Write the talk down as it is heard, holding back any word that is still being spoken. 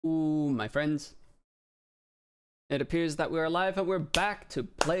Ooh, my friends. It appears that we're alive and we're back to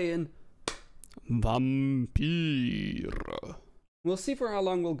playing Vampyr. We'll see for how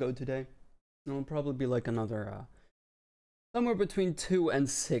long we'll go today. It'll probably be like another, somewhere between 2 and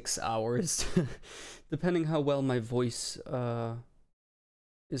 6 hours. Depending how well my voice,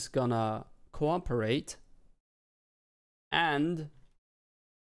 is gonna cooperate. And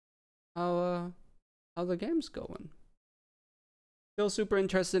how the game's going. Still super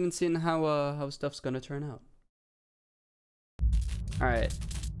interested in seeing how stuff's gonna turn out. Alright.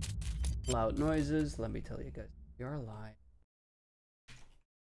 Loud noises. Let me tell you guys, you're alive.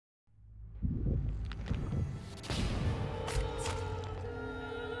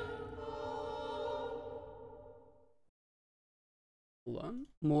 One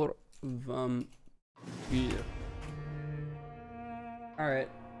more Vampyr. Alright.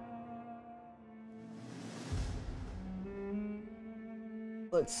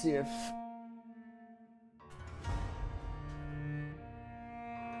 Let's see if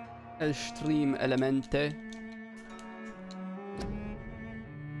El Stream Elemente.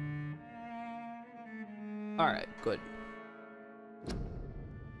 Alright, good.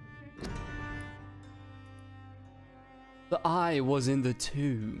 The eye was in the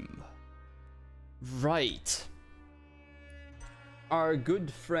tomb. Right. Our good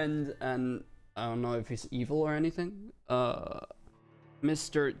friend, and I don't know if he's evil or anything,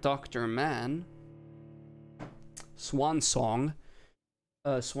 Mr. Dr. Man, Swansea,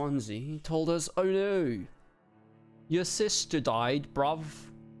 he told us, "Oh no, your sister died,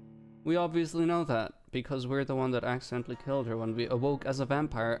 bruv." We obviously know that, because we're the one that accidentally killed her when we awoke as a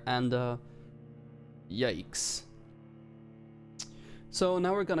vampire, and yikes. So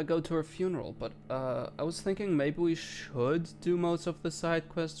now we're gonna go to her funeral, but I was thinking maybe we should do most of the side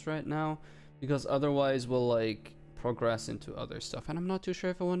quests right now, because otherwise we'll like progress into other stuff, and I'm not too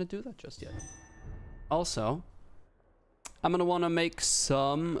sure if I want to do that just yet. Also, I'm gonna want to make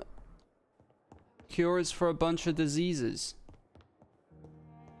some cures for a bunch of diseases,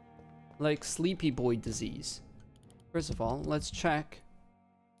 like Sleepy Boy disease. First of all, let's check.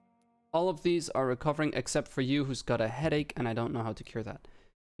 All of these are recovering except for you, who's got a headache, and I don't know how to cure that.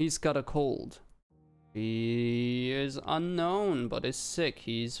 He's got a cold. He is unknown, but is sick.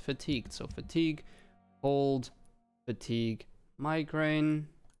 He's fatigued. So fatigue, cold, fatigue, migraine.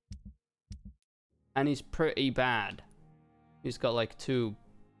 And he's pretty bad. He's got like 2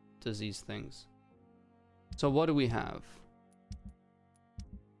 disease things. So what do we have?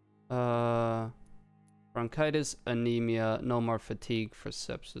 Bronchitis, anemia, no more fatigue for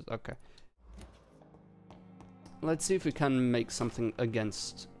sepsis. Okay. Let's see if we can make something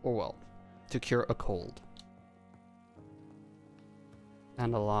against, or well, to cure a cold.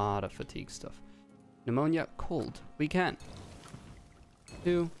 And a lot of fatigue stuff. Pneumonia, cold. We can.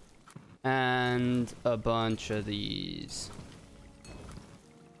 2. And a bunch of these.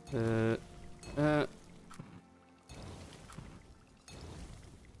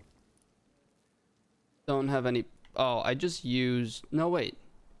 Don't have any. Oh, I just used. No, wait.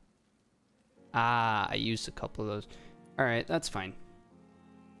 Ah, I used a couple of those. Alright, that's fine.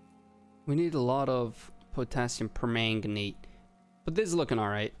 We need a lot of potassium permanganate. But this is looking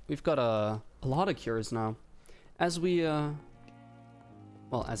alright. We've got a lot of cures now. As we, well,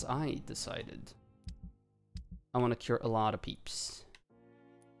 as I decided, I want to cure a lot of peeps.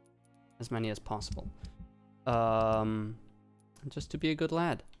 As many as possible. Just to be a good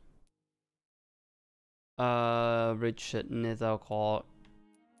lad. Richard Nithercall.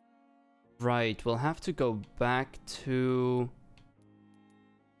 Right, we'll have to go back to...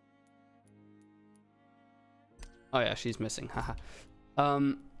 Oh yeah, she's missing, haha.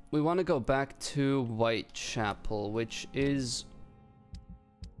 We want to go back to Whitechapel, which is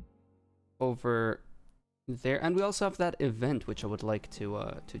over there, and we also have that event, which I would like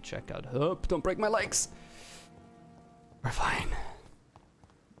to check out. Oh, don't break my legs! We're fine.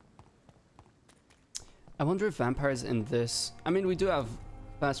 I wonder if vampires in this... I mean, we do have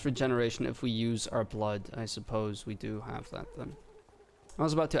fast regeneration if we use our blood. I suppose we do have that then. I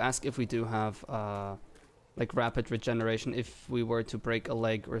was about to ask if we do have, like, rapid regeneration if we were to break a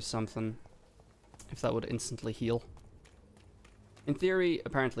leg or something. If that would instantly heal. In theory,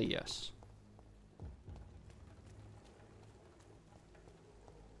 apparently, yes.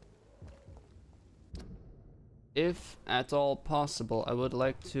 If at all possible, I would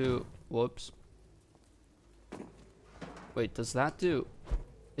like to... Whoops. Wait, does that do...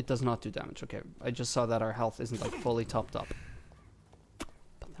 It does not do damage. Okay, I just saw that our health isn't like fully topped up.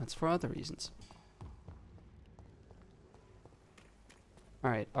 But that's for other reasons.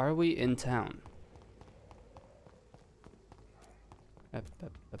 Alright, are we in town?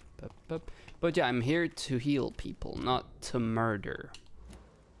 But yeah, I'm here to heal people, not to murder.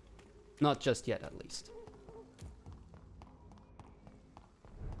 Not just yet, at least.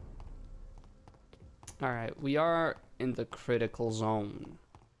 Alright, we are in the critical zone,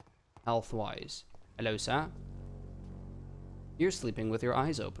 health-wise. Hello, sir. You're sleeping with your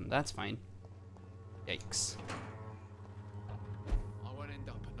eyes open, that's fine. Yikes. I won't end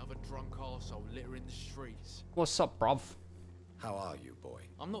up another drunk arsehole littering the streets. What's up, bruv? How are you, boy?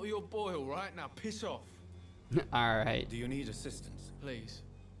 I'm not your boy, alright? Now piss off. Alright. Do you need assistance? Please.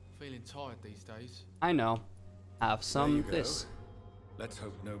 Feeling tired these days. I know. Have some There you this. go. Let's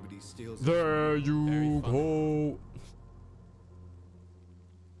hope nobody steals it. There you Very go.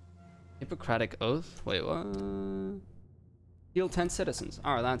 Hippocratic Oath? Wait, what? Heal 10 citizens.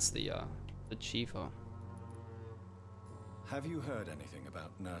 Oh, that's the chiefo. Have you heard anything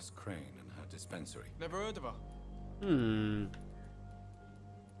about Nurse Crane and her dispensary? Never heard of her. Hmm.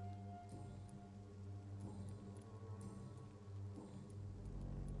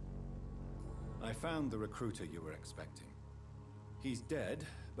 I found the recruiter you were expecting. He's dead,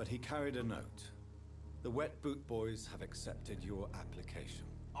 but he carried a note. The Wet Boot Boys have accepted your application.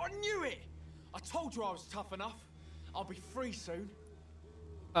 I knew it! I told you I was tough enough. I'll be free soon.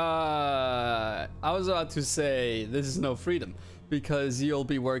 I was about to say this is no freedom because you'll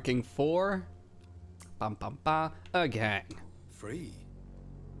be working for a gang. Free?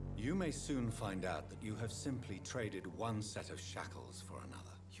 You may soon find out that you have simply traded one set of shackles for another.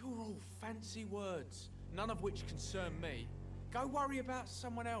 You're all fancy words, none of which concern me. Go worry about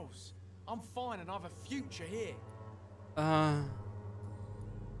someone else. I'm fine and I have a future here.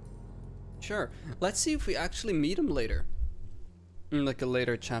 Sure. Let's see if we actually meet him later. In like a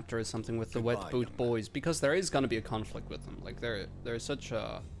later chapter or something with the Wet Boot Boys, because there is gonna be a conflict with them. Like they're such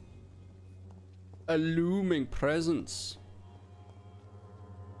a looming presence.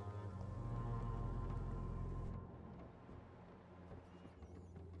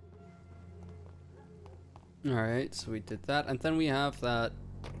 Alright, so we did that, and then we have that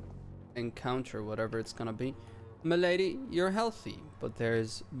encounter, whatever it's gonna be. Milady, you're healthy, but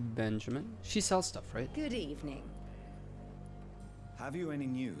there's Benjamin. She sells stuff, right? Good evening. Have you any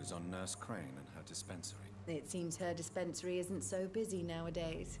news on Nurse Crane and her dispensary? It seems her dispensary isn't so busy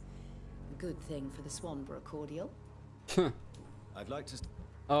nowadays. A good thing for the Swanborough cordial. I'd like to...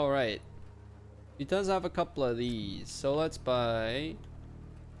 Alright. He does have a couple of these, so let's buy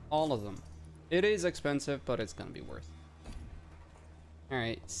all of them. It is expensive, but it's gonna be worth.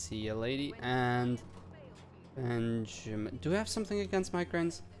 Alright, see ya, lady. And Benjamin. Do we have something against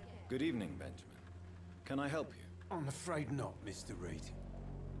migraines? Good evening, Benjamin. Can I help you? I'm afraid not, Mr. Reed.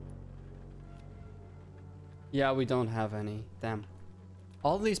 Yeah, we don't have any. Damn.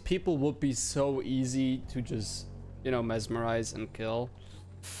 All these people would be so easy to just, you know, mesmerize and kill.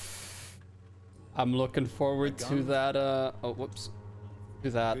 I'm looking forward to that, oh, whoops. To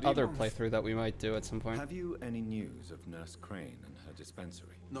that other playthrough that we might do at some point. Have you any news of Nurse Crane and her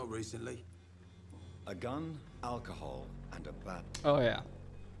dispensary? Not recently. A gun, alcohol, and a bat. Oh, yeah.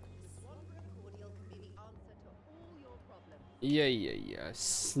 Yeah.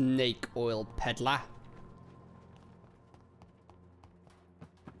 Snake oil peddler.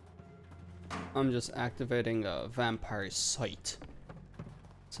 I'm just activating a Vampyr sight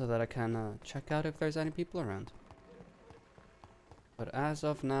so that I can check out if there's any people around. But as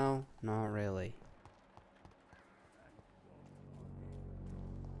of now, not really.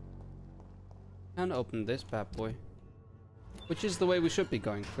 And open this bad boy, which is the way we should be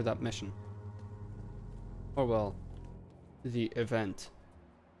going for that mission. Or well, the event.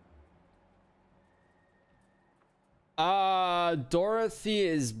 Dorothy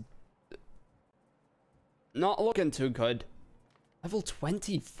is not looking too good. Level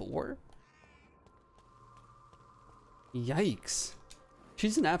 24? Yikes.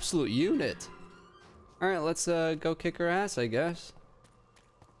 She's an absolute unit. Alright, let's go kick her ass, I guess.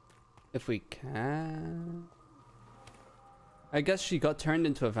 If we can. I guess she got turned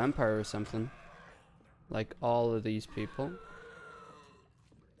into a vampire or something. Like all of these people.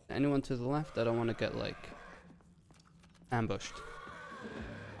 Anyone to the left? I don't want to get like ambushed.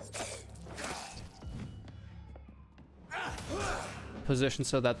 Position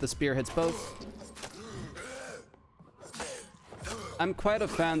so that the spear hits both. I'm quite a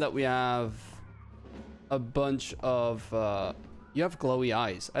fan that we have a bunch of you have glowy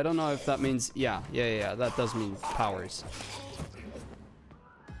eyes. I don't know if that means yeah, that does mean powers.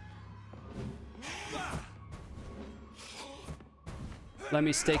 Let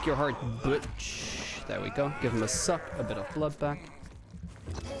me stake your heart, butch. There we go. Give him a suck, a bit of blood back.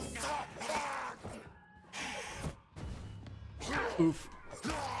 Oof. move.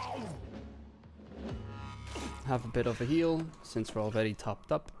 Have a bit of a heal, since we're already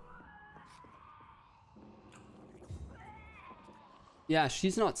topped up. Yeah,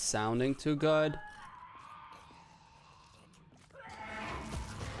 she's not sounding too good.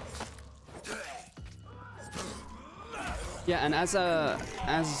 Yeah, and as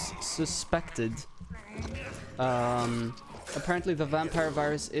suspected, apparently the vampire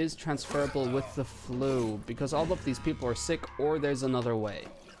virus is transferable with the flu, because all of these people are sick, or there's another way.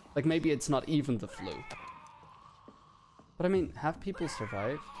 Like, maybe it's not even the flu. But I mean, have people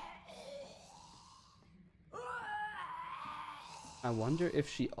survived? I wonder if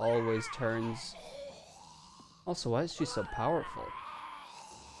she always turns... Also, why is she so powerful?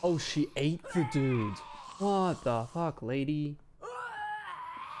 Oh, she ate the dude. What the fuck, lady?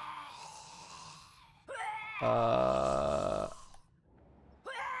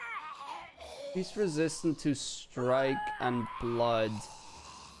 She's resistant to strike and blood.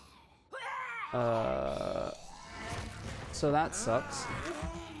 So that sucks.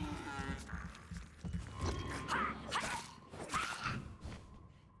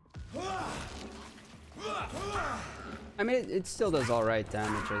 I mean, it still does alright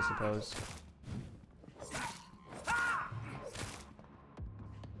damage, I suppose.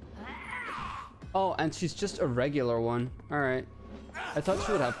 Oh, and she's just a regular one. Alright. I thought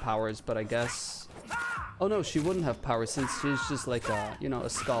she would have powers, but I guess... Oh no, she wouldn't have powers since she's just like a, you know, a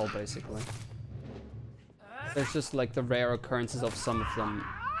skull, basically. There's just like the rare occurrences of some of them.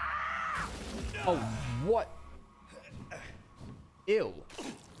 Oh, what? Ew.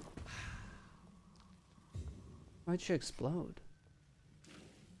 Why'd she explode?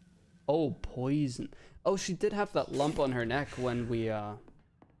 Oh, poison. Oh, she did have that lump on her neck when we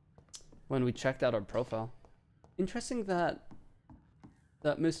checked out her profile. Interesting that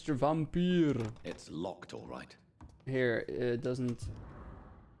Mr. Vampyr. It's locked, all right. Here, it doesn't.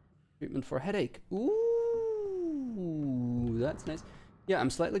 Treatment for headache. Ooh, that's nice. Yeah, I'm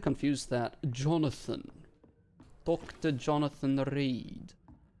slightly confused that Jonathan, Dr. Jonathan Reed,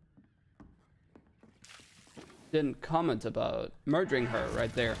 didn't comment about murdering her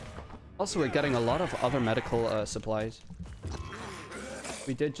right there. Also, we're getting a lot of other medical supplies.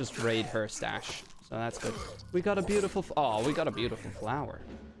 We did just raid her stash, so that's good. We got a beautiful, we got a beautiful flower.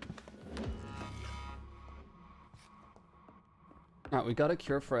 Alright, we got a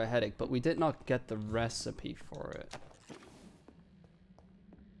cure for a headache, but we did not get the recipe for it.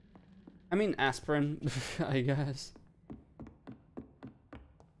 I mean, aspirin, I guess.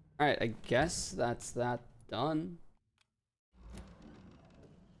 Alright, I guess that's that done.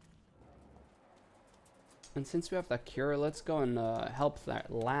 And since we have that cure, let's go and help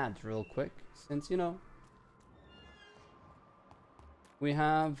that lad real quick. Since, you know, we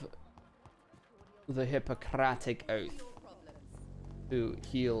have the Hippocratic Oath to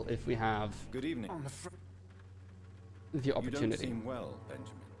heal if we have Good evening. the opportunity. You don't seem well,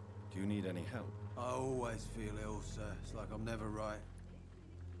 Benjamin. Do you need any help? I always feel ill, sir. It's like I'm never right.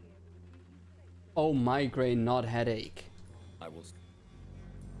 Oh, migraine, not headache. I will...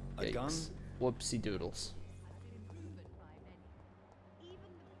 A gun? Yikes. Whoopsie doodles.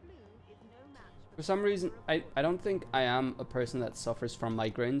 For some reason, I don't think I am a person that suffers from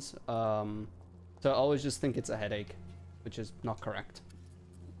migraines. So I always just think it's a headache, which is not correct.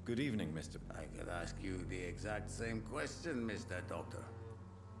 Good evening, Mr. I could ask you the exact same question, Mr. Doctor.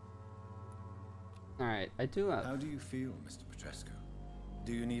 Alright, I do have... How do you feel, Mr. Petrescu?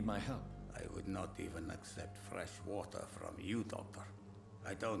 Do you need my help? I would not even accept fresh water from you, Doctor.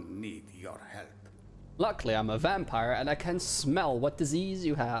 I don't need your help. Luckily, I'm a vampire and I can smell what disease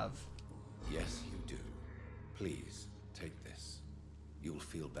you have. Yes, you do. Please, take this. You'll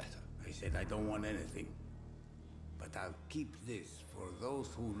feel better. I said I don't want anything. But I'll keep this for those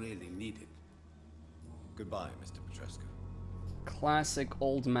who really need it. Goodbye, Mr. Petrescu. Classic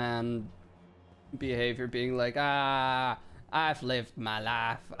old man behavior, being like, I've lived my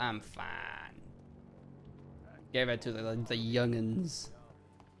life, I'm fine. Give it to the youngins. Is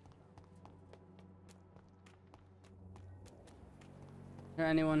there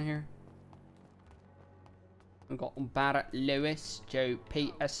anyone here? We've got Barrett Lewis, Joe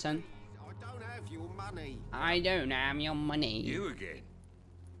Peterson. I don't have your money. I don't have your money. You again?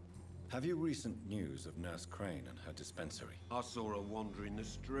 Have you recent news of Nurse Crane and her dispensary? I saw her wandering the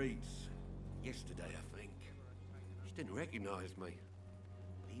streets. Yesterday, I think. She didn't recognize me.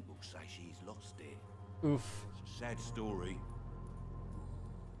 People say she's lost it. Oof. It's a sad story.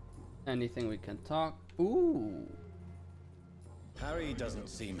 Anything we can talk? Ooh. Harry doesn't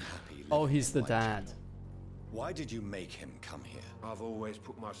seem happy. Oh, living he's in the Whitechapel. dad. Why did you make him come here? I've always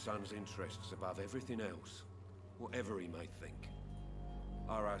put my son's interests above everything else. Whatever he may think.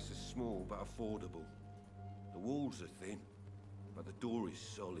 Our house is small but affordable. The walls are thin, but the door is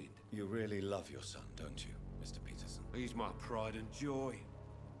solid. You really love your son, don't you, Mr. Peterson? He's my pride and joy.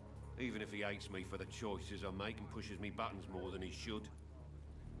 Even if he hates me for the choices I make and pushes me buttons more than he should.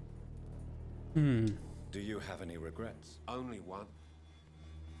 Do you have any regrets? Only one.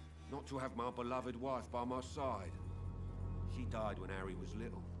 Not to have my beloved wife by my side. She died when Harry was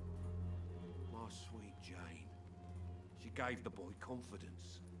little. My sweet Jane. She gave the boy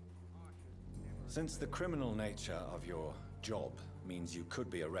confidence. Since the criminal nature of your job means you could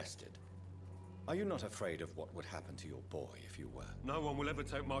be arrested, are you not afraid of what would happen to your boy if you were? No one will ever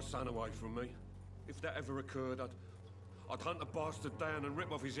take my son away from me. If that ever occurred, I'd hunt the bastard down and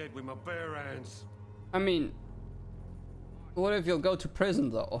rip off his head with my bare hands. I mean, what if you'll go to prison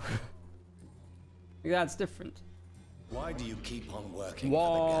though? That's different. Why do you keep on working Why?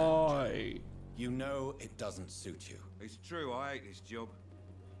 for the gang? You know it doesn't suit you. It's true, I hate this job.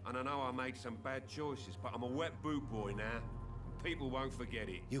 And I know I made some bad choices, but I'm a wet boot boy now. People won't forget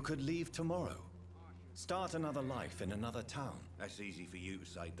it. You could leave tomorrow. Start another life in another town. That's easy for you to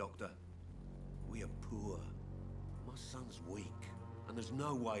say, Doctor. We are poor. My son's weak, and there's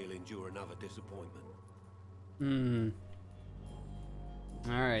no way he'll endure another disappointment.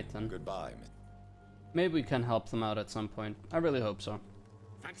 Alright then. Goodbye, Miss. Maybe we can help them out at some point. I really hope so.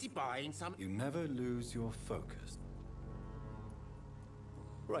 Fancy buying some? You never lose your focus.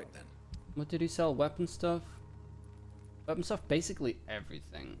 Right then. What did he sell? Weapon stuff? Weapon stuff? Basically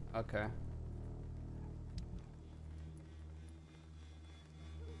everything. Okay.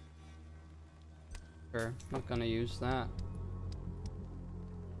 Sure, not gonna use that.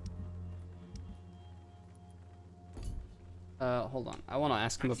 Hold on. I want to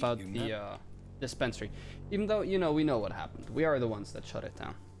ask him about the dispensary. Even though, you know, we know what happened. We are the ones that shut it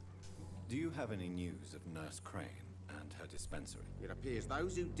down. Do you have any news of Nurse Crane and her dispensary? It appears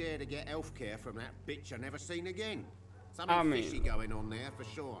those who dare to get health care from that bitch are never seen again. Something fishy going on there for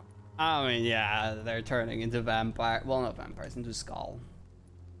sure. I mean, yeah, they're turning into vampire. Well, not vampires, into skull.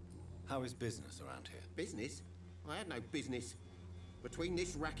 How is business around here? Business? I had no business. Between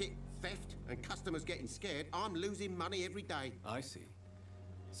this racket, theft, and customers getting scared, I'm losing money every day. I see.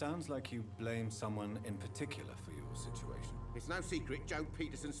 Sounds like you blame someone in particular for your situation. It's no secret Joe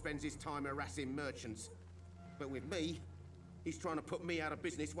Peterson spends his time harassing merchants. But with me, he's trying to put me out of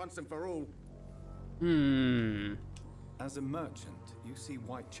business once and for all. As a merchant, you see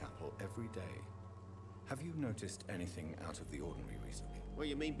Whitechapel every day. Have you noticed anything out of the ordinary recently? What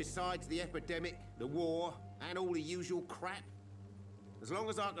you mean besides the epidemic, the war, and all the usual crap? As long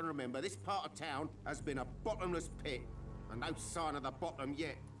as I can remember, this part of town has been a bottomless pit, and no sign of the bottom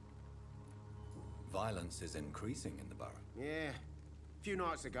yet. Violence is increasing in the borough. Yeah. A few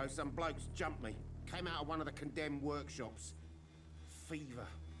nights ago, some blokes jumped me. Came out of one of the condemned workshops. Fever.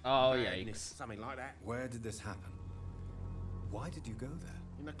 Oh, madness, yikes. something like that. Where did this happen? Why did you go there?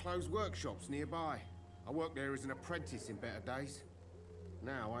 In the closed workshops nearby. I worked there as an apprentice in better days.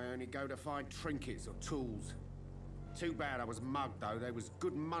 Now I only go to find trinkets or tools. Too bad I was mugged, though. There was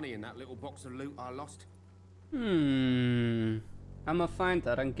good money in that little box of loot I lost. I'ma find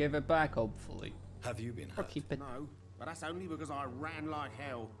that and give it back, hopefully. Have you been Or hurt? keep it. No, but that's only because I ran like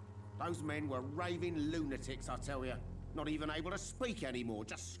hell. Those men were raving lunatics, I tell you. Not even able to speak anymore,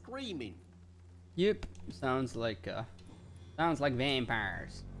 just screaming. Yep. Sounds like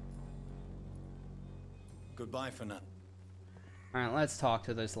vampires. Goodbye for now. Alright, let's talk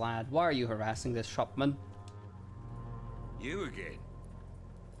to this lad. Why are you harassing this shopman? You again?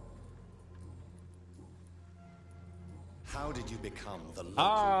 How did you become the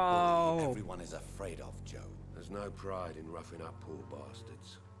local bully everyone is afraid of, Joe? There's no pride in roughing up poor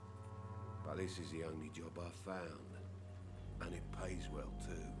bastards. But this is the only job I've found. And it pays well,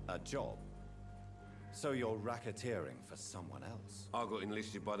 too. A job? So you're racketeering for someone else? I got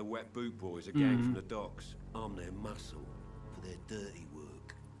enlisted by the Wet Boot Boys, a gang from the docks. I'm their muscle for their dirty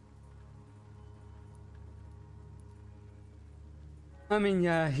work. I mean,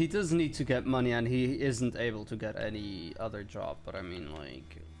 yeah, he does need to get money and he isn't able to get any other job, but I mean,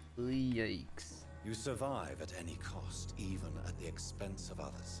 like, yikes. You survive at any cost, even at the expense of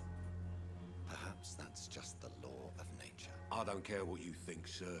others. Perhaps that's just the law of nature. I don't care what you think,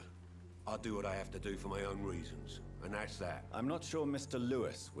 sir. I do what I have to do for my own reasons, and that's that. I'm not sure Mr.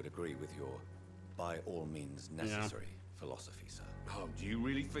 Lewis would agree with your by all means necessary philosophy, sir. Oh, do you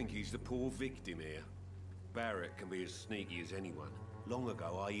really think he's the poor victim here? Barrett can be as sneaky as anyone. Long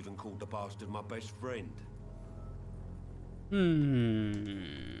ago, I even called the bastard my best friend.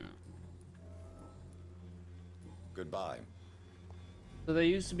 Goodbye. So they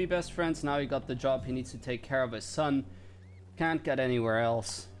used to be best friends, now he got the job, he needs to take care of his son. Can't get anywhere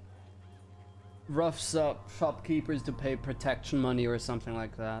else. Roughs up shopkeepers to pay protection money or something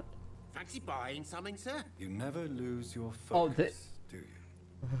like that. Fancy buying something, sir? You never lose your Oh, focus, do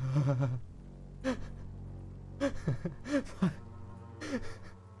you?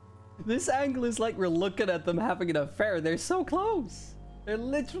 This angle is like we're looking at them having an affair. They're so close. They're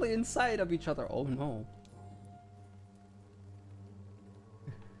literally inside of each other. Oh no.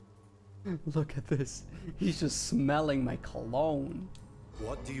 Look at this. He's just smelling my cologne.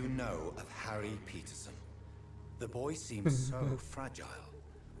 What do you know of Harry Peterson? The boy seems so fragile.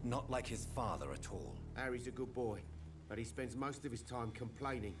 Not like his father at all. Harry's a good boy, but he spends most of his time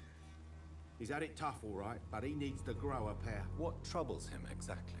complaining. He's had it tough, all right, but he needs to grow a pair. What troubles him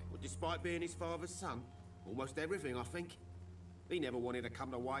exactly? Well, despite being his father's son, almost everything, I think. He never wanted to come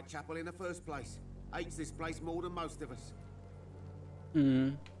to Whitechapel in the first place. Hates this place more than most of us.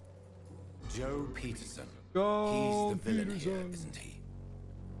 Joe Peterson. Joe He's the villain Peterson. here, isn't he?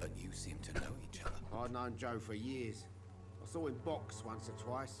 But you seem to know each other. I've known Joe for years. I saw him box once or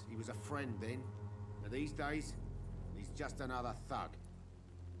twice. He was a friend then. But these days, he's just another thug.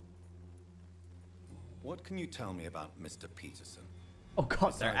 What can you tell me about Mr. Peterson? Oh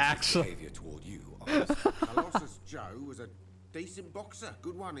god, they're Besides his actually. behavior toward you, obviously. Colossus Joe was a decent boxer,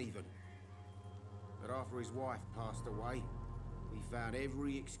 good one even. But after his wife passed away, he found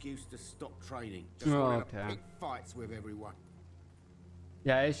every excuse to stop training. Just wanted to pick fights with everyone.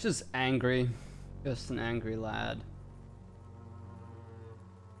 Yeah, it's just angry. Just an angry lad.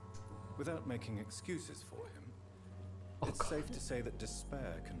 Without making excuses for him, Oh, it's God. safe to say that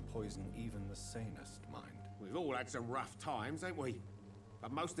despair can poison even the sanest mind. We've all had some rough times, ain't we?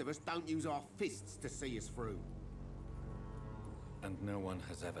 But most of us don't use our fists to see us through. And no one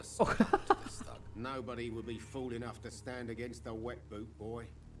has ever stood up to this thug. Nobody would be fool enough to stand against a wet boot boy.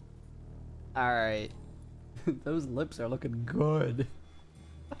 Alright. Those lips are looking good.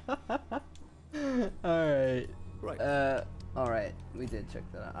 Alright. Right. Alright. We did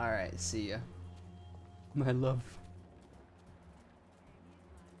check that out. Alright, see ya. My love.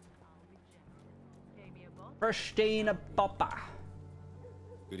 Christina Poppa.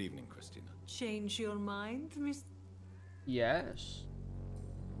 Good evening, Christina. Change your mind, Miss? Yes.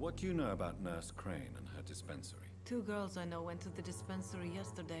 What do you know about Nurse Crane and her dispensary? 2 girls I know went to the dispensary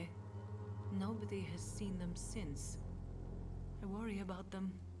yesterday. Nobody has seen them since. I worry about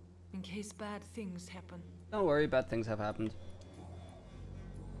them, in case bad things happen. Don't worry, bad things have happened.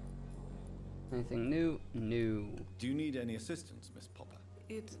 Anything new? No. Do you need any assistance, Miss Popper?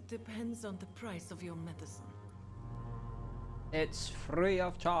 It depends on the price of your medicine. It's free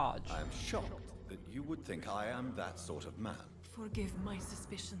of charge. I am shocked that you would think I am that sort of man. Forgive my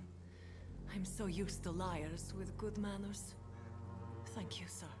suspicion. I'm so used to liars with good manners. Thank you,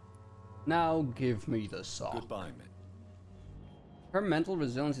 sir. Now give me the sock. Goodbye, mate. Her mental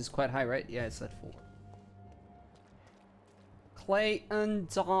resilience is quite high, right? Yeah, it's at 4. Clayton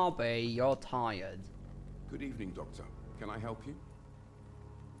Darby, you're tired. Good evening, Doctor. Can I help you?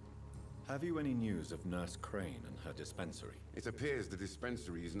 Have you any news of Nurse Crane and her dispensary? It appears the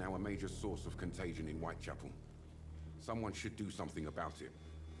dispensary is now a major source of contagion in Whitechapel. Someone should do something about it,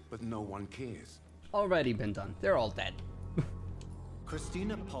 but no one cares. Already been done. They're all dead.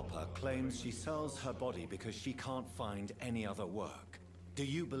 Christina Popper claims she sells her body because she can't find any other work. Do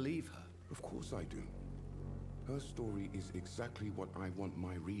you believe her? Of course I do. Her story is exactly what I want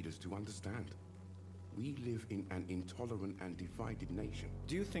my readers to understand. We live in an intolerant and divided nation.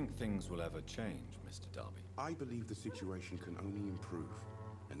 Do you think things will ever change, Mr. Darby? I believe the situation can only improve.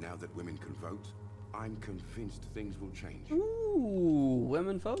 And now that women can vote, I'm convinced things will change. Ooh,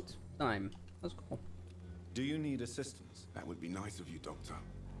 women vote? Time. That's cool. Do you need assistance? That would be nice of you, Doctor.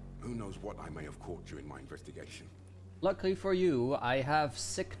 Who knows what I may have caught during my investigation. Luckily for you, I have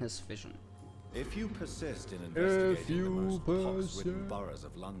sickness vision. If you persist in investigating the most pox-ridden boroughs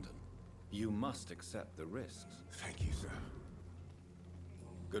of London, you must accept the risks. Thank you, sir.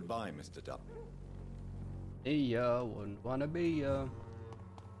 Goodbye, Mr. Darby. See ya, wouldn't wanna be ya.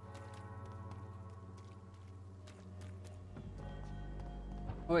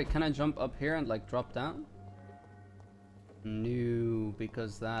 Oh wait, can I jump up here and like drop down? No,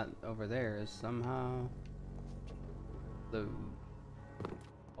 because that over there is somehow the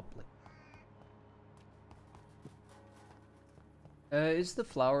public. Is the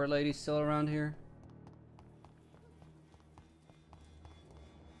flower lady still around here?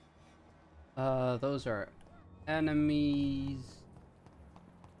 Those are enemies.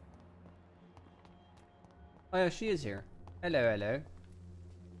 Oh yeah, she is here. Hello, hello.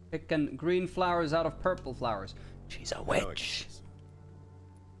 Picking green flowers out of purple flowers. She's a witch.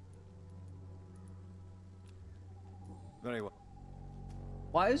 Very well.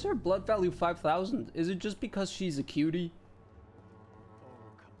 Why is her blood value 5,000? Is it just because she's a cutie?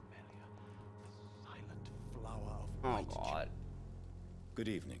 Oh god. Good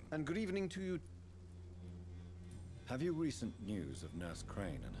evening. And good evening to you. Have you recent news of Nurse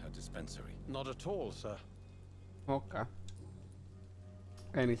Crane and her dispensary? Not at all, sir. Okay.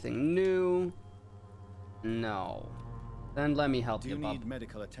 Anything new? No. Then let me help Do you, you Bob. need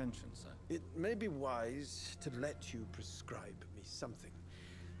medical attention, sir? It may be wise to let you prescribe me something.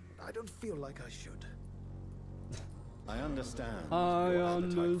 I don't feel like I should. I understand. I your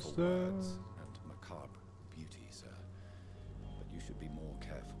appetite for understand. words and macabre beauty, sir. But you should be more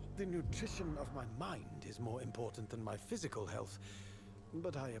careful. The nutrition of my mind is more important than my physical health.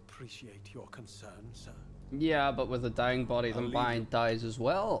 But I appreciate your concern, sir. Yeah, but with a dying body, the I'll leave mind dies as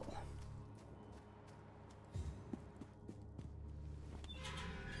well.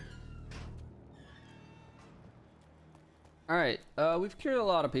 Alright, we've cured a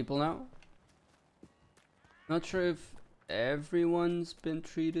lot of people now. Not sure if everyone's been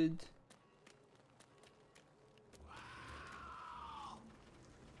treated.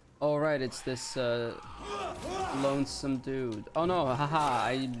 Oh right, it's this lonesome dude. Oh no, haha,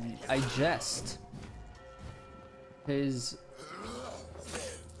 I jest. He's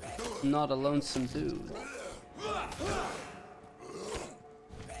not a lonesome dude.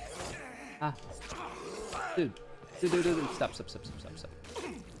 Ah. Dude. Dude. Stop.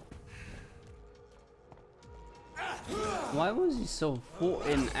 Why was he so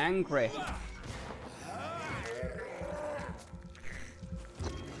fucking angry?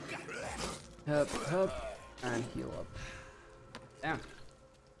 Up, and heal up. Damn.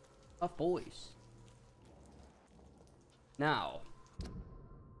 Tough boys. Now,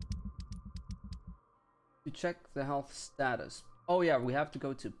 to check the health status. Oh yeah, we have to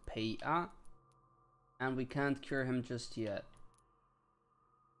go to Paya, and we can't cure him just yet.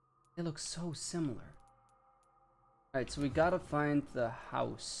 They look so similar. Alright, so we gotta find the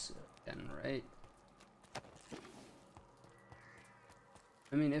house again, right?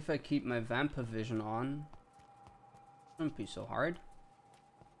 I mean, if I keep my Vampyr vision on, it wouldn't be so hard.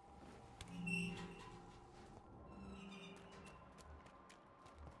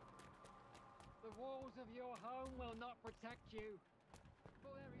 The walls of your home will not protect you,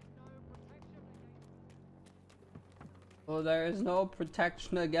 for there is no protection against... Oh, there is no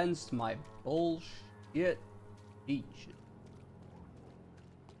protection against my bullshit teaching.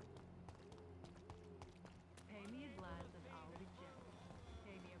 Pay me a glass and I'll be generous.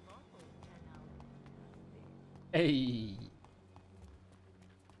 Pay me a bottle and I'll... Hey.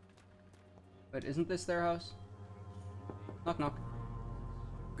 But isn't this their house? Knock knock.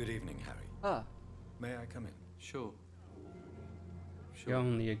 Good evening, Harry. Ah. May I come in? Sure. He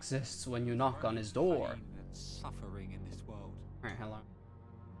only exists when you knock on his door. Pain and suffering in this world. Alright, hello.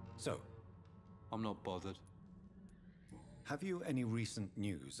 So, I'm not bothered. have you any recent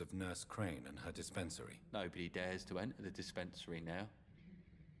news of Nurse Crane and her dispensary? Nobody dares to enter the dispensary now.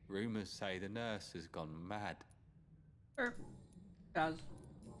 Rumors say the nurse has gone mad. Sure. Guys.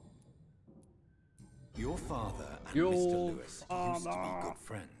 Your father and Your Mr. Lewis used to father. be good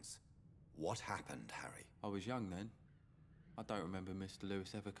friends. What happened, Harry? I was young then. I don't remember Mr.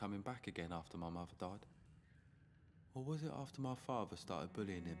 Lewis ever coming back again after my mother died. Or was it after my father started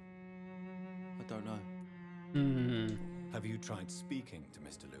bullying him? I don't know. Have you tried speaking to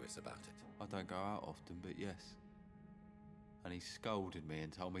Mr. Lewis about it? I don't go out often, but yes. And he scolded me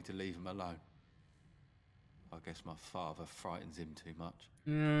and told me to leave him alone. I guess my father frightens him too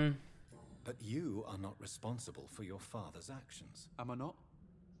much. But you are not responsible for your father's actions. Am I not?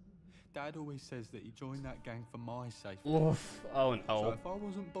 Dad always says that he joined that gang for my safety. Oof. Oh So no. if I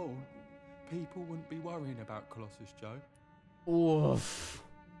wasn't born, people wouldn't be worrying about Colossus Joe. Oof.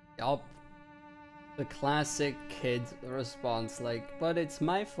 Yup. The classic kid response, like, but it's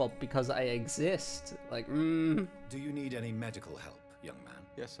my fault because I exist. Like, Do you need any medical help, young man?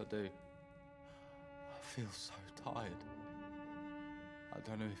 Yes, I do. I feel so tired. I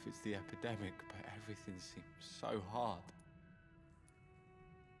don't know if it's the epidemic, but everything seems so hard.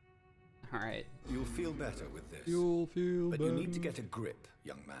 Alright. You'll feel better with this. You'll feel But better. you need to get a grip,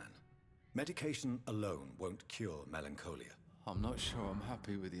 young man. Medication alone won't cure melancholia. I'm not sure I'm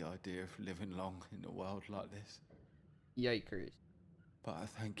happy with the idea of living long in a world like this. Yikers. But I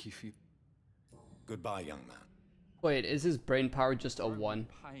thank you for your Goodbye, young man. Wait, is his brain power just a 1?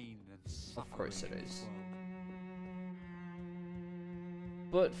 pain and suffering. Of course it in this is. world.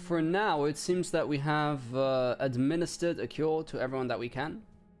 But for now, it seems that we have administered a cure to everyone that we can.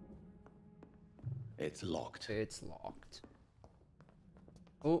 It's locked. It's locked.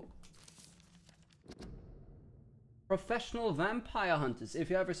 Oh. Professional vampire hunters. If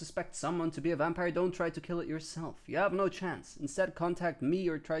you ever suspect someone to be a vampire, don't try to kill it yourself. You have no chance. Instead, contact me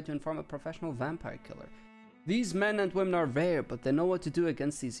or try to inform a professional vampire killer. These men and women are rare, but they know what to do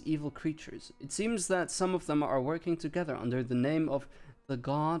against these evil creatures. It seems that some of them are working together under the name of the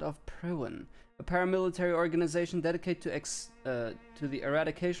God of Pruin, a paramilitary organization dedicated to the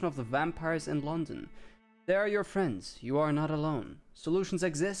eradication of the vampires in London. They are your friends. You are not alone. Solutions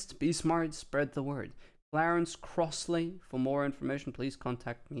exist. Be smart. Spread the word. Clarence Crossley. For more information, please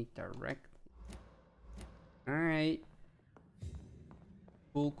contact me directly. Alright.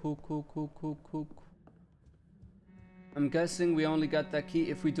 Cool. I'm guessing we only got that key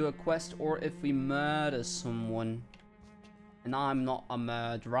if we do a quest or if we murder someone. And I'm not a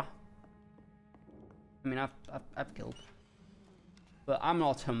murderer. I mean, I've killed. But I'm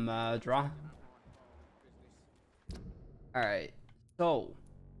not a murderer. Alright. So.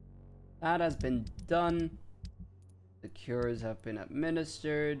 That has been done. The cures have been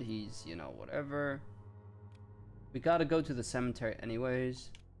administered. He's, you know, whatever. We gotta go to the cemetery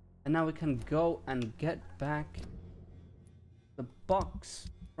anyways. And now we can go and get back the box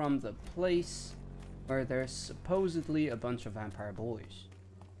from the place where there's supposedly a bunch of vampire boys.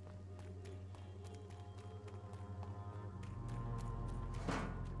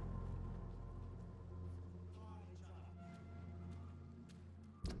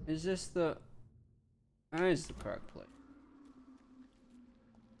 Is this the... That is the correct place.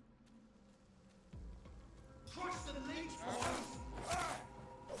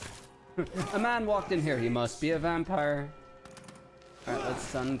 A man walked in here. He must be a vampire. Alright, let's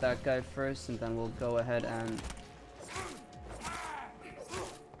stun that guy first, and then we'll go ahead and...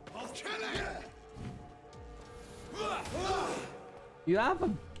 You have a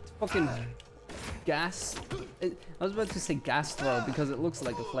fucking gas... I was about to say gas thrower because it looks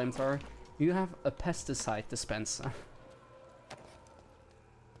like a flamethrower. You have a pesticide dispenser.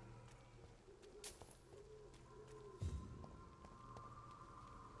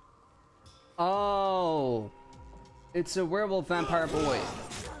 Oh, it's a werewolf vampire boy.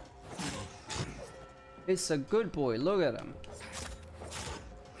 It's a good boy. Look at him.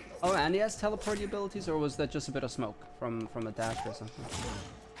 Oh, and he has teleporting abilities, or was that just a bit of smoke from a dash or something?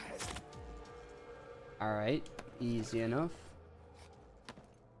 Alright, easy enough.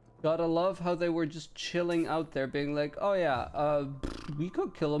 Gotta love how they were just chilling out there being like, oh yeah, we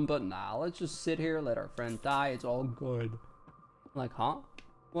could kill him, but nah, let's just sit here, let our friend die, it's all good. Like, huh?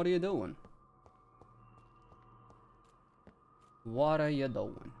 What are you doing? What are you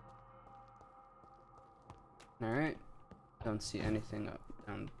doing? Alright, don't see anything up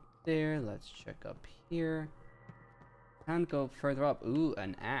down there. Let's check up here. Can't go further up. Ooh,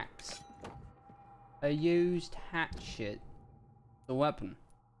 an axe. A used hatchet. The weapon.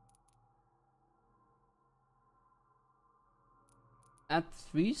 At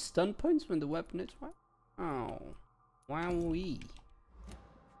 3 stun points when the weapon is fired? Oh. Wowee.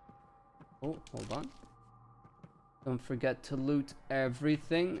 Oh, hold on. Don't forget to loot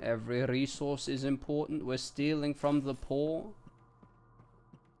everything. Every resource is important. We're stealing from the poor.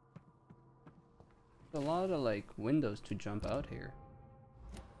 There's a lot of, like, windows to jump out here.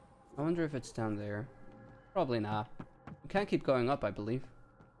 I wonder if it's down there. Probably not. We can't keep going up, I believe.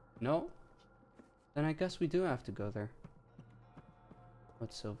 No? Then I guess we do have to go there.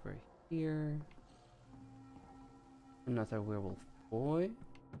 What's over here? Another werewolf boy.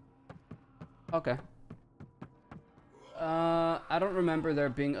 Okay. I don't remember there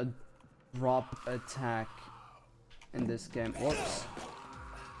being a drop attack in this game. Whoops.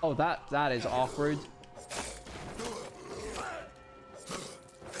 Oh, that is awkward.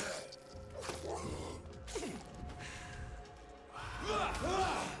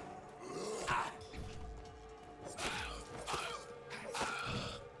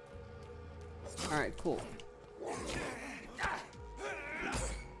 Alright, cool.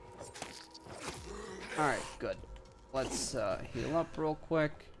 Alright, good. Let's heal up real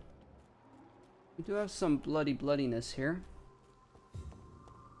quick. We do have some bloodiness here.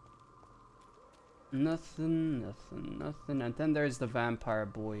 Nothing. And then there's the vampire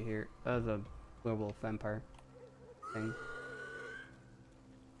boy here. The werewolf vampire thing.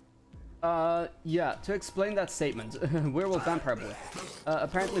 Yeah, to explain that statement. Werewolf vampire boy.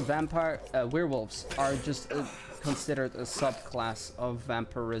 Apparently werewolves are just considered a subclass of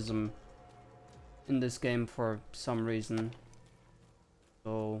vampirism in this game for some reason.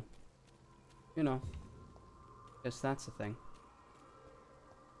 So, you know, guess that's the thing.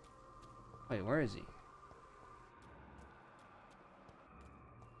 Wait, where is he?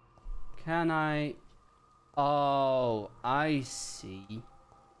 Can I... Oh, I see.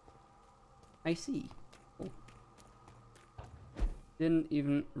 I see. Cool. Didn't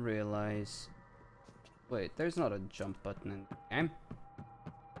even realize. Wait, there's not a jump button in the game.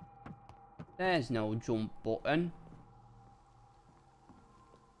 There's no jump button.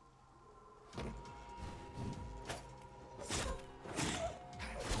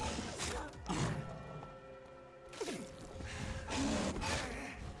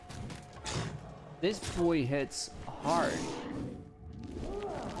 This boy hits hard.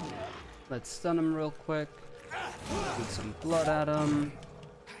 Let's stun him real quick. Get some blood at him.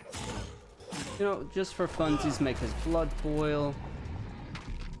 You know, just for funsies, make his blood boil.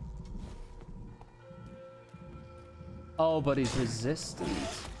 Oh, but he's resistant.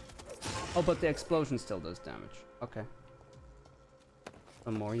 Oh, but the explosion still does damage. Okay.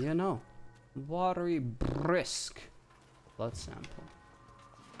 The more you know. Watery brisk blood sample.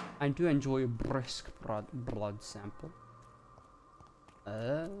 I do enjoy a brisk blood sample.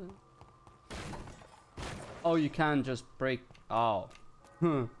 Oh, you can just break. Oh.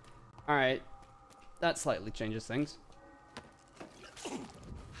 Alright. That slightly changes things.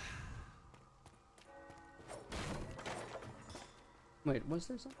 Wait, was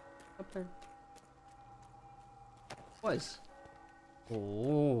there something up there? Was.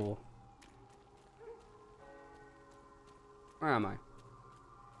 Oh. Where am I?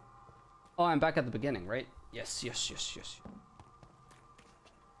 Oh, I'm back at the beginning, right? Yes.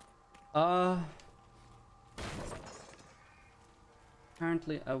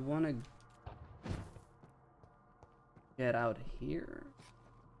 Apparently I want to get out here.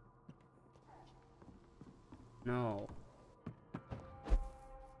 No.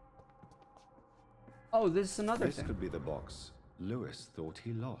 Oh, this is another thing. This could be the box Lewis thought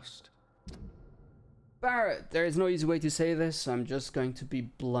he lost. Barrett, there is no easy way to say this. I'm just going to be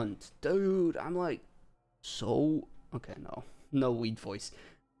blunt. Dude, I'm like, so... Okay, no weed voice.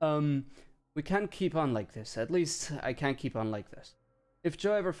 We can't keep on like this. At least I can't keep on like this. If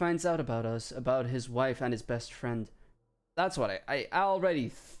Joe ever finds out about us, about his wife and his best friend, that's what I already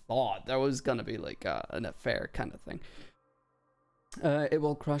thought there was gonna be like an affair kind of thing. It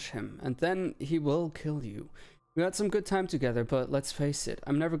will crush him, and then he will kill you. We had some good time together, but let's face it,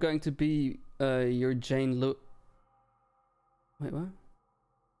 I'm never going to be your Jane Lewis. Wait, what?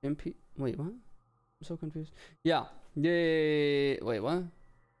 MP? Wait, what? I'm so confused. Yeah. Wait, what?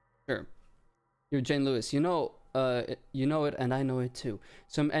 Sure. You're Jane Lewis. You know it, and I know it too.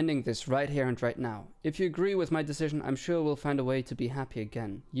 So I'm ending this right here and right now. If you agree with my decision, I'm sure we'll find a way to be happy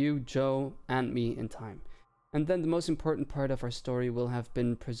again. You, Joe, and me in time. And then the most important part of our story will have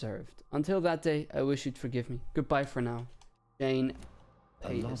been preserved. Until that day, I wish you'd forgive me. Goodbye for now. Jane A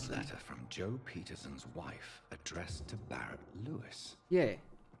love Peterson. letter from Joe Peterson's wife, addressed to Barrett Lewis. Yeah.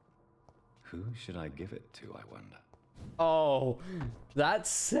 Who should I give it to, I wonder? Oh, that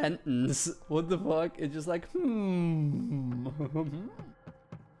sentence. What the fuck? It's just like,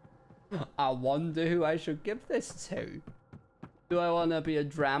 I wonder who I should give this to. Do I want to be a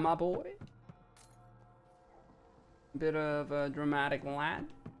drama boy? Bit of a dramatic lad?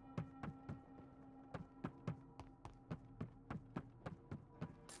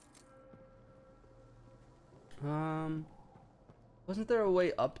 Wasn't there a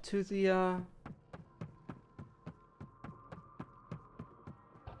way up to the,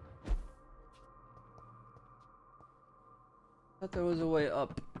 thought there was a way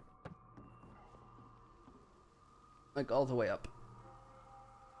up. Like all the way up.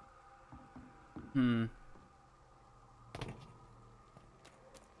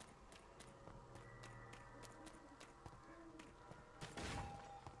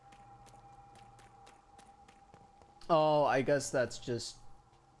 Oh, I guess that's just...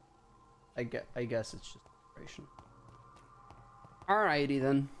 I guess it's just decoration. Alrighty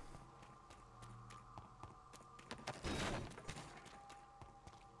then.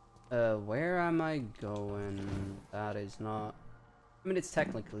 Where am I going? That is not... I mean, it's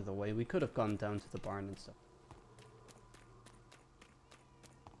technically the way. We could have gone down to the barn and stuff.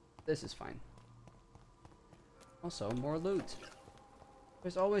 This is fine. Also, more loot.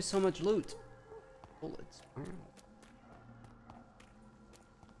 There's always so much loot. Bullets.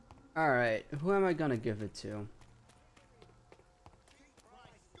 Alright, who am I gonna give it to?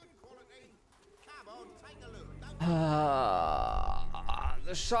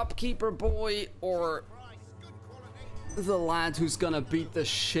 The shopkeeper boy or the lad who's gonna beat the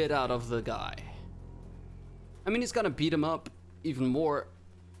shit out of the guy? I mean, he's gonna beat him up even more.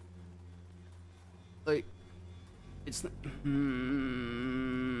 Like, it's not...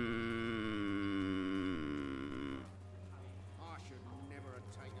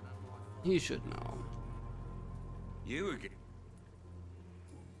 He should know. You again?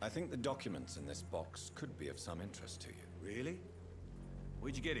 I think the documents in this box could be of some interest to you. Really?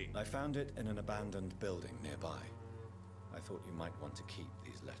 Where'd you get it? I found it in an abandoned building nearby. I thought you might want to keep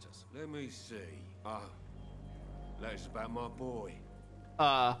these letters. Let me see. Letters about my boy.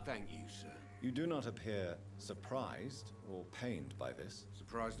 Thank you, sir. You do not appear surprised or pained by this.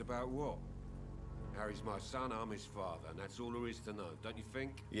 Surprised about what? Harry's my son, I'm his father, and that's all there is to know, don't you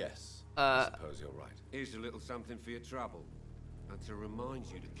think? Yes, I suppose you're right. Here's a little something for your trouble. And to remind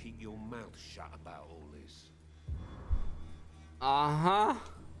you to keep your mouth shut about all this. Uh-huh.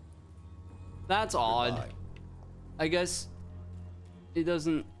 That's odd. Goodbye. I guess he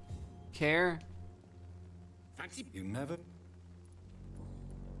doesn't care. Fancy you never...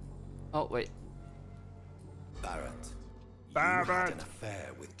 Oh, wait. Barrett. You had an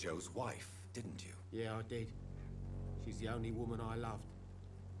affair with Joe's wife, didn't you? Yeah, I did. She's the only woman I loved.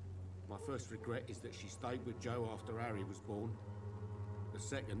 My first regret is that she stayed with Joe after Harry was born. The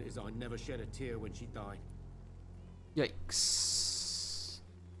second is I never shed a tear when she died. Yikes.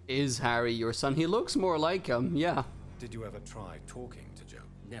 Is Harry your son? He looks more like him, yeah. Did you ever try talking to Joe?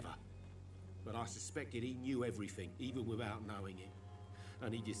 Never. But I suspected he knew everything, even without knowing it.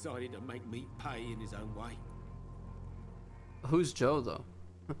 And he decided to make me pay in his own way. Who's Joe, though?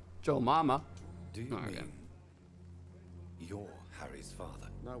 Joe Mama. Do you mean you're Harry's father?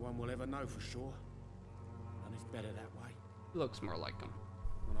 No one will ever know for sure. And it's better that way. Looks more like him.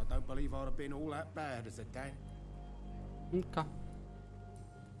 And I don't believe I'd have been all that bad as a dad. Okay.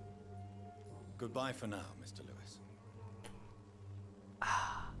 Goodbye for now, Mr. Lewis.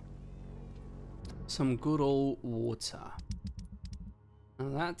 Some good old water. Now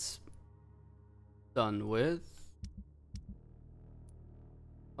that's done with.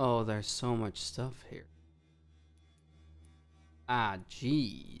 Oh, there's so much stuff here. Ah,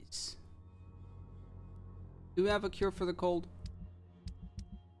 jeez. Do we have a cure for the cold?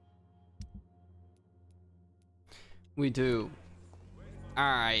 We do.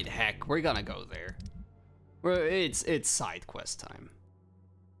 Alright, heck, we're gonna go there. It's side quest time.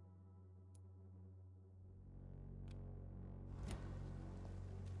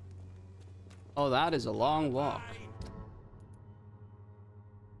 Oh, that is a long walk.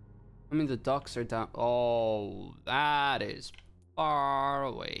 I mean, the docks are down. Oh, that is far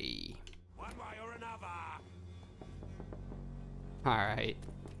away. One way or another. Alright.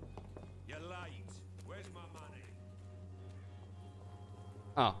 You're late. Where's my money?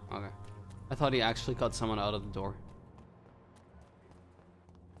 Oh, okay. I thought he actually got someone out of the door.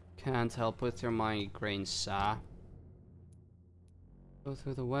 Can't help with your migraine, sir. Go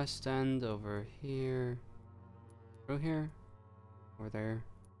through the west end, over here. Through here? Over there?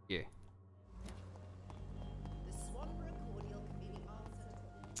 Yeah.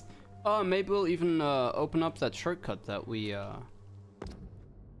 Oh, maybe we'll even open up that shortcut that we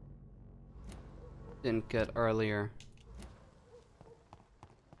didn't get earlier.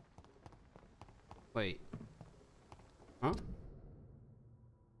 Wait. Huh?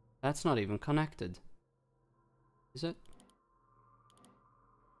 That's not even connected. Is it?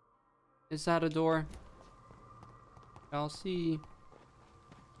 Is that a door? I'll see.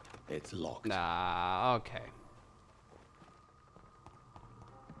 It's locked. Nah, okay.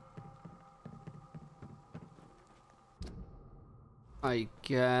 I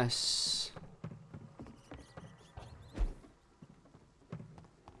guess.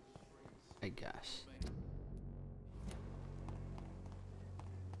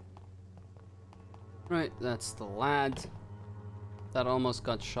 Right, that's the lad that almost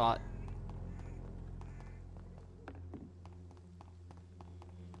got shot.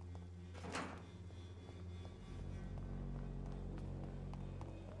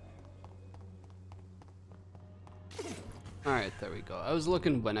 Alright, there we go. I was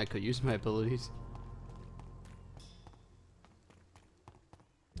looking when I could use my abilities.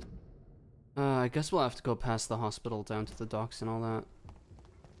 I guess we'll have to go past the hospital down to the docks and all that.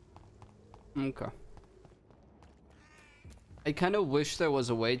 Okay. I kind of wish there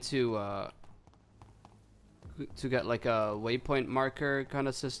was a way to get like a waypoint marker kind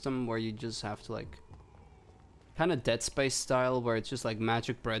of system where you just have to like kind of Dead Space style, where it's just like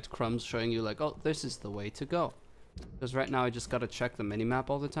magic breadcrumbs showing you like, oh, this is the way to go. Because right now I just gotta check the mini-map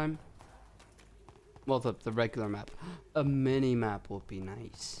all the time. Well, the regular map. A mini-map would be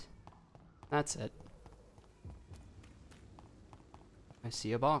nice. That's it. I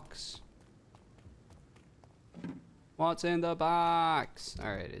see a box. What's in the box?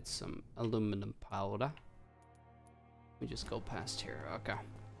 Alright, it's some aluminum powder. We just go past here. Okay.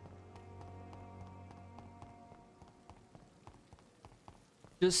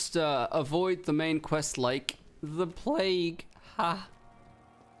 Just avoid the main quest like the plague. Ha.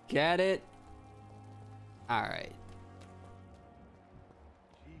 Get it? Alright.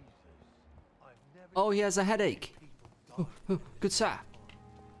 Oh, he has a headache. Oh, oh, good sir.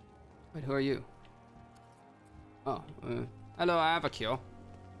 Wait, who are you? Oh, hello, I have a cure.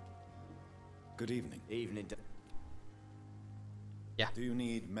 Good evening. Evening. Yeah. Do you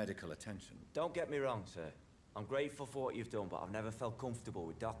need medical attention? Don't get me wrong, sir. I'm grateful for what you've done, but I've never felt comfortable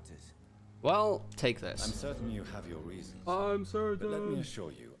with doctors. Well, take this. I'm certain you have your reasons. I'm certain. But let me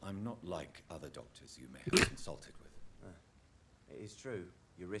assure you, I'm not like other doctors you may have consulted with. It is true.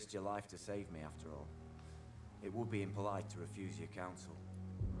 You risked your life to save me, after all. It would be impolite to refuse your counsel.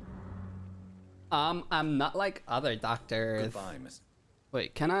 I'm not like other doctors. Goodbye, Miss.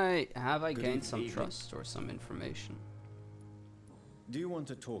 Wait, have I Good gained some evening. trust or some information? Do you want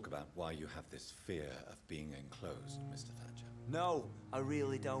to talk about why you have this fear of being enclosed, Mr. Thatcher? No, I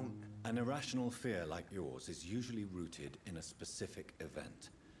really don't. An irrational fear like yours is usually rooted in a specific event.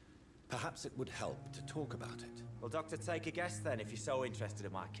 Perhaps it would help to talk about it. Well, Doctor, take a guess then, if you're so interested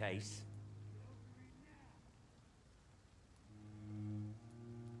in my case.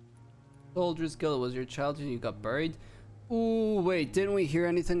 Soldier's Guild was your childhood and you got buried? Ooh, wait, didn't we hear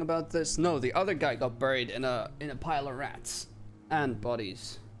anything about this? No, the other guy got buried in a pile of rats and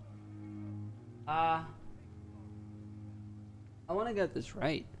bodies. I want to get this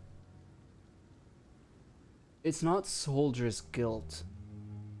right. It's not Soldier's Guild.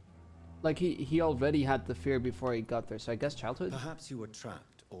 Like he already had the fear before he got there, so I guess childhood? Perhaps you were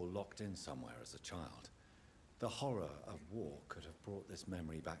trapped or locked in somewhere as a child. The horror of war could have brought this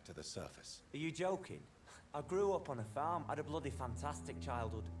memory back to the surface. Are you joking? I grew up on a farm. I had a bloody fantastic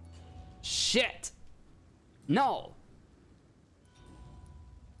childhood. Shit! No!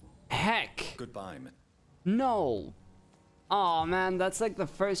 Heck! Goodbye, No! Oh man, that's like the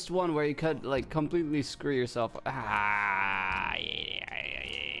first one where you could like completely screw yourself. Ah, yeah.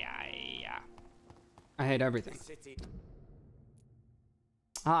 I hate everything.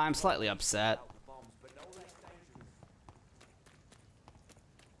 I'm slightly upset.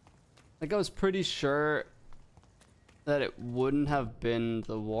 Like I was pretty sure that it wouldn't have been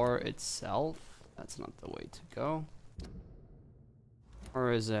the war itself. That's not the way to go.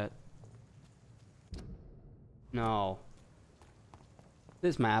 Or is it? No.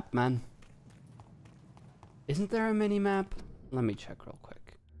 This map, man. Isn't there a mini map? Let me check real quick.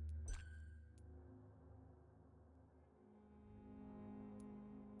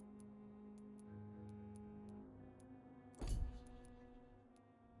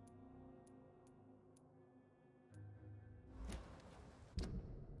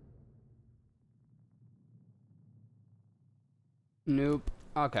 Nope.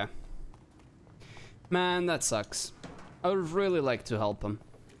 Okay. Man, that sucks. I would really like to help him.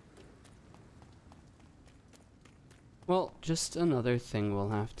 Well, just another thing we'll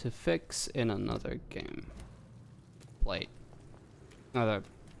have to fix in another game. Play. Another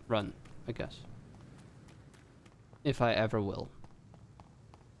run, I guess. If I ever will.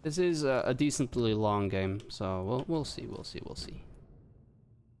 This is a decently long game, so we'll see.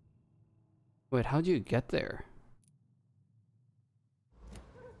 Wait, how do you get there?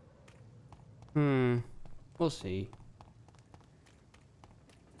 We'll see.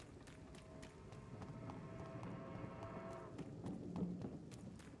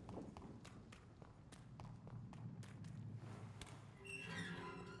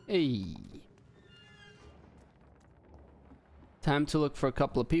 Hey. Time to look for a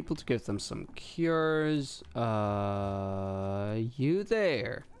couple of people to give them some cures. You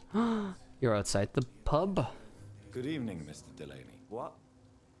there? You're outside the pub. Good evening, Mr. Delaney. What?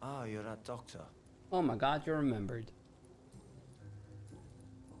 Oh, you're that doctor. Oh my god, you remembered.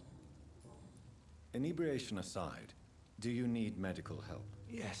 Inebriation aside, do you need medical help?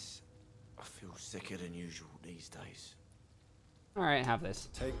 Yes. I feel sicker than usual these days. Alright, have this.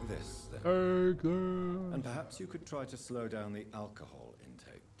 Take this, then. And perhaps you could try to slow down the alcohol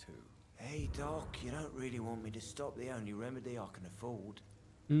intake, too. Hey, Doc, you don't really want me to stop the only remedy I can afford.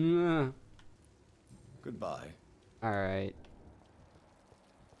 Goodbye. Alright.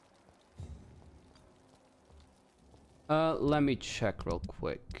 Let me check real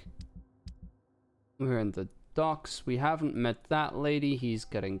quick. We're in the docks. We haven't met that lady. He's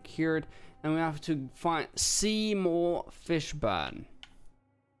getting cured. And we have to find Seymour Fishburne.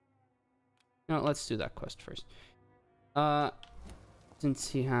 No, let's do that quest first.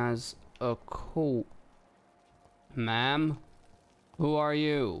 Since he has a coat. Ma'am? Who are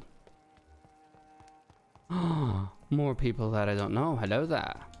you? More people that I don't know. Hello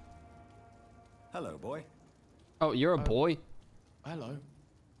there. Hello, boy. Oh, you're a boy? Hello.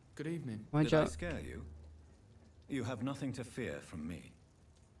 Good evening. Did I scare you? You have nothing to fear from me.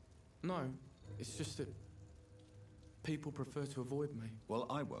 No, it's just that people prefer to avoid me. Well,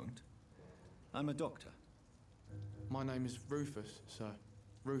 I won't. I'm a doctor. My name is Rufus, sir.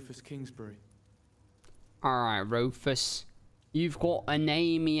 Rufus Kingsbury. Alright, Rufus. You've got a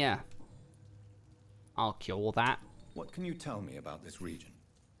name here. I'll cure that. What can you tell me about this region?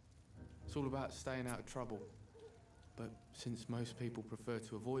 It's all about staying out of trouble. But since most people prefer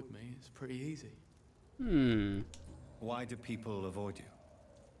to avoid me, it's pretty easy. Why do people avoid you?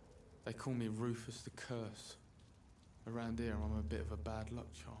 They call me Rufus the Curse. Around here, I'm a bit of a bad luck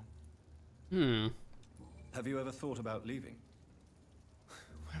charm. Have you ever thought about leaving?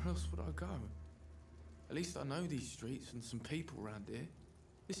 Where else would I go? At least I know these streets and some people around here.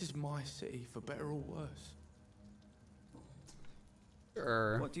 This is my city, for better or worse.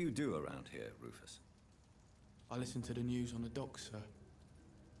 Sure. What do you do around here, Rufus? I listen to the news on the docks, sir.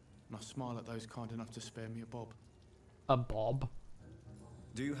 And I smile at those kind enough to spare me a bob. A bob?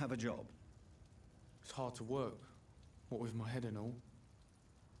 Do you have a job? It's hard to work, what with my head and all.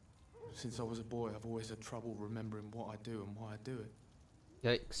 Since I was a boy, I've always had trouble remembering what I do and why I do it.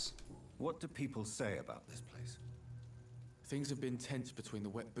 Yikes. What do people say about this place? Things have been tense between the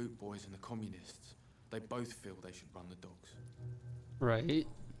Wet Boot Boys and the Communists. They both feel they should run the docks. Right.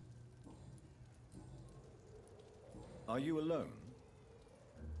 Are you alone?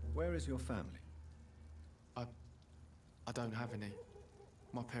 Where is your family? I don't have any.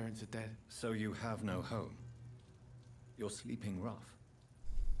 My parents are dead. So you have no home? You're sleeping rough?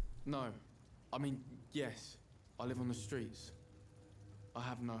 No. I mean, yes. I live on the streets. I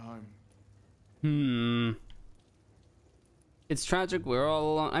have no home. It's tragic, we're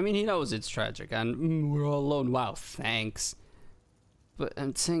all alone. I mean, he knows it's tragic, and we're all alone. Wow, thanks. But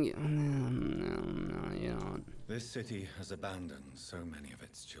I'm saying, no, you don't. This city has abandoned so many of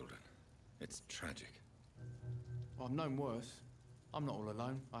its children. It's tragic. Well, I've known worse. I'm not all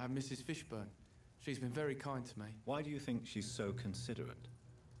alone. I have Mrs. Fishburne. She's been very kind to me. Why do you think she's so considerate?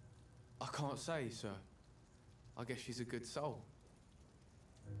 I can't say, sir. I guess she's a good soul.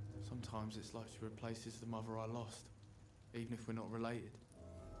 Sometimes it's like she replaces the mother I lost, even if we're not related.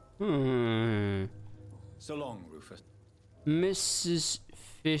 So long, Rufus. Mrs.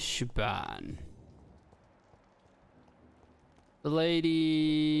 Fishburne. The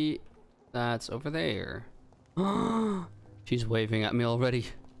lady that's over there. She's waving at me already.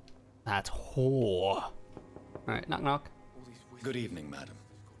 That whore. Alright, knock knock. Good evening, madam.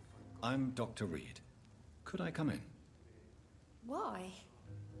 I'm Dr. Reed. Could I come in? Why?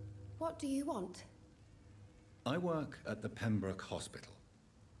 What do you want? I work at the Pembroke Hospital.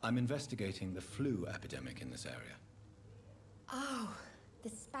 I'm investigating the flu epidemic in this area. Oh, the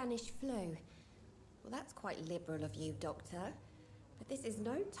Spanish flu. Well, that's quite liberal of you, Doctor. But this is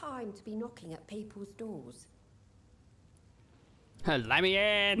no time to be knocking at people's doors. Let me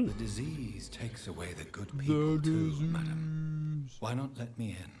in! The disease takes away the good people too, madam. Why not let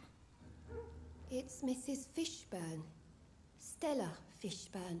me in? It's Mrs. Fishburne. Stella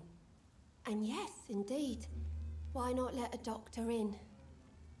Fishburne. And yes, indeed. Why not let a doctor in?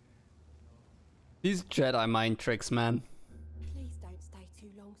 These Jedi mind tricks, man. Please don't stay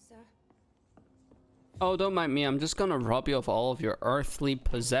too long, sir. Oh, don't mind me. I'm just gonna rob you of all of your earthly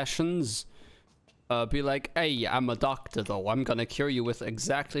possessions. Be like, hey, I'm a doctor though. I'm gonna cure you with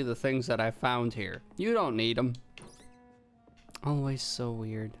exactly the things that I found here. You don't need them. Always so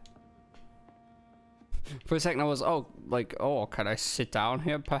weird. For a second I was, oh, can I sit down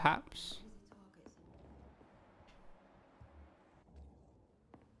here perhaps?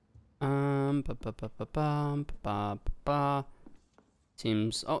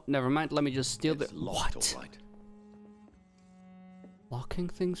 Seems, oh, never mind. Let me just steal the, what? All right. Locking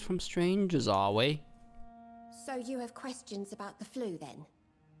things from strangers, are we? So you have questions about the flu, then?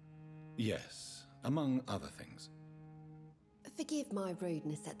 Yes, among other things. Forgive my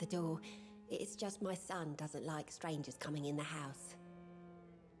rudeness at the door. It's just my son doesn't like strangers coming in the house.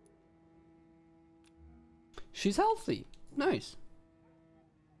 She's healthy. Nice.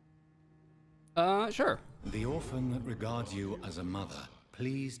 Sure. The orphan that regards you as a mother.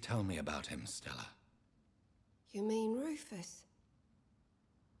 Please tell me about him, Stella. You mean Rufus?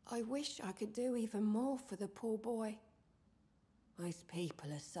 I wish I could do even more for the poor boy. Most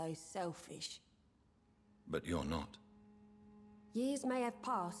people are so selfish. But you're not. Years may have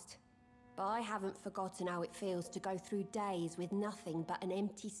passed, but I haven't forgotten how it feels to go through days with nothing but an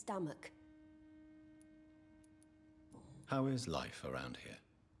empty stomach. How is life around here?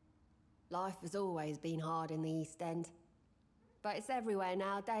 Life has always been hard in the East End. But it's everywhere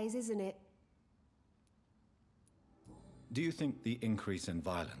nowadays, isn't it? Do you think the increase in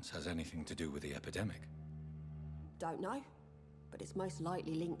violence has anything to do with the epidemic? Don't know. But it's most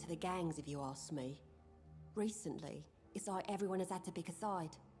likely linked to the gangs, if you ask me. Recently, it's like everyone has had to pick a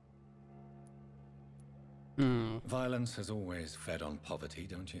side. Violence has always fed on poverty,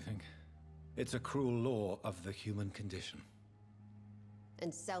 don't you think? It's a cruel law of the human condition.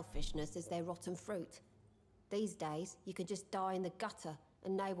 And selfishness is their rotten fruit. These days, you could just die in the gutter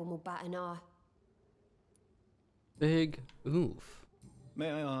and no one will bat an eye. Big oof.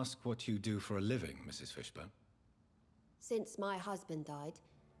 May I ask what you do for a living, Mrs. Fishburne? Since my husband died,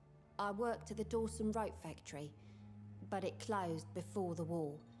 I worked at the Dawson Rope factory, but it closed before the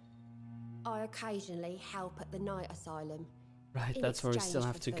war. I occasionally help at the night asylum. Right, that's where we still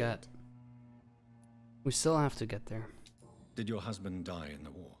have to get. We still have to get there. Did your husband die in the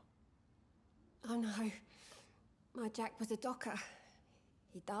war? Oh no, my Jack was a docker.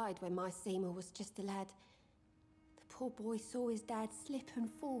 He died when my Seymour was just a lad. The poor boy saw his dad slip and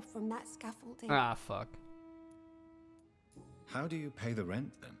fall from that scaffolding. Ah, fuck. How do you pay the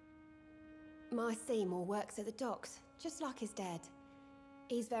rent then? My Seymour works at the docks, just like his dad.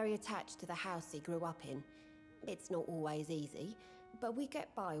 He's very attached to the house he grew up in. It's not always easy, but we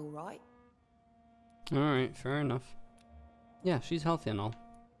get by all right. Alright, fair enough. Yeah, she's healthy and all.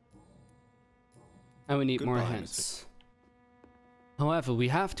 And we need more hints. However, we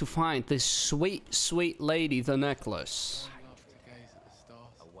have to find this sweet, sweet lady, the necklace. I love to gaze at the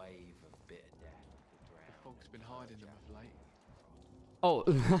stars. A wave of bitter death. The fog's been hiding them of late. Oh,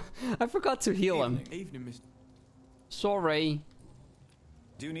 I forgot to heal him. Evening, Miss. Sorry.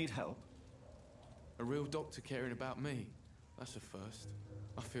 Do you need help? A real doctor caring about me. That's a first.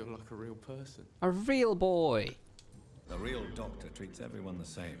 I feel like a real person. A real boy. A real doctor treats everyone the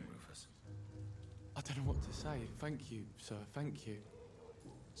same, Rufus. I don't know what to say. Thank you, sir. Thank you.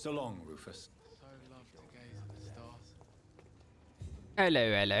 So long, Rufus. So love to gaze at the stars.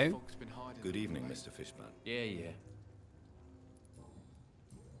 Hello, hello. Fog's been hiding. Good evening, Mr. Fishburne. Yeah.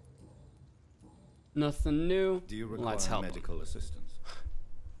 Nothing new. Do you Let's require help. medical assistance?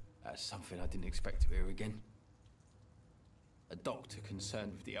 That's something I didn't expect to hear again. A doctor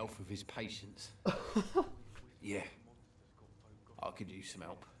concerned with the health of his patients. Yeah. I could use some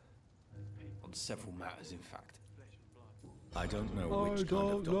help. On several matters, in fact. I don't know which kind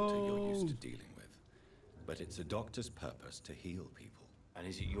of doctor you're used to dealing with, but it's a doctor's purpose to heal people. And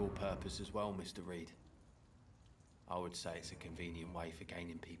is it your purpose as well, Mr. Reed? I would say it's a convenient way for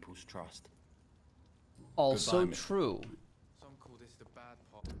gaining people's trust. Also Goodbye, true. Some call this the bad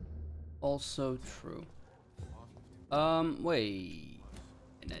part. Also true. Wait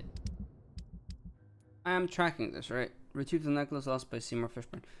a minute. I am tracking this, right? Retrieve the necklace lost by Seymour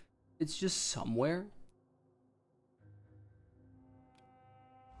Fishburne. It's just somewhere.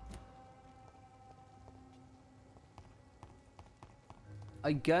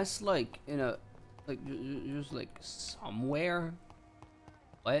 I guess like in a just like somewhere.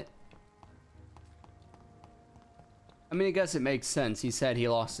 What? I mean, I guess it makes sense. He said he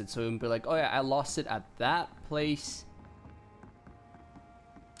lost it, so he'd be like, oh yeah, I lost it at that place.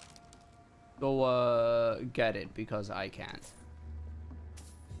 Go get it because I can't.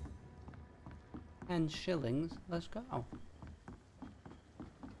 10 shillings, let's go.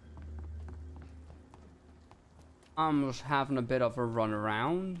 I'm just having a bit of a run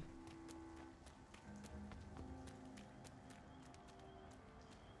around.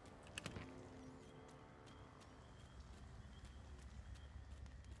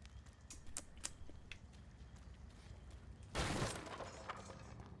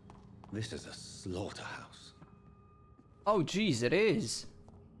 This is a slaughterhouse. Oh, geez, it is.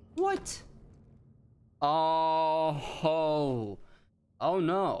 What? Oh, oh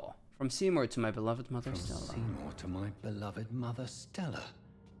no. From Seymour to my beloved mother Stella. Seymour to my beloved mother Stella.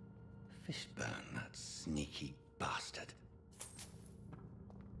 Fishburne, that sneaky bastard.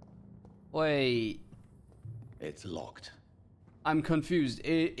 Wait. It's locked. I'm confused.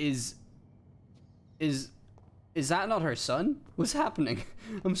 Is that not her son? What's happening?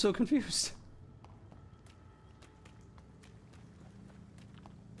 I'm so confused.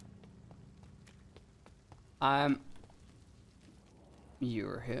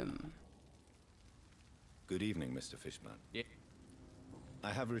 You're him. Good evening, Mr. Fishburne. Yeah.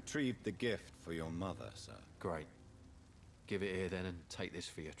 I have retrieved the gift for your mother, sir. Great. Give it here then and take this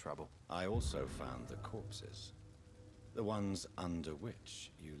for your trouble. I also found the corpses. The ones under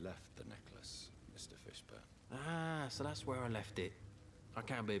which you left the necklace, Mr. Fishburne. Ah, so that's where I left it. I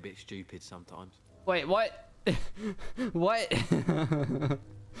can be a bit stupid sometimes. Wait, what? What?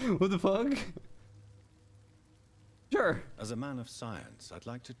 What the fuck? Sure. As a man of science, I'd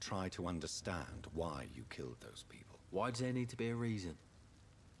like to try to understand why you killed those people. Why does there need to be a reason?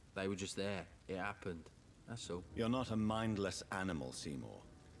 They were just there. It happened. That's all. You're not a mindless animal, Seymour.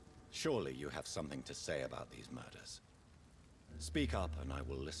 Surely you have something to say about these murders. Speak up and I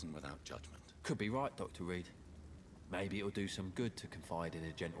will listen without judgment. Could be right, Dr. Reed. Maybe it'll do some good to confide in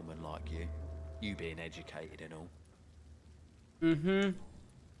a gentleman like you. You being educated and all. Mm-hmm.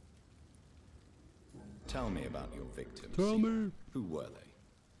 Tell me about your victims. Tell me. Who were they?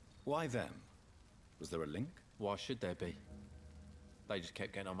 Why them? Was there a link? Why should there be? They just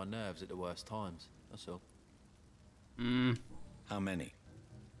kept getting on my nerves at the worst times, that's all. How many?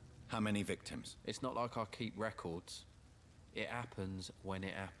 How many victims? It's not like I keep records. It happens when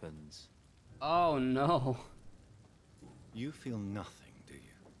it happens. Oh no. You feel nothing, do you?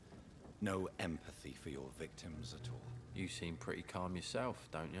 No empathy for your victims at all? You seem pretty calm yourself,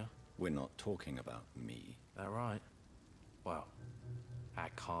 don't you? We're not talking about me. That right? Well, our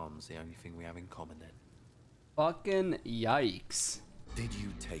calm's the only thing we have in common then. Fucking yikes. Did you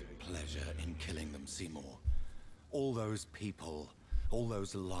take pleasure in killing them, Seymour? All those people, all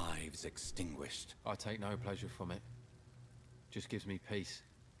those lives extinguished. I take no pleasure from it. Just gives me peace.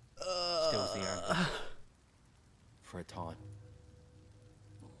 Stills the anger. For a time.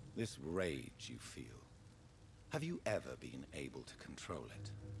 This rage you feel, have you ever been able to control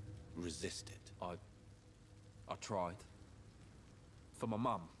it? Resist it? I tried. For my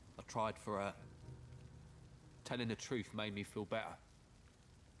mum, I tried for her. Telling the truth made me feel better.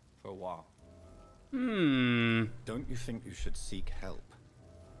 For a while. Don't you think you should seek help?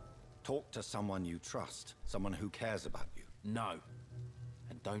 Talk to someone you trust, someone who cares about you. No.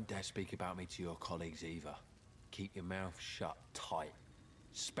 And don't dare speak about me to your colleagues either. Keep your mouth shut tight.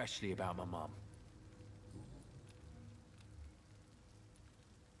 Especially about my mum.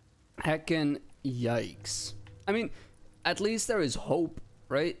 Heckin' yikes. I mean, at least there is hope,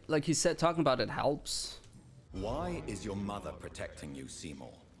 right? Like he said, talking about it helps. Why is your mother protecting you,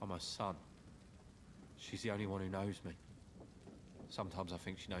 Seymour? I'm her son. She's the only one who knows me. Sometimes I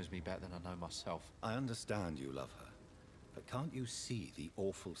think she knows me better than I know myself. I understand you love her, but can't you see the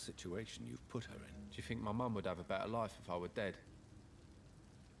awful situation you've put her in? Do you think my mum would have a better life if I were dead?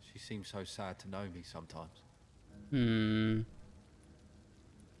 She seems so sad to know me sometimes.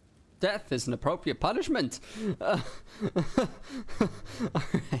 Death is an appropriate punishment. Alright.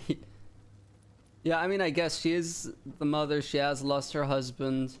 Yeah, I mean, I guess she is the mother. She has lost her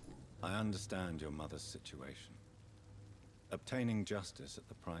husband. I understand your mother's situation. Obtaining justice at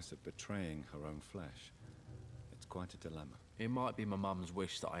the price of betraying her own flesh. It's quite a dilemma. It might be my mum's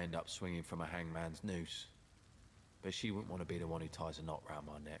wish that I end up swinging from a hangman's noose. But she wouldn't want to be the one who ties a knot round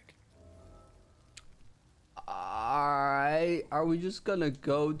my neck. Alright, are we just gonna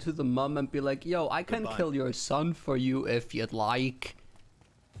go to the mum and be like, yo, I can kill your son for you if you'd like?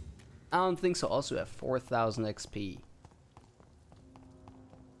 I don't think so. Also have 4,000 XP.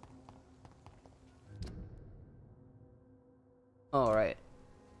 Alright.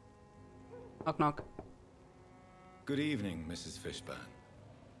 Knock knock. Good evening, Mrs. Fishburne.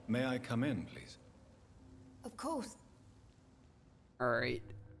 May I come in, please? Of course. Alright.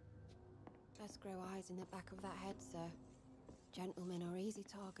 Just grow eyes in the back of that head, sir. Gentlemen are easy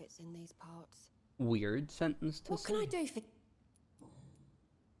targets in these parts. Weird sentence to say. What can I do for...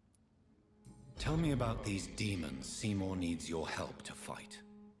 Tell me about these demons Seymour needs your help to fight.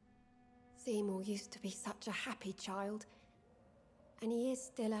 Seymour used to be such a happy child. And he is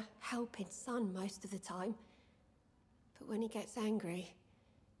still a helping son most of the time. But when he gets angry,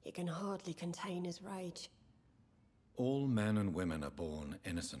 he can hardly contain his rage. All men and women are born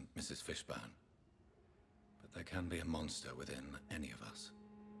innocent, Mrs. Fishburne. But there can be a monster within any of us.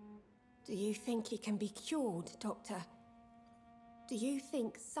 Do you think he can be cured, Doctor? Do you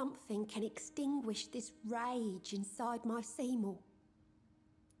think something can extinguish this rage inside my Seymour?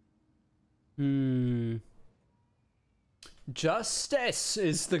 Justice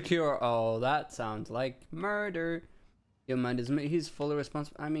is the cure. Oh, that sounds like murder. Your mind is he's fully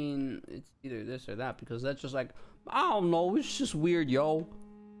responsible. I mean, it's either this or that, because that's just like, I don't know, it's just weird, yo.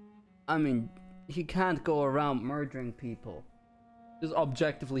 I mean, he can't go around murdering people. Just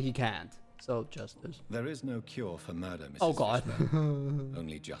objectively, he can't. So, justice. There is no cure for murder, Mrs. Oh, God.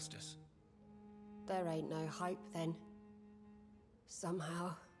 Only justice. There ain't no hope, then.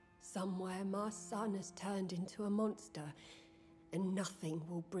 Somehow, somewhere, my son has turned into a monster, and nothing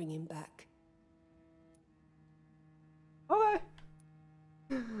will bring him back. Okay.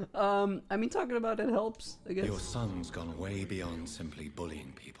 I mean, talking about it helps, I guess. Your son's gone way beyond simply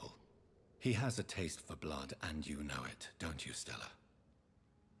bullying people. He has a taste for blood, and you know it, don't you, Stella?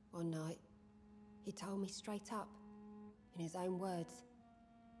 One night, he told me straight up, in his own words.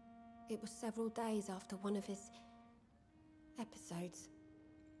 It was several days after one of his episodes.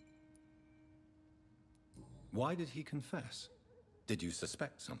 Why did he confess? Did you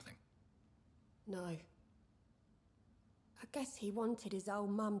suspect something? No. I guess he wanted his old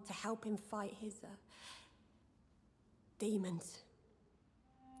mum to help him fight his, demons.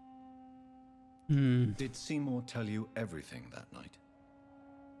 Did Seymour tell you everything that night?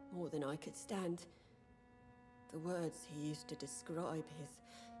 More than I could stand. The words he used to describe his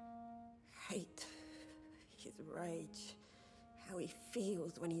hate, his rage, how he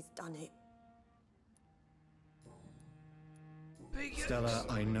feels when he's done it. Stella,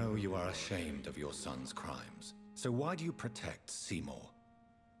 I know you are ashamed of your son's crimes. So why do you protect Seymour?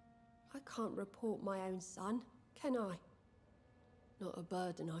 I can't report my own son, can I? Not a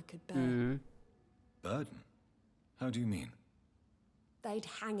burden I could bear. Burden? How do you mean? They'd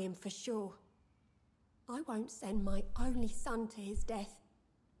hang him for sure. I won't send my only son to his death.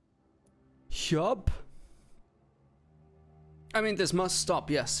 Yup. I mean, this must stop,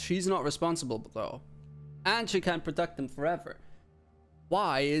 yes. She's not responsible, though. And she can't protect him forever.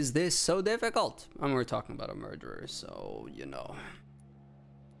 Why is this so difficult? And we're talking about a murderer, so, you know.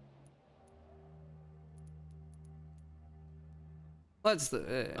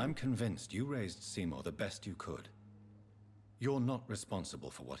 I'm convinced you raised Seymour the best you could. You're not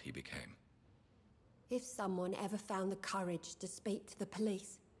responsible for what he became. If someone ever found the courage to speak to the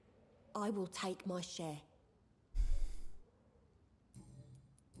police, I will take my share.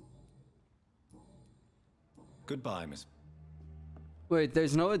 Goodbye, Miss... Wait,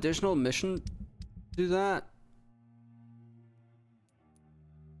 there's no additional mission to that?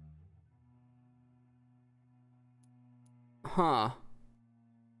 Huh.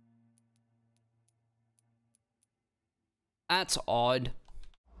 That's odd.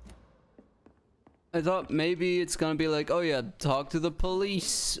 I thought maybe it's gonna be like, oh yeah, talk to the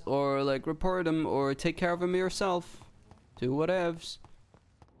police, or like report him, or take care of him yourself. Do whatevs.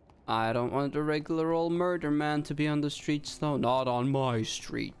 I don't want a regular old murder man to be on the streets though. Not on my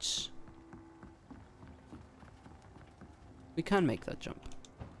streets. We can make that jump.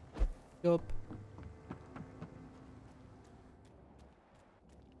 Yup.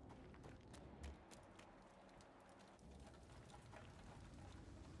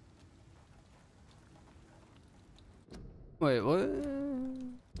 Wait, what?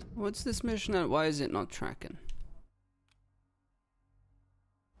 What's this mission and why is it not tracking?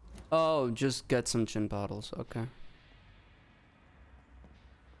 Oh, just get some gin bottles, okay.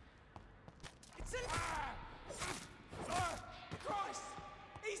 Christ!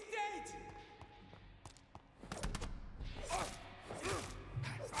 He's dead!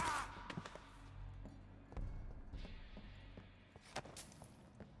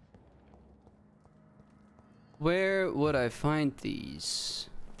 Where would I find these?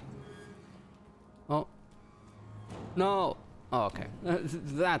 Oh. No! Oh, okay.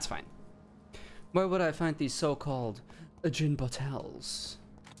 That's fine. Where would I find these so-called gin bottles?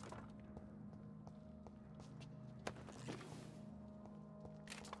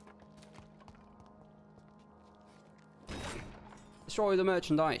 Destroy the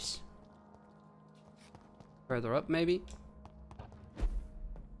merchandise. Further up, maybe?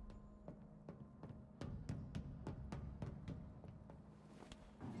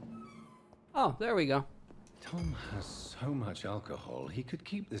 Oh, there we go. Tom has so much alcohol, he could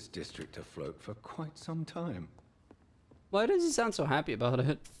keep this district afloat for quite some time. Why does he sound so happy about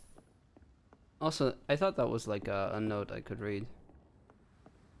it? Also, I thought that was like a note I could read.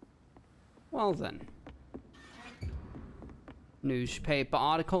 Well then. Newspaper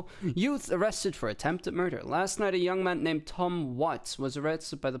article. Youth arrested for attempted murder. Last night a young man named Tom Watts was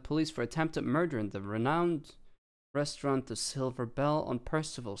arrested by the police for attempted murder in the renowned restaurant The Silver Bell on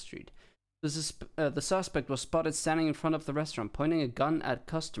Percival Street. The suspect was spotted standing in front of the restaurant, pointing a gun at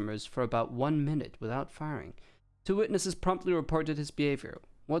customers for about 1 minute without firing. 2 witnesses promptly reported his behavior.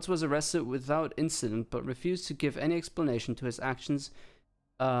 Watts was arrested without incident, but refused to give any explanation to his actions,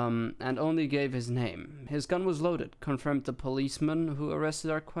 and only gave his name. His gun was loaded, confirmed the policeman who answered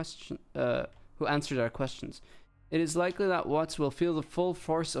our questions. It is likely that Watts will feel the full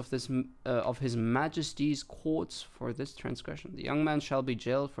force of His Majesty's courts for this transgression. The young man shall be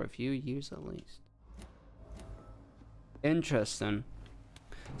jailed for a few years at least. Interesting.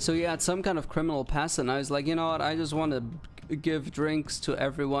 So he had some kind of criminal past, and I was like, you know what? I just want to give drinks to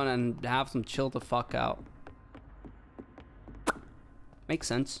everyone and have them chill the fuck out. Makes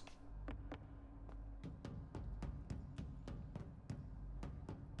sense.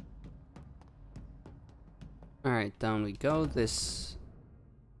 Alright, down we go. This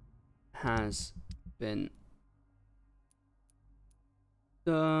has been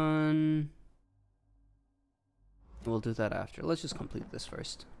done. We'll do that after. Let's just complete this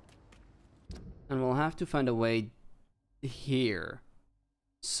first. And we'll have to find a way here.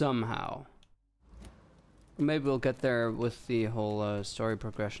 Somehow. Maybe we'll get there with the whole story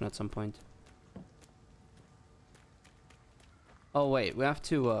progression at some point. Oh wait, we have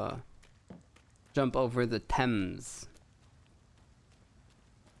to jump over the Thames.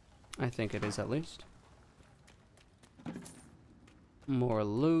 I think it is at least. More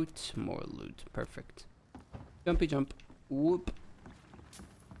loot, more loot. Perfect. Jumpy jump. Whoop.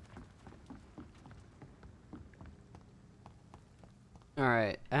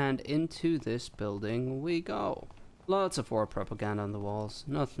 Alright, and into this building we go. Lots of war propaganda on the walls.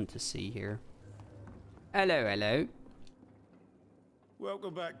 Nothing to see here. Hello, hello.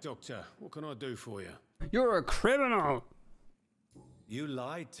 Welcome back, Doctor. What can I do for you? You're a criminal! You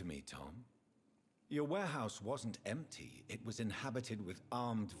lied to me, Tom. Your warehouse wasn't empty. It was inhabited with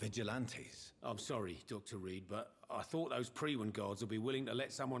armed vigilantes. I'm sorry, Dr. Reed, but I thought those Prewin guards would be willing to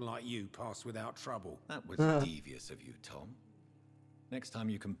let someone like you pass without trouble. That was devious of you, Tom. Next time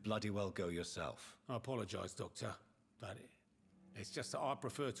you can bloody well go yourself. I apologize, Doctor, but it's just that I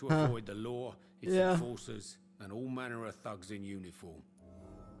prefer to avoid the law, its Yeah. enforcers, and all manner of thugs in uniform.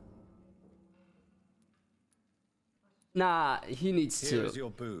 Nah, he needs Here to. is your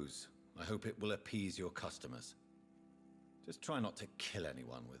booze. I hope it will appease your customers. Just try not to kill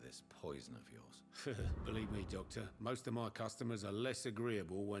anyone with this poison of yours. Believe me, Doctor, most of my customers are less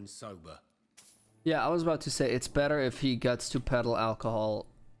agreeable when sober. Yeah, I was about to say it's better if he gets to peddle alcohol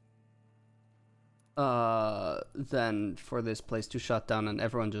than for this place to shut down and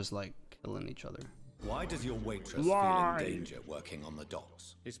everyone just like killing each other. Why does your waitress feel in danger working on the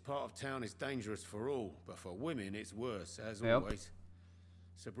docks? This part of town is dangerous for all, but for women it's worse, as Yep. always.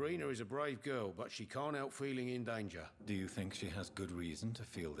 Sabrina is a brave girl, but she can't help feeling in danger. Do you think she has good reason to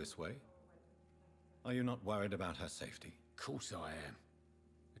feel this way? Are you not worried about her safety? Of course I am.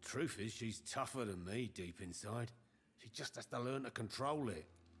 The truth is, she's tougher than me deep inside. She just has to learn to control it.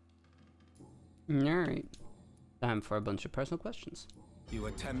 Alright. Time for a bunch of personal questions. You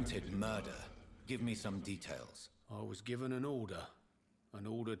attempted murder. Give me some details. I was given an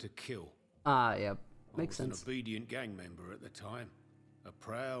order to kill. Ah, yeah, makes I was sense. an obedient gang member at the time. A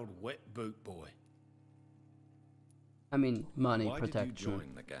proud, wet boot boy. I mean, money Why protection. did you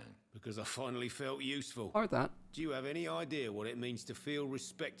join the gang? Because I finally felt useful. Or that. Do you have any idea what it means to feel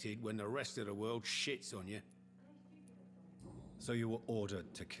respected when the rest of the world shits on you? So you were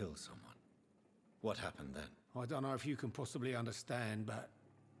ordered to kill someone. What happened then? I don't know if you can possibly understand, but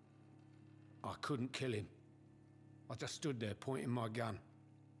I couldn't kill him. I just stood there pointing my gun.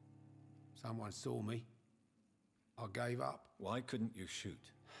 Someone saw me. I gave up. Why couldn't you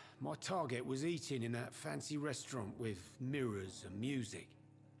shoot? My target was eating in that fancy restaurant with mirrors and music.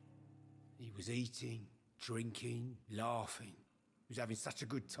 He was eating, drinking, laughing. He was having such a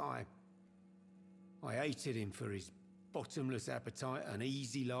good time. I hated him for his bottomless appetite and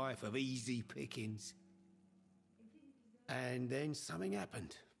easy life of easy pickings. And then something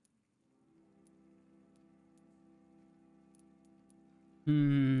happened.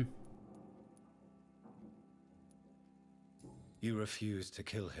 You refused to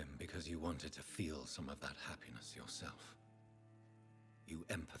kill him because you wanted to feel some of that happiness yourself. You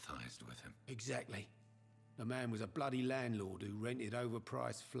empathized with him. Exactly. The man was a bloody landlord who rented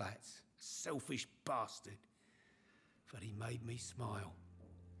overpriced flats. Selfish bastard. But he made me smile.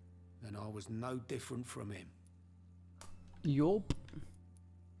 And I was no different from him. Yup.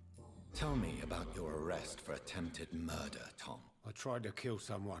 Tell me about your arrest for attempted murder, Tom. I tried to kill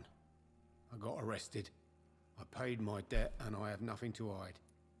someone. I got arrested. I paid my debt and I have nothing to hide.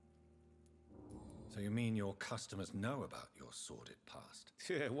 So you mean your customers know about your sordid past?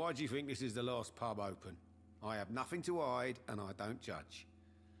 Yeah, why do you think this is the last pub open? I have nothing to hide and I don't judge.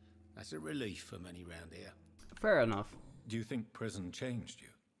 That's a relief for many round here. Fair enough. Do you think prison changed you?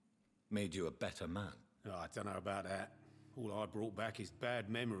 Made you a better man? Oh, I don't know about that. All I brought back is bad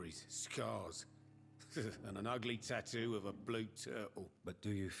memories, scars, and an ugly tattoo of a blue turtle. But do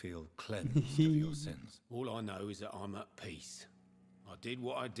you feel cleansed of your sins? All I know is that I'm at peace. I did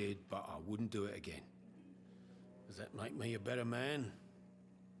what I did, but I wouldn't do it again. Does that make me a better man?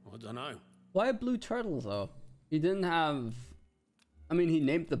 I don't know. Why a blue turtle though? He didn't have. I mean, he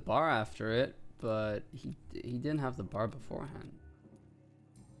named the bar after it, but he didn't have the bar beforehand.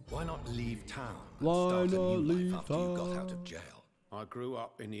 Why not leave town and Why start a not new leave life after you got town? out of jail? I grew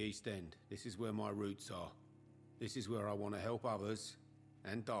up in the East End. This is where my roots are. This is where I want to help others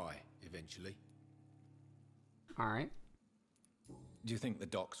and die eventually. Alright. Do you think the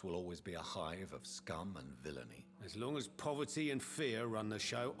docks will always be a hive of scum and villainy? As long as poverty and fear run the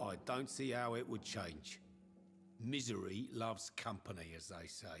show, I don't see how it would change. Misery loves company, as they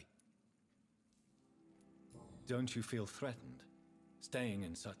say. Don't you feel threatened, staying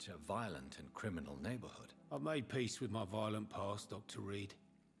in such a violent and criminal neighborhood? I've made peace with my violent past, Dr. Reed.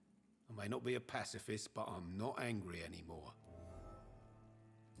 I may not be a pacifist, but I'm not angry anymore.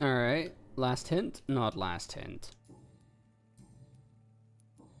 Alright, last hint? Not last hint.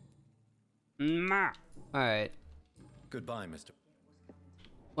 Alright. Goodbye, Mr.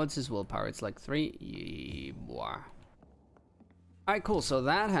 What's his willpower? It's like 3. Alright, cool. So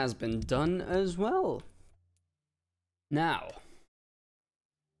that has been done as well. Now,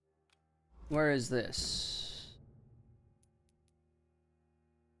 where is this?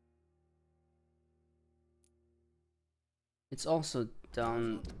 It's also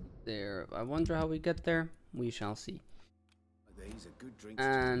down there. I wonder how we get there. We shall see. These are good drinks.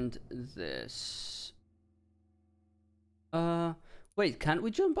 And this. Wait, can't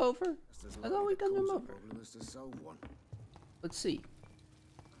we jump over? I thought we can jump over. Let's see.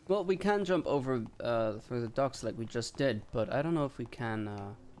 Well, we can jump over through the docks like we just did, but I don't know if we can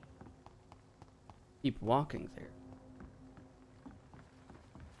keep walking there.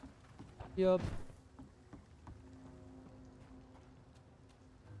 Yup.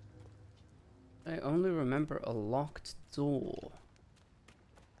 I only remember a locked door.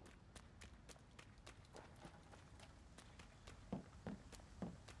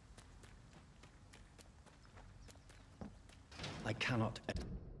 I cannot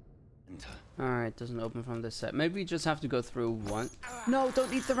enter. Alright, doesn't open from this set. Maybe we just have to go through one. No,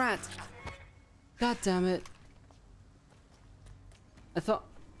 don't eat the rat! God damn it. I thought...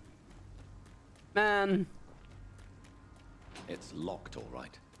 Man. It's locked, all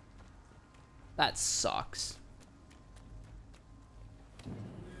right. That sucks.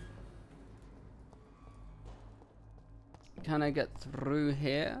 Can I get through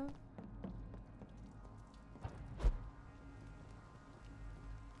here?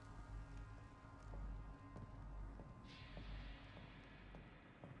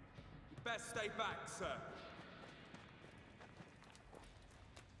 Best stay back, sir.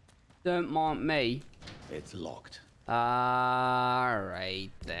 Don't want me. It's locked.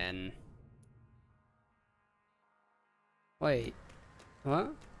 Alright then. Wait.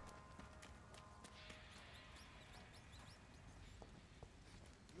 What?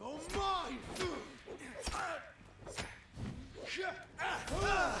 You're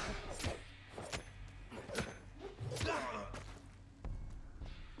mine!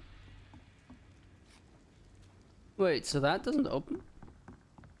 Wait, so that doesn't open?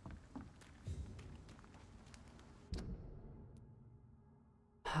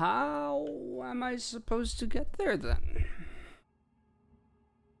 How am I supposed to get there then?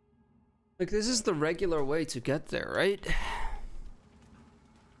 Like, this is the regular way to get there, right?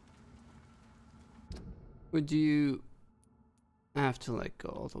 Would you have to, like, go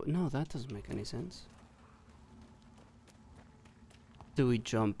all the way? No, that doesn't make any sense. Do we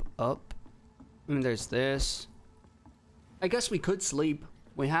jump up? I mean, there's this. I guess we could sleep.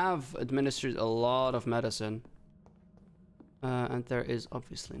 We have administered a lot of medicine. And there is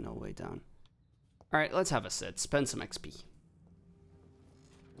obviously no way down. Alright, let's have a sit. Spend some XP.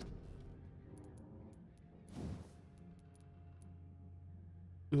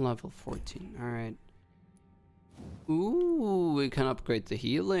 Level 14. Alright. Ooh, we can upgrade the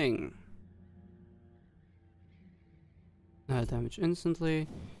healing. Damage instantly.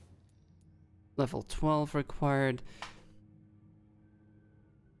 Level 12 required.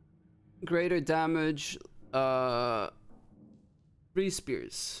 Greater damage. 3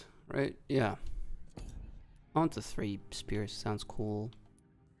 spears, right? Yeah. On to 3 spears. Sounds cool.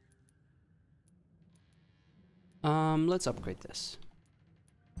 Let's upgrade this.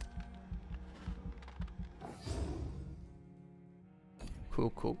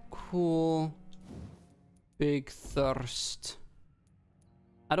 Cool, cool, cool. Big thirst.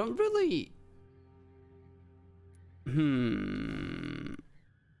 I don't really...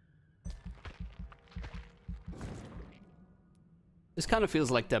 This kind of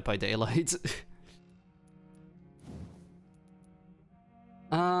feels like Dead by Daylight.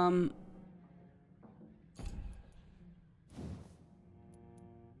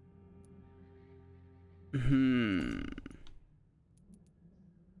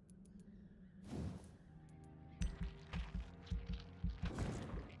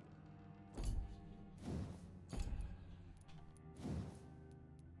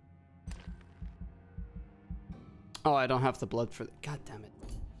 Oh, I don't have the blood for the... God damn it.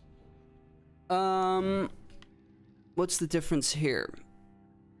 What's the difference here?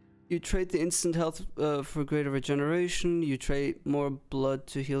 You trade the instant health for greater regeneration. You trade more blood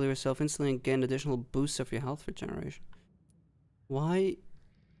to heal yourself instantly and gain additional boosts of your health regeneration. Why?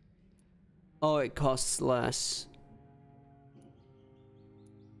 Oh, it costs less.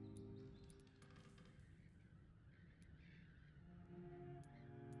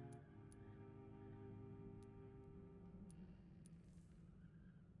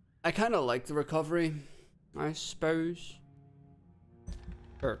 I kind of like the recovery, I suppose.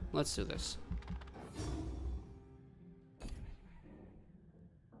 Sure, let's do this.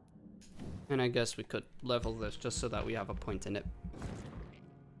 And I guess we could level this just so that we have a point in it.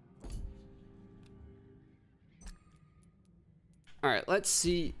 Alright, let's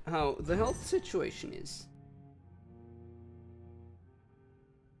see how the health situation is.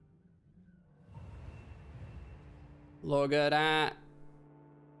 Look at that.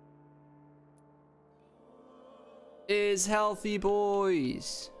 Is healthy,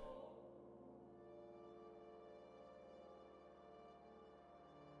 boys.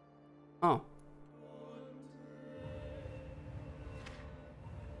 Oh.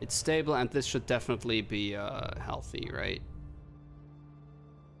 It's stable, and this should definitely be healthy, right?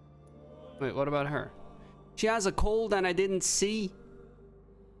 Wait, what about her? She has a cold and I didn't see.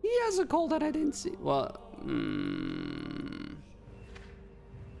 He has a cold and I didn't see. Well,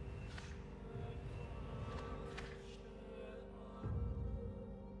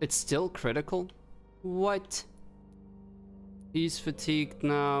 It's still critical? What? He's fatigued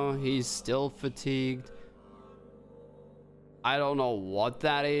now. He's still fatigued. I don't know what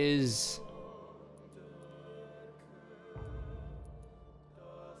that is.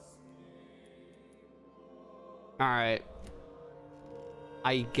 Alright.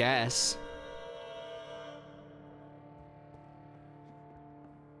 I guess.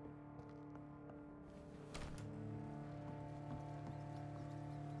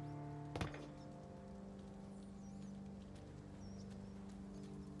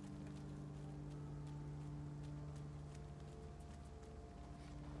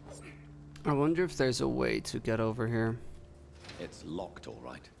 I wonder if there's a way to get over here. It's locked, all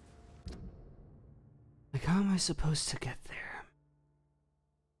right. Like, how am I supposed to get there?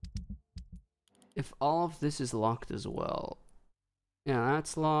 If all of this is locked as well. Yeah,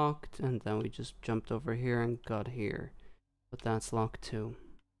 that's locked, and then we just jumped over here and got here. But that's locked too.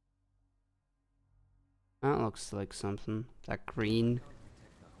 That looks like something. That green.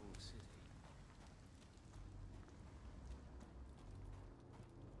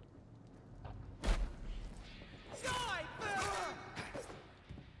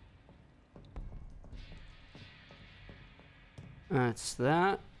 That's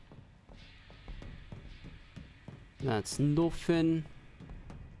that. That's nothing.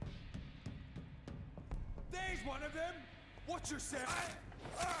 There's one of them. Watch yourself.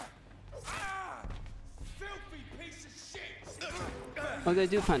 Filthy piece of shit. Oh, they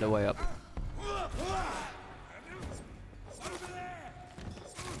do find a way up.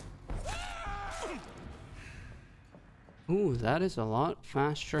 Ooh, that is a lot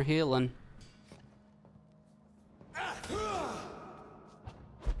faster healing.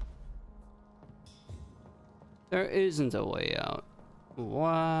 There isn't a way out.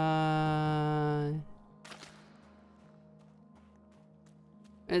 Why?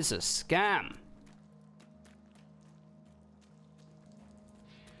 It's a scam.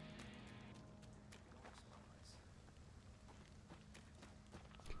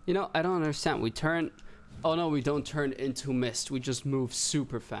 You know, I don't understand. We turn... Oh no, we don't turn into mist. We just move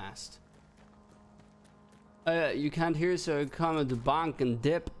super fast. You can't hear, so come at the bank and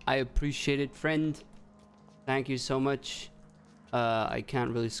dip. I appreciate it, friend. Thank you so much. I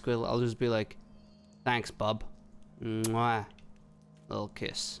can't really squeal. I'll just be like, thanks, bub. Mwah. Little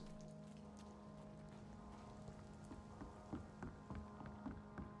kiss.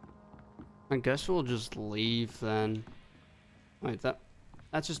 I guess we'll just leave then. Wait,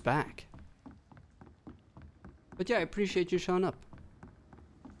 that's just back. But yeah, I appreciate you showing up.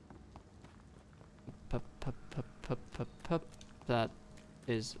 That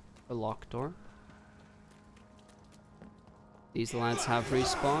is a locked door. These lads have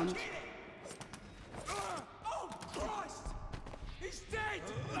respawned. Oh, Christ! He's dead!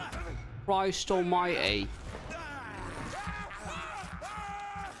 Christ almighty.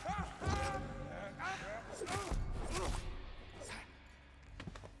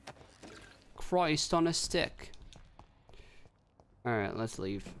 Christ on a stick. Alright, let's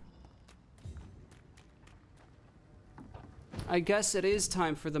leave. I guess it is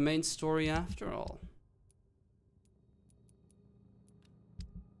time for the main story after all.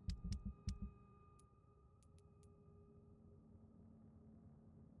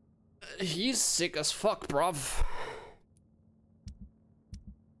 He's sick as fuck, bruv.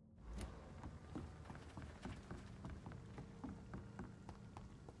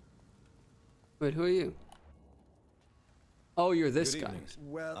 Wait, who are you? Oh, you're this Good guy. evening.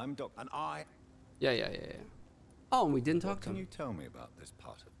 Well, I'm Doc, and I... Yeah. Oh, and we didn't talk What to can him. you tell me about this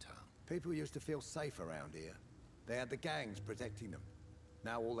part of town? People used to feel safe around here. They had the gangs protecting them.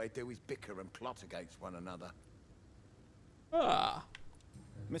 Now all they do is bicker and plot against one another. Ah.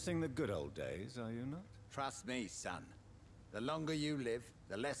 Missing the good old days, are you not? Trust me, son. The longer you live,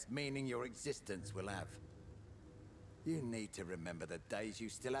 the less meaning your existence will have. You need to remember the days you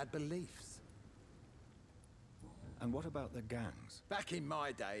still had beliefs. And what about the gangs? Back in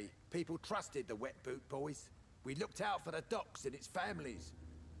my day, people trusted the Wet Boot Boys. We looked out for the docks and its families.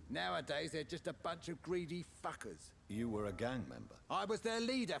 Nowadays, they're just a bunch of greedy fuckers. You were a gang member? I was their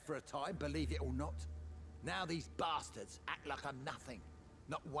leader for a time, believe it or not. Now these bastards act like I'm nothing.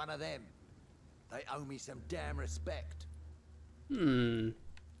 Not one of them. They owe me some damn respect.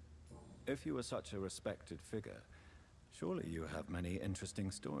 If you were such a respected figure, surely you have many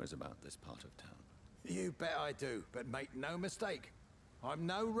interesting stories about this part of town. You bet I do, but make no mistake. I'm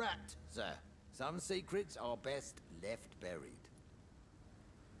no rat, sir. Some secrets are best left buried.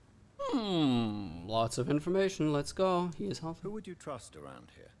 Lots of information. Let's go. He is healthy. Who would you trust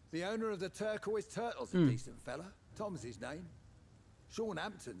around here? The owner of the Turquoise Turtle's a decent fella. Tom's his name. Sean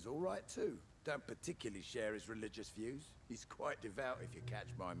Hampton's all right too. Don't particularly share his religious views. He's quite devout, if you catch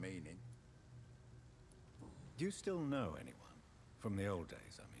my meaning. Do you still know anyone? From the old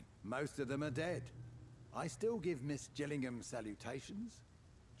days, I mean. Most of them are dead. I still give Miss Gillingham salutations.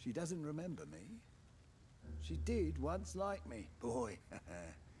 She doesn't remember me. She did once like me. Boy,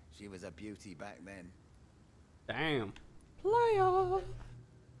 she was a beauty back then. Damn. Player.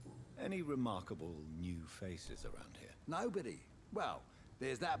 Any remarkable new faces around here? Nobody. Well,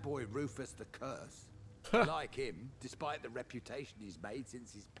 there's that boy Rufus the Curse. I like him, despite the reputation he's made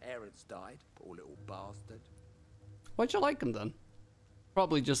since his parents died. Poor little bastard. Why'd you like him then?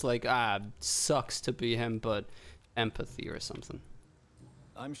 Probably just like, sucks to be him, but empathy or something.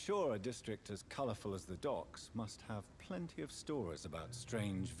 I'm sure a district as colorful as the docks must have plenty of stories about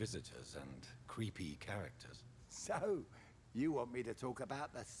strange visitors and creepy characters. So, you want me to talk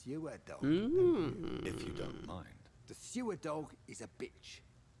about the sewer dog? If you don't mind. The sewer dog is a bitch.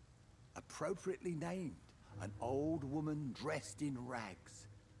 Appropriately named. An old woman dressed in rags.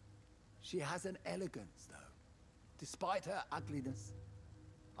 She has an elegance, though. Despite her ugliness.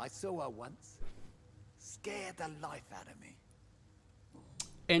 I saw her once. Scared the life out of me.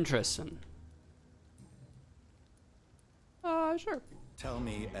 Interesting. Sure. Tell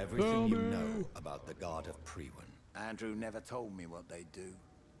me everything you know about the Guard of Priwen. Andrew never told me what they do.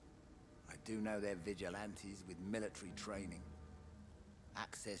 I do know they're vigilantes with military training.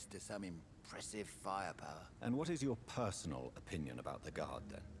 Access to some impressive firepower. And what is your personal opinion about the Guard,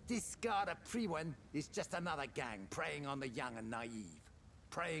 then? This Guard of Priwen is just another gang preying on the young and naive.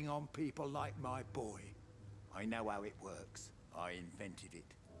 Preying on people like my boy. I know how it works. I invented it.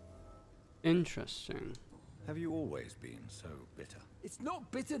 Interesting. Have you always been so bitter? It's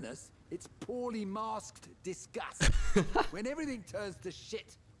not bitterness, it's poorly masked disgust. When everything turns to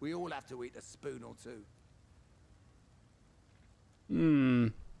shit, we all have to eat a spoon or two.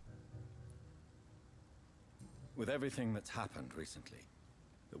 With everything that's happened recently,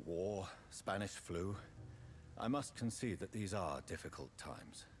 the war, Spanish flu, I must concede that these are difficult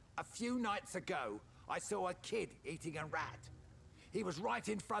times. A few nights ago, I saw a kid eating a rat. He was right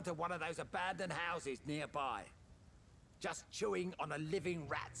in front of one of those abandoned houses nearby. Just chewing on a living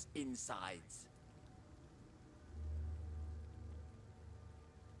rat's insides.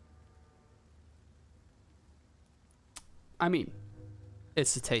 I mean,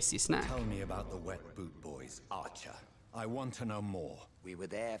 it's a tasty snack. Tell me about the Wet Boot Boys, Archer. I want to know more. We were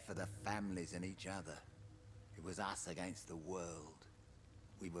there for the families and each other. It was us against the world.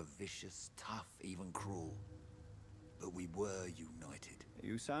 We were vicious, tough, even cruel. But we were united.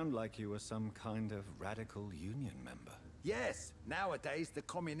 You sound like you were some kind of radical union member. Yes, nowadays the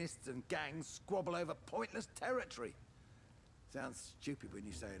communists and gangs squabble over pointless territory. Sounds stupid when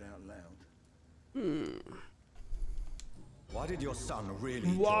you say it out loud. Why did your son really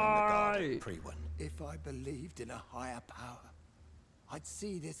join the Guard of Priwen? If I believed in a higher power, I'd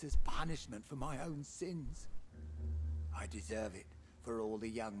see this as punishment for my own sins. I deserve it for all the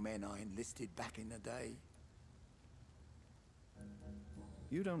young men I enlisted back in the day.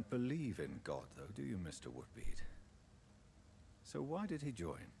 You don't believe in God, though, do you, Mr. Woodbead? So why did he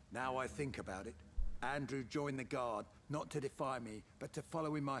join? Now I think about it, Andrew joined the Guard, not to defy me, but to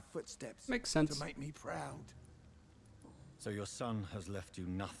follow in my footsteps. Makes sense. To make me proud. So your son has left you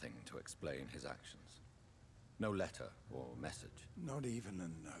nothing to explain his actions? No letter or message? Not even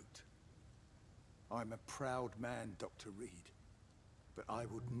a note. I'm a proud man, Dr. Reed. But I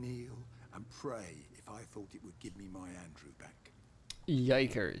would kneel and pray if I thought it would give me my Andrew back.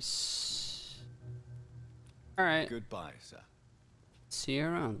 Yikers. Alright. Goodbye, sir. See you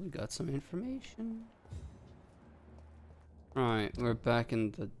around. We got some information. Right, we're back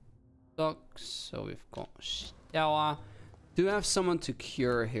in the docks, so we've got Stella. Do have someone to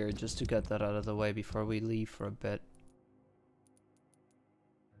cure here, just to get that out of the way before we leave for a bit.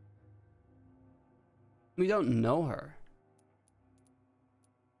 We don't know her.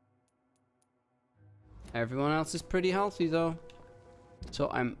 Everyone else is pretty healthy though, so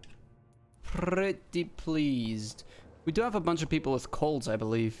I'm pretty pleased. We do have a bunch of people with colds, I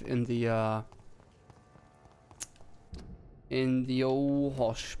believe, in the old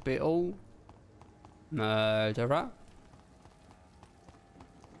hospital. Murderer.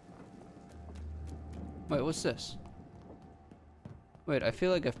 Wait, what's this? Wait, I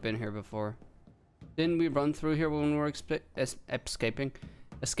feel like I've been here before. Didn't we run through here when we were escaping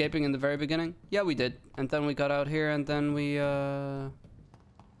in the very beginning? Yeah, we did. And then we got out here, and then we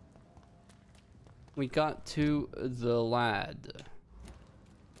got to the lad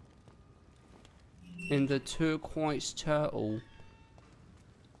in the turquoise turtle.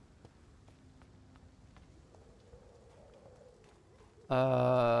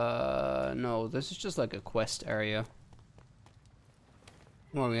 No, this is just like a quest area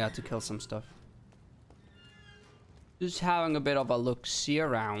where we had to kill some stuff. Just having a bit of a look-see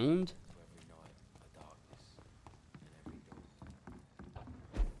around.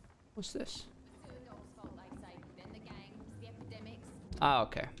 What's this? Ah,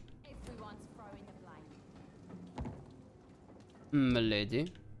 okay. Milady.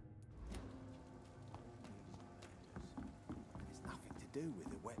 There's nothing to do with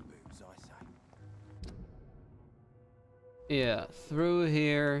the wet boots, I say. Yeah, through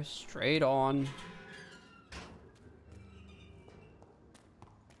here, straight on.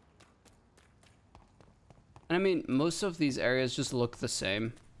 And I mean, most of these areas just look the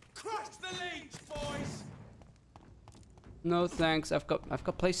same. Crush the leech, boys! No thanks, I've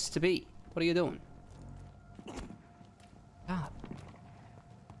got places to be. What are you doing? God.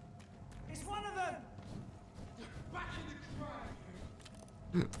 It's one of them! Back in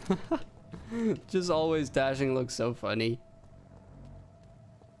the crowd! Just always dashing looks so funny.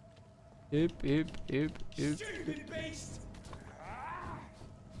 Oop, oop, oop, oop. Stupid beast!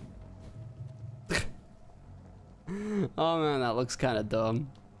 Oh man, that looks kind of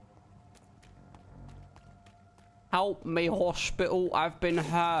dumb. Help me, hospital, I've been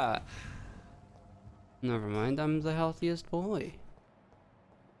hurt. Never mind, I'm the healthiest boy.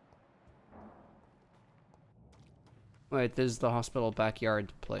 Wait, this is the hospital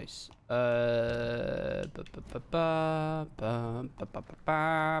backyard place. There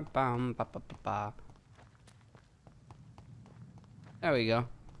we go.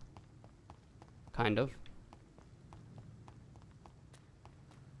 Kind of.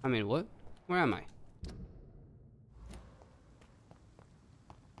 I mean, what? Where am I?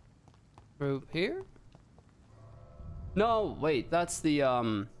 Through here? No, wait, that's the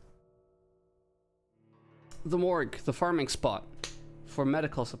morgue, the farming spot for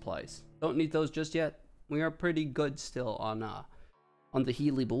medical supplies. Don't need those just yet. We are pretty good still on the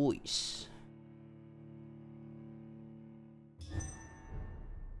Healy boys.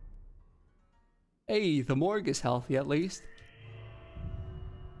 Hey, the morgue is healthy at least.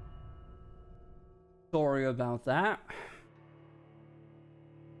 Sorry about that.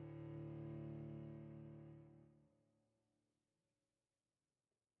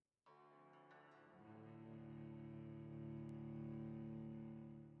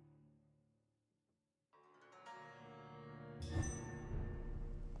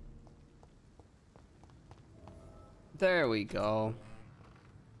 There we go.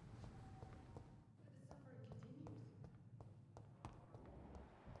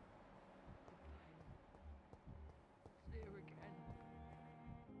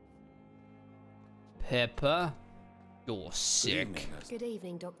 Pepper, you're sick. Good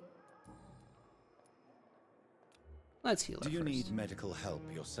evening, Doc. Let's heal her Do you first. need medical help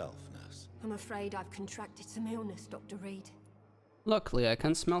yourself, nurse? I'm afraid I've contracted some illness, Dr. Reed. Luckily, I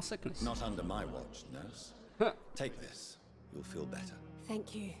can smell sickness. Not under my watch, nurse. Take this. You'll feel better.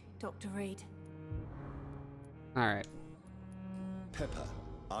 Thank you, Dr. Reed. Alright. Pepper,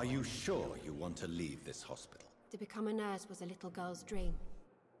 are you sure you want to leave this hospital? To become a nurse was a little girl's dream.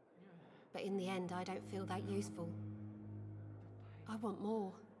 But in the end, I don't feel that useful. I want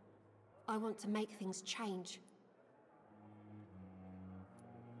more. I want to make things change.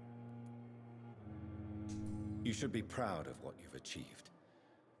 You should be proud of what you've achieved.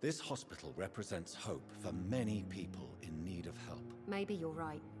 This hospital represents hope for many people in need of help. Maybe you're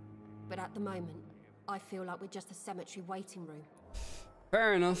right. But at the moment, I feel like we're just a cemetery waiting room.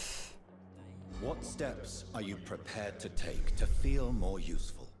 Fair enough. What steps are you prepared to take to feel more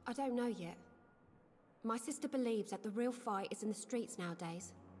useful? I don't know yet. My sister believes that the real fight is in the streets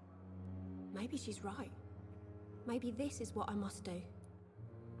nowadays. Maybe she's right. Maybe this is what I must do.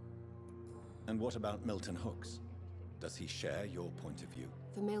 And what about Milton Hooks? Does he share your point of view?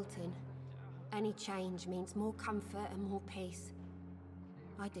 For Milton, any change means more comfort and more peace.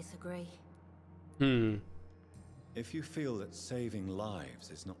 I disagree. If you feel that saving lives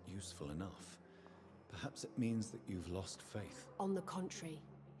is not useful enough, perhaps it means that you've lost faith. On the contrary,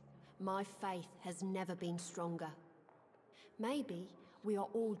 my faith has never been stronger. Maybe we are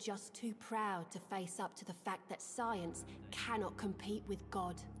all just too proud to face up to the fact that science cannot compete with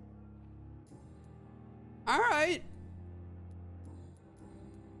God. All right.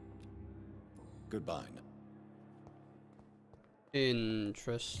 Goodbye.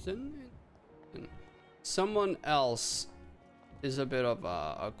 Interesting. Someone else is a bit of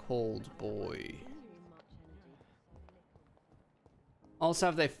a cold boy. Also,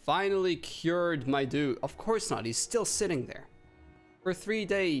 have they finally cured my dude? Of course not. He's still sitting there. For 3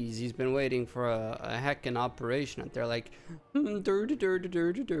 days, he's been waiting for a heckin' operation, and they're like,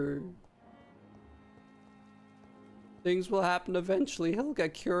 things will happen eventually. He'll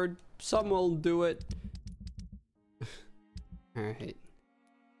get cured. Someone will do it. Alright.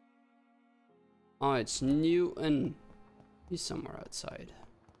 Oh, it's Newton. He's somewhere outside.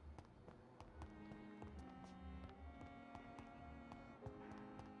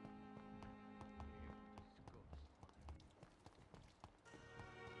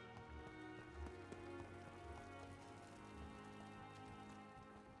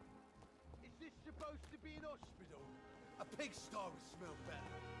 Is this supposed to be an hospital? A pigsty would smell better.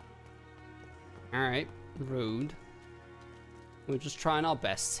 Alright, rude. We're just trying our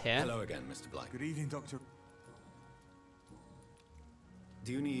best here. Hello again, Mr. Blythe. Good evening, Doctor.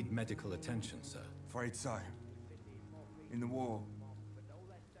 Do you need medical attention, sir? Afraid so. In the war,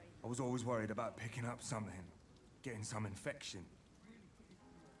 I was always worried about picking up something, getting some infection.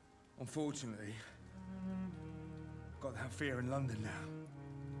 Unfortunately, got that fear in London now.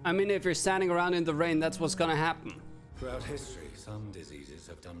 I mean, if you're standing around in the rain, that's what's gonna happen. Throughout history, some diseases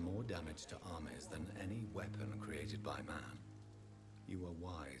have done more damage to armies than any weapon created by man. You are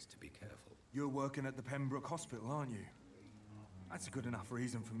wise to be careful. You're working at the Pembroke Hospital, aren't you? That's a good enough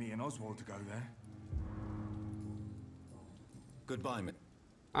reason for me and Oswald to go there. Goodbye, mate.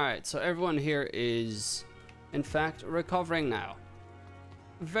 Alright, so everyone here is, in fact, recovering now.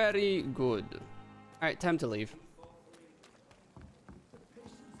 Very good. Alright, time to leave.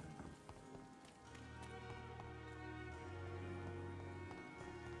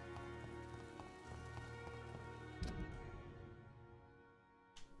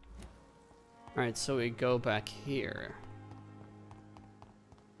 Alright, so we go back here.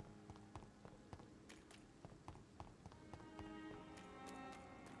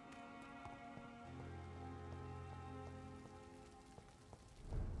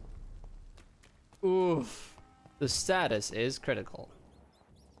 Oof. The status is critical.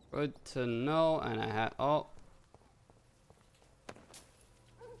 Good to know, and I have... Oh.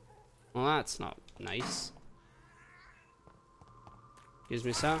 Well, that's not nice. Excuse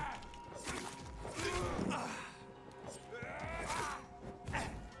me, sir.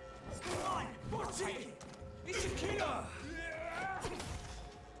 It's a killer!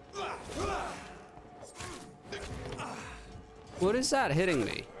 What is that hitting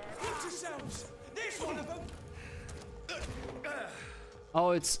me? There's one of them!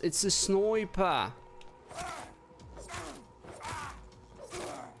 Oh, it's a sniper.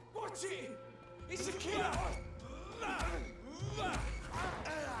 Watch it! It's a killer!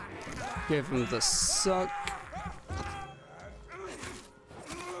 Give him the suck.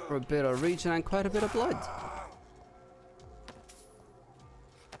 For a bit of reach and quite a bit of blood.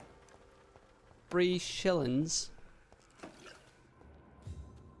 3 shillings.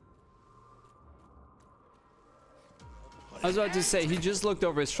 I was about to say, he just looked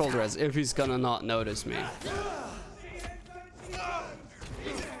over his shoulder as if he's gonna not notice me.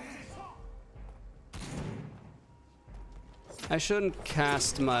 I shouldn't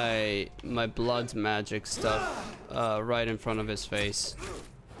cast my blood magic stuff right in front of his face.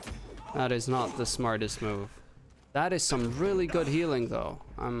 That is not the smartest move. That is some really good healing though.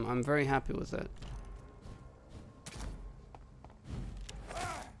 I'm very happy with it.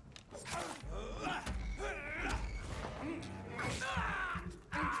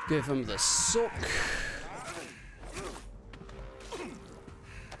 Give him the suck.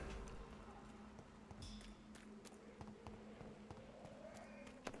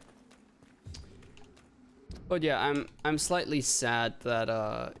 But yeah, I'm slightly sad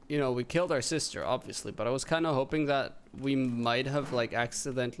that you know, we killed our sister obviously, but I was kind of hoping that we might have like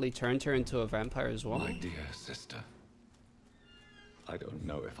accidentally turned her into a vampire as well. My dear sister, I don't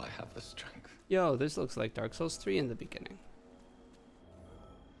know if I have the strength. Yo, this looks like Dark Souls 3 in the beginning.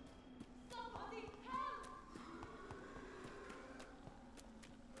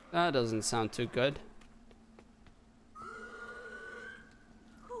 That doesn't sound too good.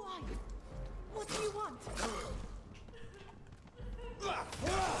 Who are you? What do you want?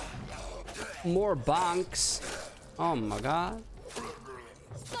 More bonks. Oh my god.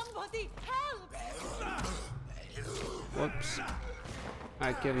 Somebody help! Whoops.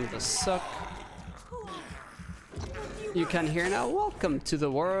 Alright, give him the suck. You can hear now. Welcome to the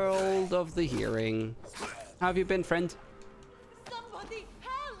world of the hearing. How have you been, friend? Somebody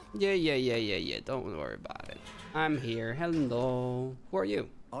help! Yeah. Don't worry about it. I'm here. Hello. Who are you?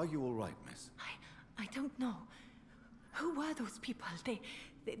 Are you all right, miss? I don't know. Who were those people?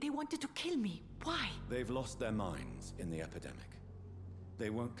 They wanted to kill me. Why? They've lost their minds in the epidemic. They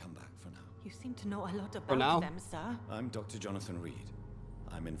won't come back for now. You seem to know a lot For now? about them, sir. I'm Dr. Jonathan Reed.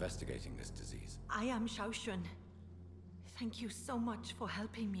 I'm investigating this disease. I am Shaoshun. Thank you so much for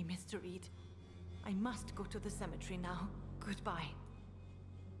helping me, Mr. Reed. I must go to the cemetery now. Goodbye.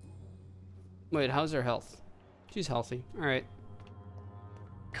 Wait, how's her health? She's healthy. Alright.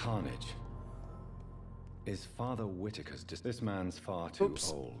 Carnage. Is Father Whitaker's this man's far too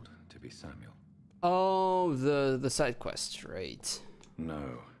Oops. old to be Samuel. Oh, the side quest, right.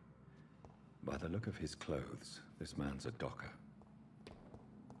 No. By the look of his clothes, this man's a docker.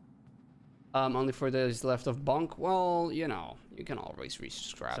 Only 4 days left of bunk. Well, you know, you can always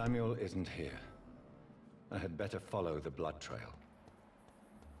resubscribe. Samuel isn't here. I had better follow the blood trail.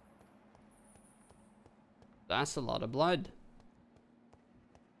 That's a lot of blood.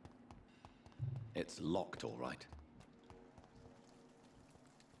 It's locked, all right.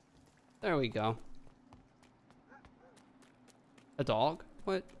 There we go. A dog?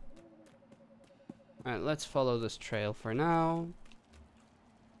 What? Alright, let's follow this trail for now.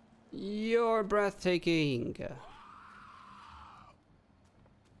 You're breathtaking.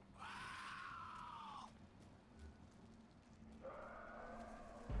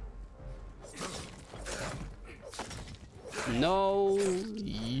 No,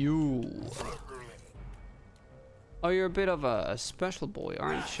 you. Oh, you're a bit of a special boy,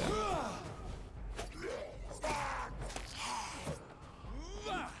 aren't you?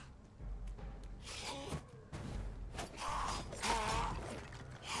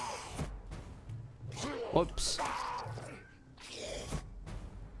 Whoops.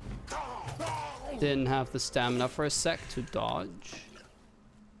 Didn't have the stamina for a sec to dodge.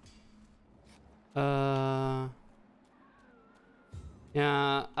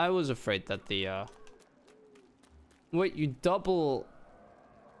 Yeah, I was afraid that the wait, you double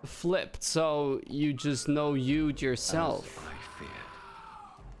flipped, so you just no you'd yourself. As I feared.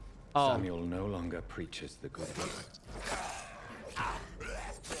 Oh. Samuel no longer preaches the good word.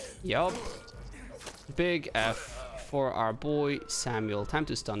 Yup. Big F for our boy Samuel. Time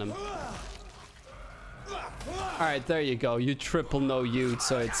to stun him. Alright, there you go. You triple no you'd,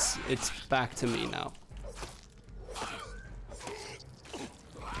 so it's back to me now.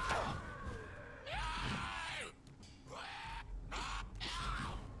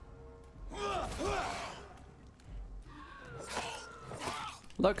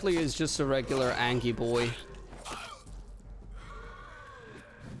 Luckily, it's just a regular Angie boy.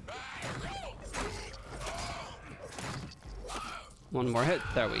 One more hit.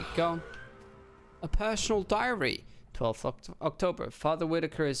 There we go. A personal diary. 12th October. Father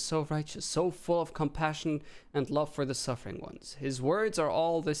Whitaker is so righteous, so full of compassion and love for the suffering ones. His words are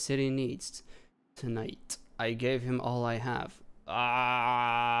all the city needs. Tonight, I gave him all I have.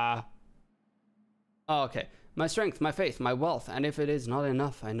 Ah. Oh, okay. My strength, my faith, my wealth, and if it is not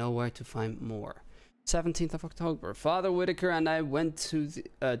enough, I know where to find more. 17th of October. Father Whitaker and I went to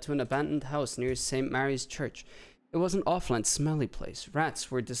an abandoned house near St. Mary's Church. It was an awful and smelly place.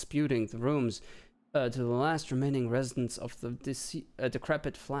 Rats were disputing the rooms to the last remaining residents of the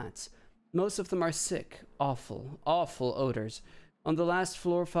decrepit flats. Most of them are sick. Awful, awful odors. On the last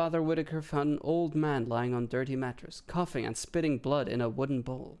floor, Father Whitaker found an old man lying on dirty mattress, coughing and spitting blood in a wooden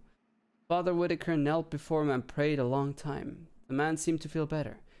bowl. Father Whitaker knelt before him and prayed a long time. The man seemed to feel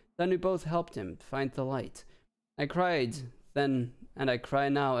better. Then we both helped him find the light. I cried then, and I cry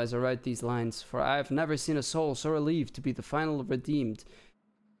now as I write these lines, for I have never seen a soul so relieved to be finally redeemed.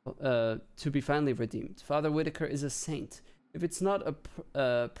 Father Whitaker is a saint. If it's not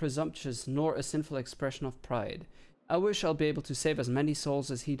a presumptuous nor a sinful expression of pride, I wish I'll be able to save as many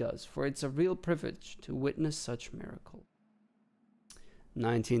souls as he does, for it's a real privilege to witness such miracle.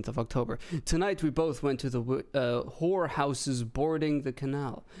 19th of October. Tonight we both went to the whorehouses bordering the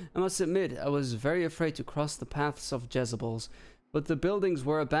canal. I must admit, I was very afraid to cross the paths of Jezebels, but the buildings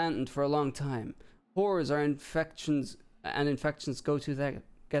were abandoned for a long time. Whores are infections, and infections go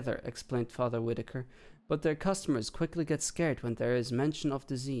together, explained Father Whitaker, but their customers quickly get scared when there is mention of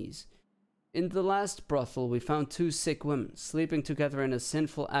disease. In the last brothel, we found 2 sick women, sleeping together in a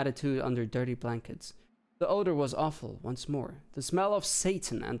sinful attitude under dirty blankets. The odor was awful, once more. The smell of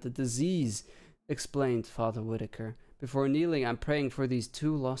Satan and the disease, explained Father Whitaker, before kneeling and praying for these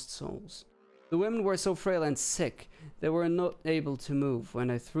 2 lost souls. The women were so frail and sick, they were not able to move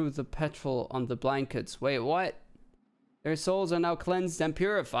when I threw the petrol on the blankets. Wait, what? Their souls are now cleansed and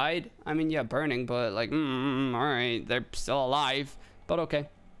purified? I mean, yeah, burning, but like, alright, they're still alive. But okay.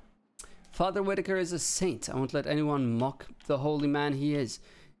 Father Whitaker is a saint. I won't let anyone mock the holy man he is.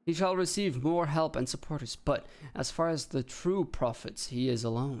 He shall receive more help and supporters, but as far as the true prophets, he is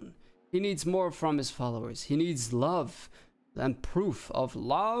alone. He needs more from his followers. He needs love and proof of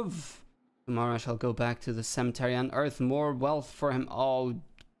love. Tomorrow I shall go back to the cemetery and unearth more wealth for him. Oh,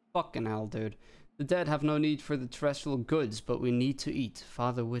 fucking hell, dude. The dead have no need for the terrestrial goods, but we need to eat,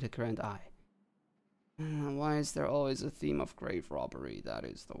 Father Whitaker and I. Why is there always a theme of grave robbery? That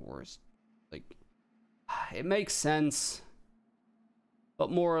is the worst. Like, it makes sense. But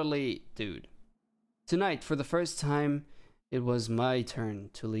morally, dude. Tonight, for the first time, it was my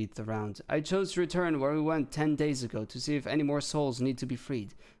turn to lead the round. I chose to return where we went 10 days ago to see if any more souls need to be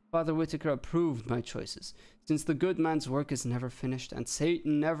freed. Father Whitaker approved my choices, since the good man's work is never finished and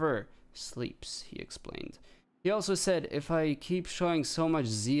Satan never sleeps, he explained. He also said if I keep showing so much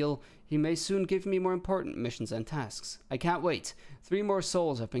zeal, he may soon give me more important missions and tasks. I can't wait. 3 more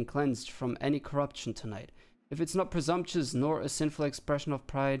souls have been cleansed from any corruption tonight. If it's not presumptuous nor a sinful expression of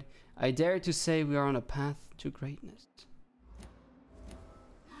pride, I dare to say we are on a path to greatness.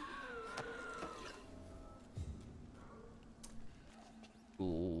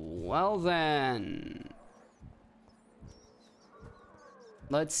 Well then,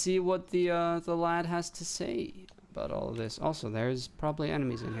 let's see what the lad has to say about all of this. Also, there's probably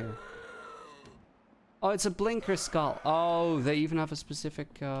enemies in here. Oh, it's a blinker skull. Oh, they even have a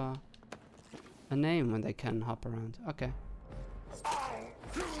specific a name when they can hop around. Okay.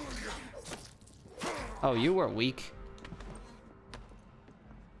 Oh, you were weak.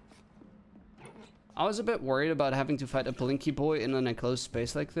 I was a bit worried about having to fight a blinky boy in an enclosed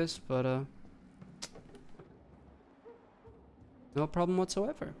space like this, but no problem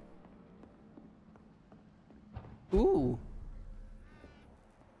whatsoever. Ooh.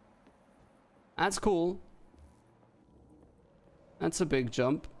 That's cool. That's a big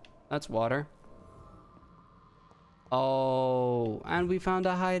jump. That's water. Oh, and we found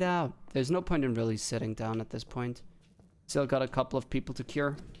a hideout. There's no point in really sitting down at this point. Still got a couple of people to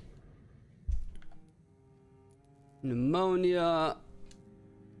cure. Pneumonia.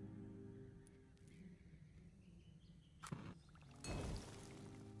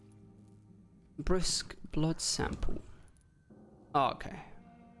 Brisk blood sample. Okay.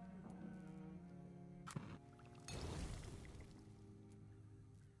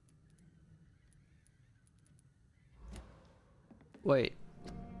 Wait.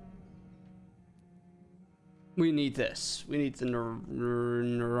 We need this. We need the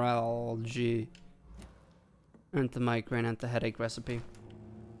neurology and the migraine and the headache recipe.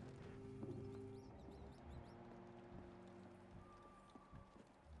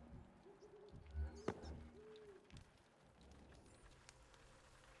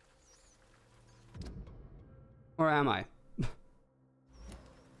 Or am I?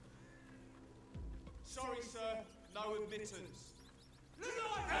 Sorry, sir. No admittance.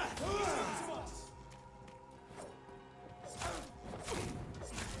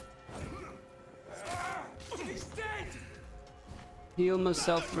 He's dead. Heal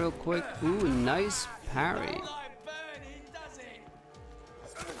myself real quick. Ooh, nice parry.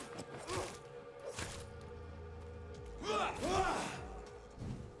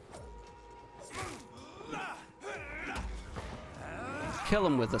 Kill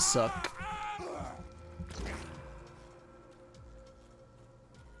him with a suck.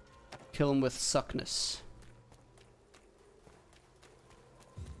 Kill him with suckness.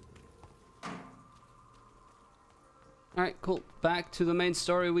 Alright, cool. Back to the main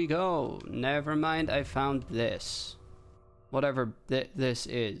story we go. Never mind, I found this. Whatever this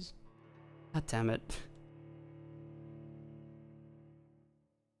is. God damn it.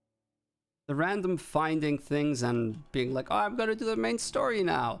 The random finding things and being like, oh, I'm gonna do the main story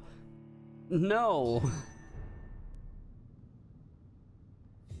now. No.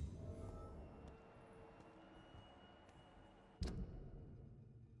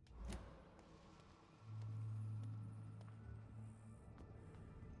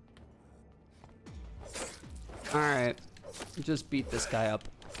 Alright. Just beat this guy up.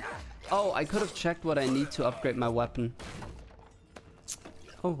 Oh, I could have checked what I need to upgrade my weapon.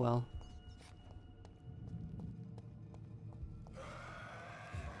 Oh well.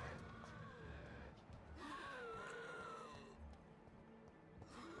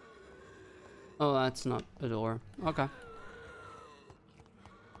 Oh, that's not a door. Okay.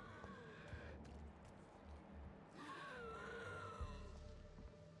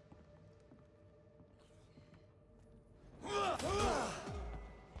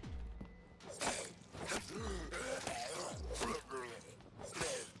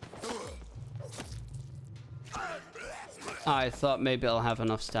 I thought maybe I'll have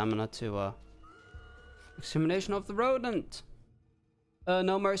enough stamina to extermination of the rodent.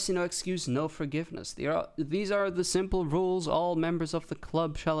 No mercy, no excuse, no forgiveness. These are the simple rules all members of the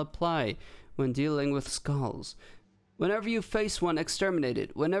club shall apply when dealing with skulls. Whenever you face one, exterminate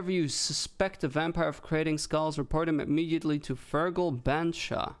it. Whenever you suspect a vampire of creating skulls, report him immediately to Fergal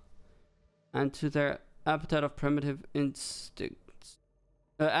Bansha and to their appetite of primitive instincts.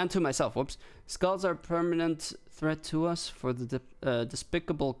 And to myself, whoops. Skulls are a permanent threat to us, for the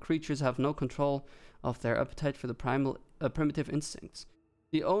despicable creatures have no control of their appetite for the primitive instincts.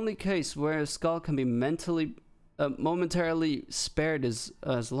 The only case where a skull can be momentarily spared is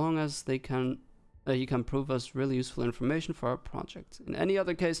as long as he can prove us really useful information for our project. In any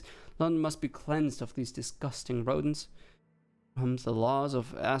other case, London must be cleansed of these disgusting rodents. From the laws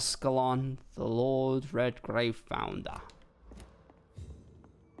of Ascalon, the Lord Redgrave founder.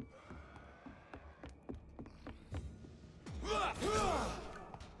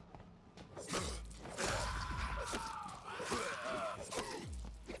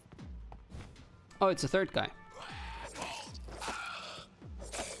 Oh, it's a third guy.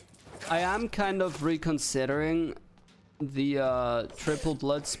 I am kind of reconsidering the triple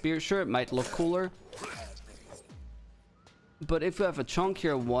blood spear. Sure, it might look cooler. But if you have a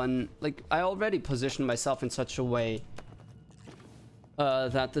chunkier one, like, I already positioned myself in such a way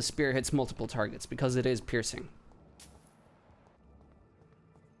that the spear hits multiple targets because it is piercing.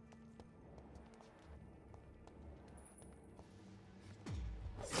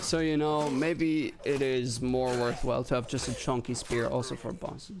 So, you know, maybe it is more worthwhile to have just a chunky spear also for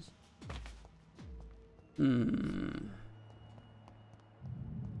bosses.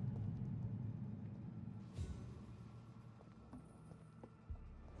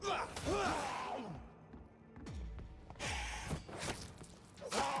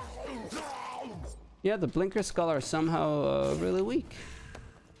 Yeah, the blinker skull are somehow really weak.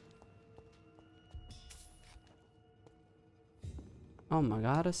 Oh my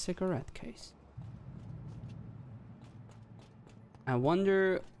god, a cigarette case. I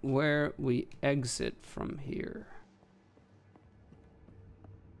wonder where we exit from here.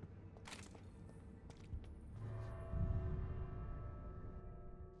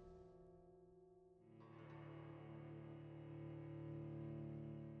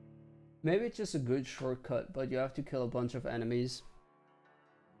 Maybe it's just a good shortcut, but you have to kill a bunch of enemies.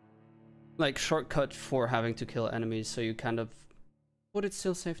 Like, shortcut for having to kill enemies, so you kind of... Would it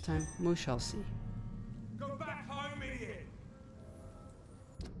still save time? We shall see. Go back home, idiot!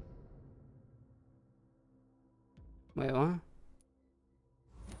 Wait, what?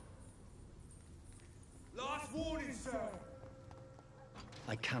 Last warning, sir!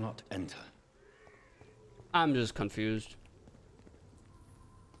 I cannot enter. I'm just confused.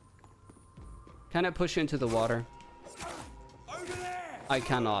 Can I push into the water? Over there! I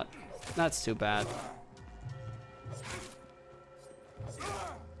cannot. That's too bad.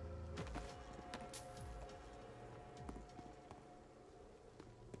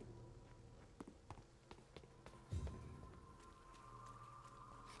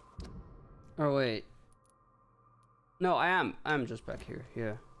 Oh wait. No, I'm just back here.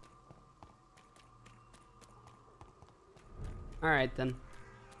 Yeah. All right then.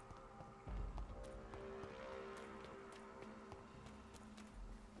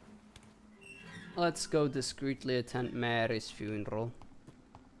 Let's go discreetly attend Mary's funeral.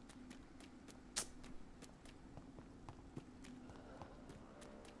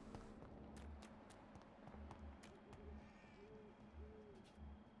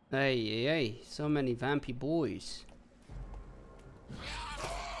 Hey, hey, so many vampy boys.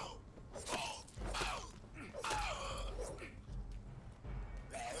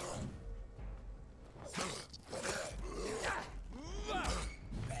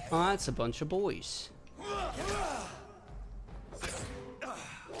 Oh, that's a bunch of boys.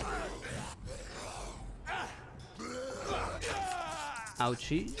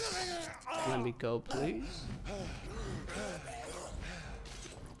 Ouchies. Let me go, please.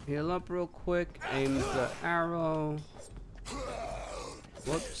 Heal up real quick. Aim the arrow.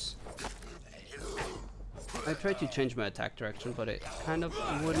 Whoops. I tried to change my attack direction, but it kind of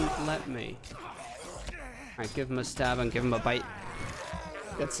wouldn't let me. Alright, give him a stab and give him a bite.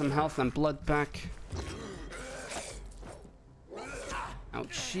 Get some health and blood back.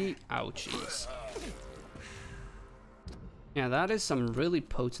 Ouchie, ouchies. Yeah, that is some really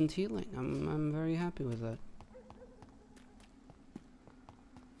potent healing. I'm very happy with that.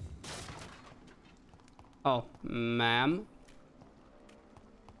 Oh, ma'am.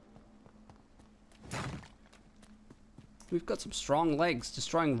 We've got some strong legs,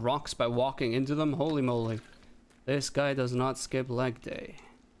 destroying rocks by walking into them. Holy moly. This guy does not skip leg day.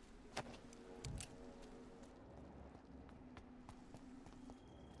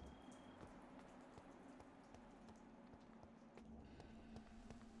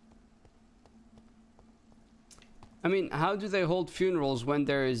 I mean, how do they hold funerals when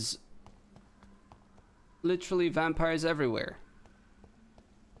there is literally vampires everywhere?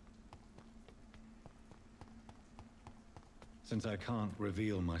 Since I can't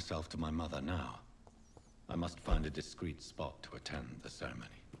reveal myself to my mother now, I must find a discreet spot to attend the ceremony.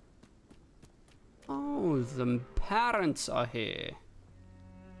 Oh, the parents are here.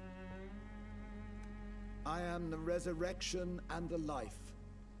 I am the resurrection and the life.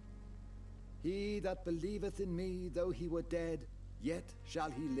 He that believeth in me, though he were dead, yet shall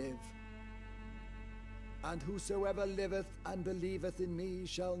he live. And whosoever liveth and believeth in me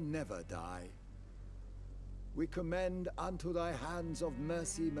shall never die. We commend unto thy hands of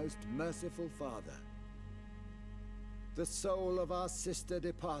mercy, most merciful Father, the soul of our sister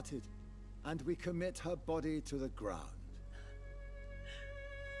departed, and we commit her body to the ground.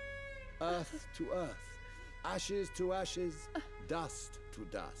 Earth to earth, ashes to ashes, dust to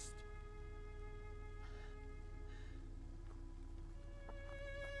dust.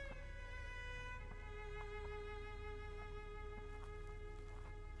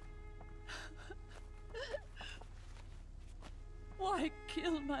 Why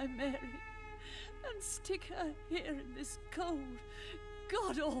kill my Mary and stick her here in this cold,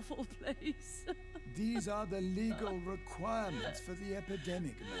 god-awful place? These are the legal requirements for the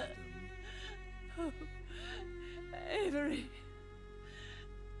epidemic, madam. Oh, Avery,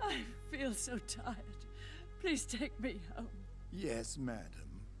 I feel so tired. Please take me home. Yes,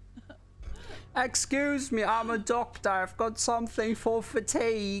 madam. Excuse me, I'm a doctor. I've got something for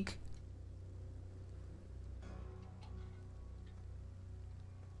fatigue.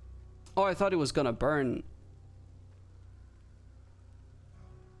 Oh, I thought it was gonna burn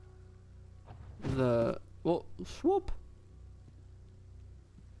the... Well, swoop.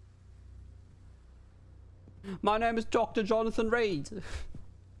 My name is Dr. Jonathan Reed.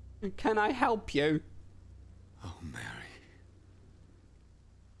 Can I help you? Oh, Mary.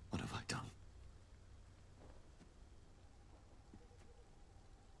 What have I done?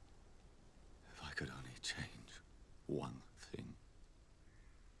 If I could only change one thing.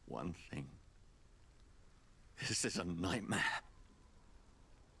 One thing. This is a nightmare.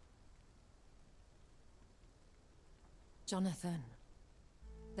 Jonathan,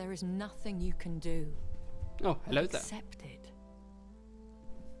 there is nothing you can do. Oh, hello there. Accept it.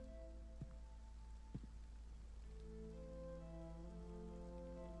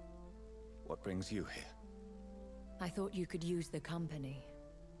 What brings you here? I thought you could use the company.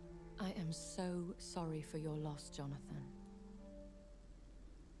 I am so sorry for your loss, Jonathan.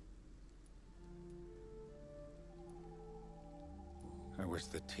 I wish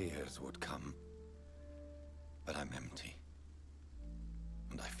the tears would come. But I'm empty.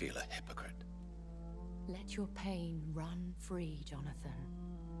 And I feel a hypocrite. Let your pain run free, Jonathan.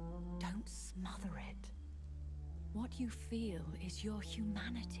 Don't smother it. What you feel is your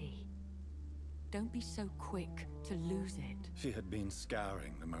humanity. Don't be so quick to lose it. She had been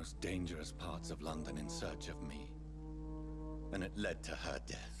scouring the most dangerous parts of London in search of me. And it led to her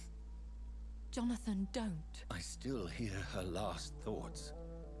death. Jonathan, don't. I still hear her last thoughts.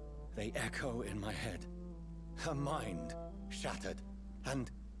 They echo in my head. Her mind shattered, and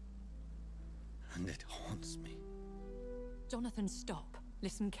it haunts me. Jonathan, stop.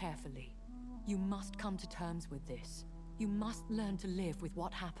 Listen carefully. You must come to terms with this. You must learn to live with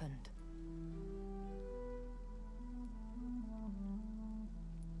what happened.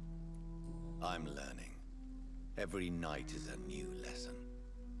 I'm learning. Every night is a new lesson.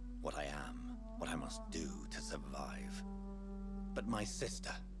 What I am, what I must do to survive. But my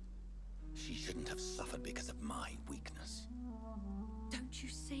sister, she shouldn't have suffered because of my weakness. Don't you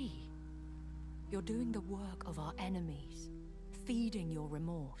see? You're doing the work of our enemies, feeding your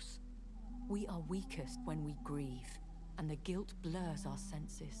remorse. We are weakest when we grieve. and the guilt blurs our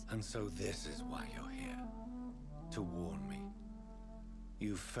senses. And so this is why you're here. To warn me.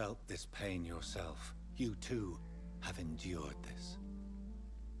 You felt this pain yourself. You too have endured this.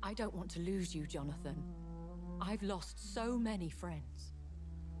 I don't want to lose you, Jonathan. I've lost so many friends.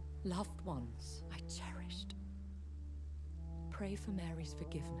 Loved ones I cherished. Pray for Mary's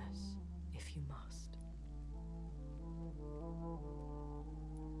forgiveness, if you must.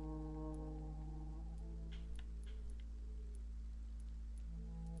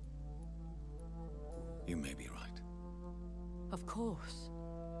 You may be right. Of course.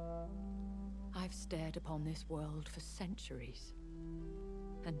 I've stared upon this world for centuries,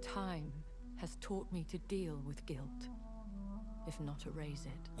 and time has taught me to deal with guilt, if not erase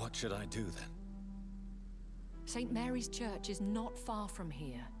it. What should I do then? St. Mary's Church is not far from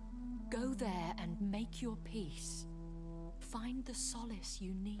here. Go there and make your peace. Find the solace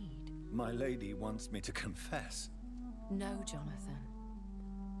you need. My lady wants me to confess. No, Jonathan.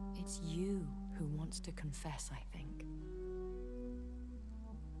 It's you who wants to confess, I think.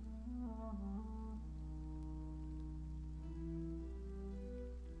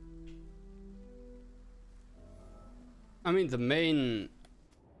 I mean, the main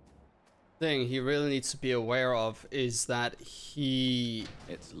thing he really needs to be aware of is that he...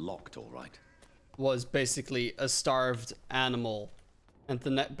 It's locked, all right. ...was basically a starved animal. And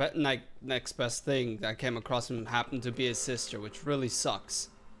the next best thing that came across him happened to be his sister, which really sucks.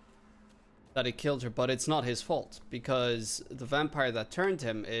 That he killed her, but it's not his fault. Because the vampire that turned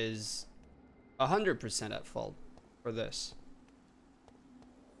him is 100% at fault for this.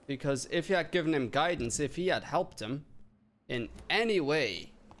 Because if he had given him guidance, if he had helped him in any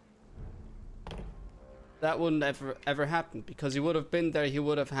way, that wouldn't ever happen, because he would have been there, he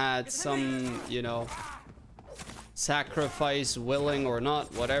would have had some, you know, sacrifice, willing or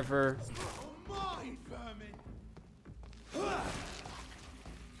not, whatever.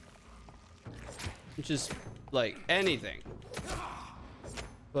 Just like anything.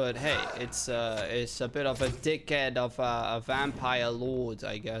 But hey, it's a bit of a dickhead of a vampire lord,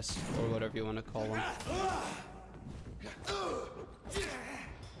 I guess, or whatever you want to call him.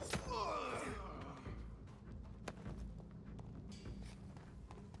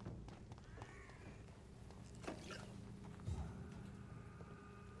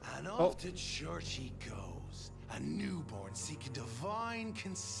 And off to church he goes, a newborn seeking divine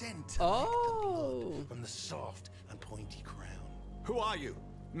consent to lick the blood from the soft and pointy crown. Who are you?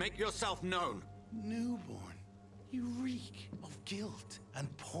 Make yourself known. Newborn, you reek of guilt and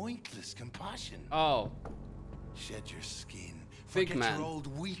pointless compassion. Oh. Shed your skin. Big Forget man. your old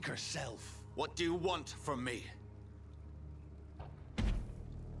weaker self. What do you want from me?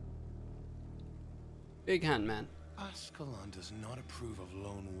 Big hand man. Ascalon does not approve of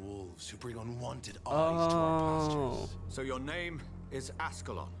lone wolves who bring unwanted eyes to our pastures. So your name is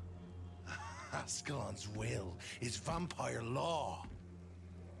Ascalon? Ascalon's will is vampire law.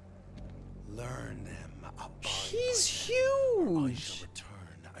 Learn them, abide. He's huge. I shall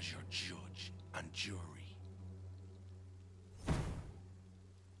return as your judge and jury.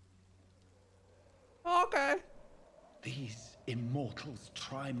 Okay. These immortals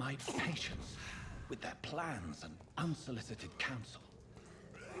try my patience with their plans and unsolicited counsel.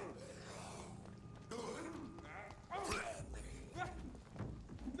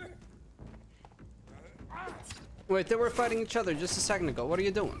 Wait, they were fighting each other just a second ago. What are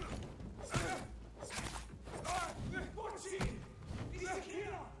you doing?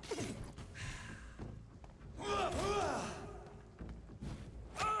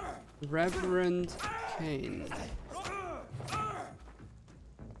 Reverend Kane.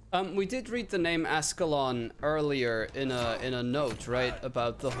 We did read the name Ascalon earlier in a note, right?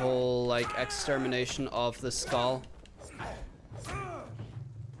 About the whole like extermination of the skull.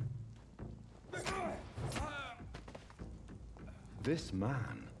 This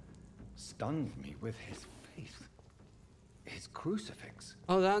man stunned me with his faith. His crucifix.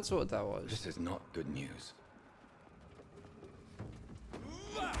 Oh, that's what that was. This is not good news.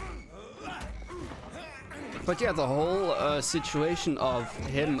 But yeah, the whole situation of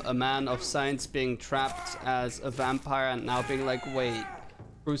him, a man of science, being trapped as a vampire and now being like, wait,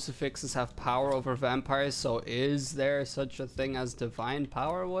 crucifixes have power over vampires, so is there such a thing as divine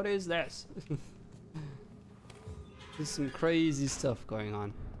power? What is this? There's some crazy stuff going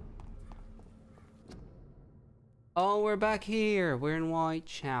on. Oh, we're back here. We're in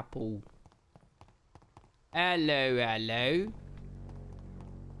Whitechapel. Hello, hello.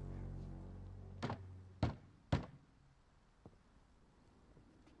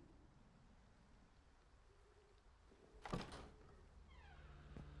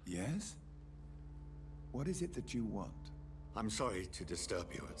 Yes? What is it that you want? I'm sorry to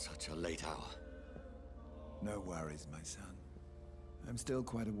disturb you at such a late hour. No worries, my son. I'm still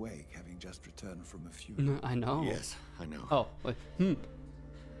quite awake, having just returned from a funeral. I know. Yes, I know. Oh, wait.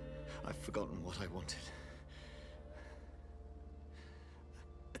 I've forgotten what I wanted.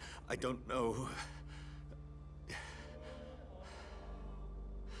 I don't know.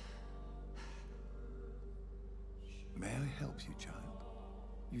 May I help you, child?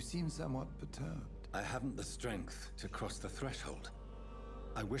 You seem somewhat perturbed. I haven't the strength to cross the threshold.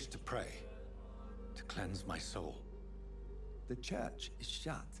 I wish to pray, to cleanse my soul. The church is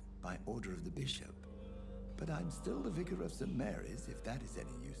shut by order of the bishop, but I'm still the vicar of St. Mary's, if that is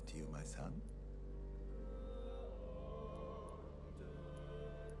any use to you, my son.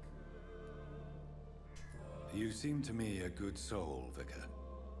 You seem to me a good soul, Vicar,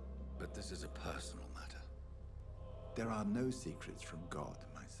 but this is a personal matter. There are no secrets from God,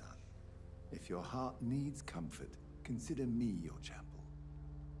 my son. If your heart needs comfort, consider me your chapel,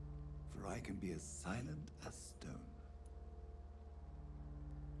 for I can be as silent as stone.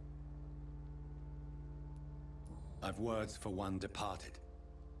 I've words for one departed.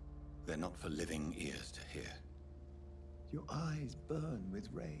 They're not for living ears to hear. Your eyes burn with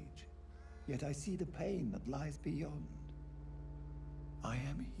rage, yet I see the pain that lies beyond. I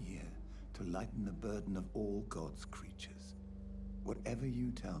am here to lighten the burden of all God's creatures. Whatever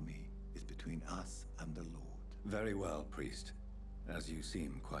you tell me is between us and the Lord. Very well, priest, as you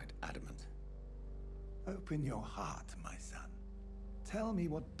seem quite adamant. Open your heart, my son. Tell me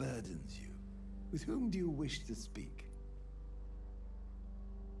what burdens you. With whom do you wish to speak?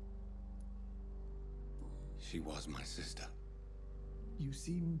 She was my sister. You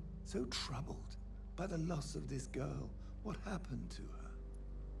seem so troubled by the loss of this girl. What happened to her?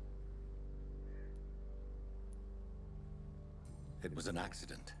 It was an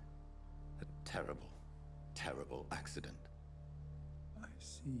accident. A terrible, terrible accident. I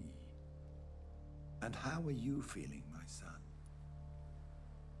see. And how are you feeling, my son?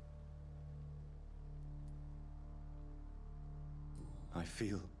 I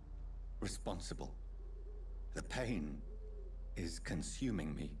feel responsible. The pain is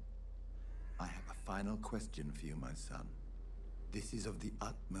consuming me. I have a final question for you, my son. This is of the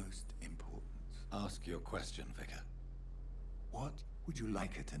utmost importance. Ask your question, Vicar. What would you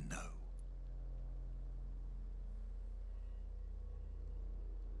like her to know?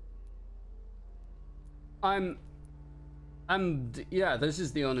 Yeah, this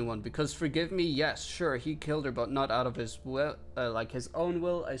is the only one, because forgive me, yes, sure, he killed her, but not out of his will, like his own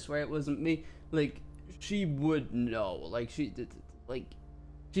will. I swear it wasn't me. Like, she would know, like, she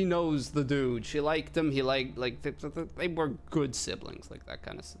knows the dude. She liked him, he liked, like, they were good siblings, like that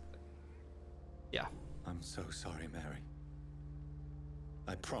kind of stuff. Yeah. I'm so sorry, Mary.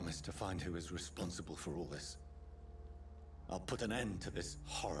 I promise to find who is responsible for all this. I'll put an end to this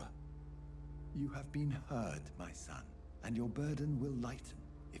horror. You have been heard, my son, and your burden will lighten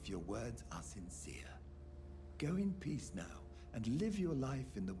if your words are sincere. Go in peace now, and live your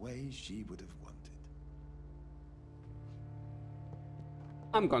life in the way she would have wanted.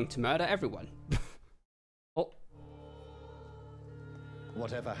 I'm going to murder everyone. Oh.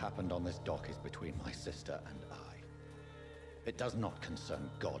 Whatever happened on this dock is between my sister and I. It does not concern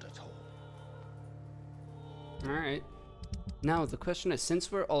God at all. Alright. Now, the question is,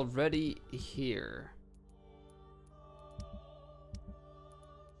 since we're already here...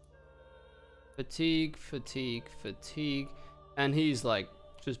 Fatigue, fatigue, fatigue. And he's like,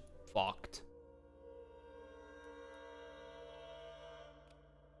 just fucked.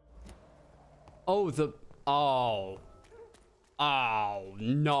 Oh, oh. Oh,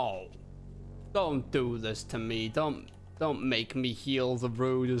 no. Don't do this to me. Don't make me heal the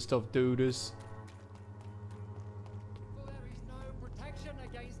rudest of dudes.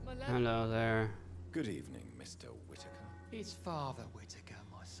 Hello there. Good evening, Mr. Whitaker. It's Father Whitaker,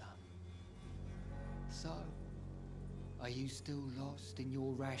 my son. So, are you still lost in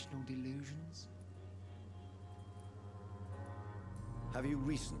your rational delusions? Have you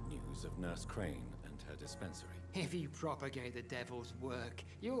recent news of Nurse Crane and her dispensary? If you propagate the devil's work,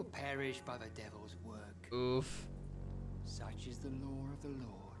 you'll perish by the devil's work. Oof. Such is the law of the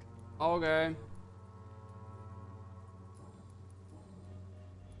Lord. Okay.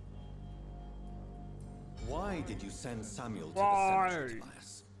 Why did you send Samuel to the cemetery,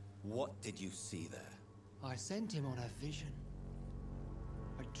 Tobias? What did you see there? I sent him on a vision.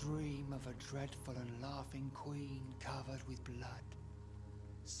 A dream of a dreadful and laughing queen covered with blood,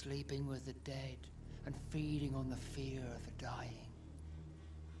 sleeping with the dead and feeding on the fear of the dying.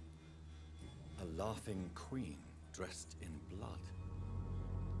 A laughing queen dressed in blood.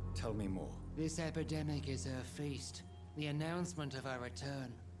 Tell me more. This epidemic is her feast, the announcement of her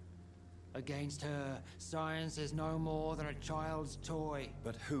return. Against her, science is no more than a child's toy.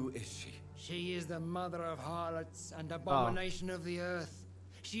 But who is she? She is the mother of harlots and abomination of the earth.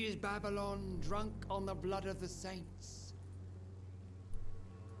 She is Babylon, drunk on the blood of the saints.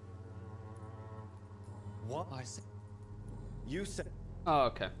 What? I said. You said. Oh,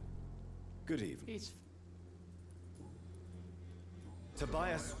 okay. Good evening. It's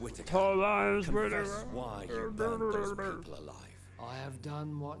Tobias Whittaker. Tobias Confess why you burned those people alive. I have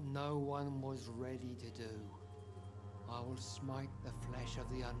done what no one was ready to do. I will smite the flesh of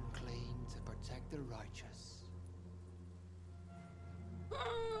the unclean to protect the righteous.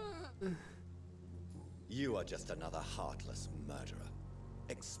 You are just another heartless murderer,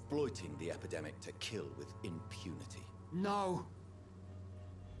 exploiting the epidemic to kill with impunity. No!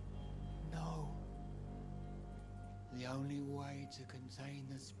 No. The only way to contain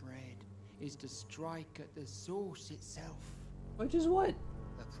the spread is to strike at the source itself. Which is what?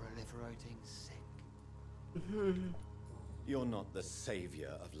 The proliferating sick. You're not the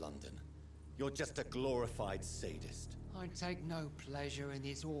savior of London. You're just a glorified sadist. I take no pleasure in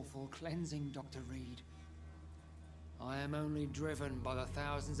this awful cleansing, Dr. Reed. I am only driven by the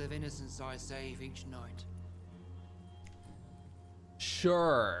thousands of innocents I save each night.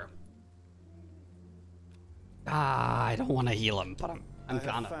 Sure. I don't want to heal him, but I'm I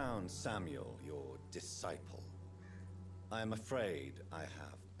gonna. have found Samuel, your disciple. I am afraid I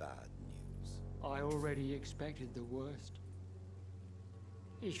have bad news. I already expected the worst.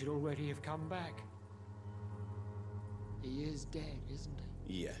 He should already have come back. He is dead, isn't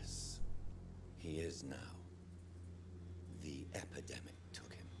he? Yes, he is now. The epidemic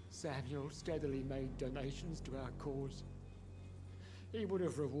took him. Samuel steadily made donations to our cause. He would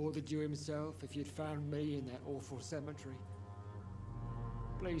have rewarded you himself if you'd found me in that awful cemetery.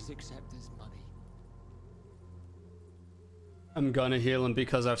 Please accept this money. I'm gonna heal him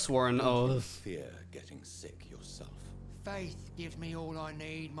because I've sworn oath. Fear getting sick yourself. Faith gives me all I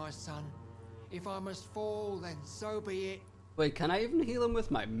need, my son. If I must fall, then so be it. Wait, can I even heal him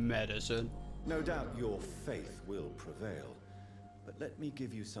with my medicine? No doubt your faith will prevail, but let me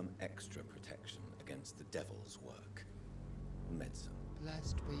give you some extra protection against the devil's work. Medicine.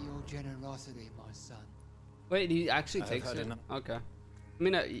 Blessed be your generosity, my son. Wait, he actually I have takes had it? enough. Okay. I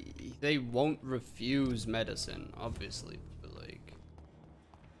mean, they won't refuse medicine, obviously, but like...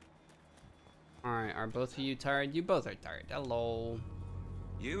 Alright, are both of you tired? You both are tired. Hello.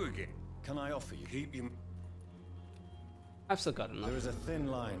 You again? Can I offer you? Keep you... I've still got enough. There is a thin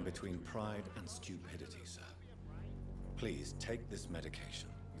line between pride and stupidity, sir. Please take this medication.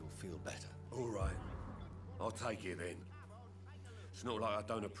 You'll feel better. All right. I'll take it then. It's not like I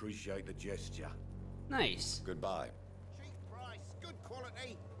don't appreciate the gesture. Nice. Goodbye. Cheap price, good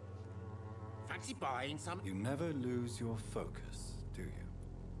quality. Fancy buying some? You never lose your focus, do you?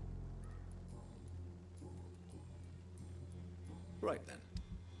 Right then.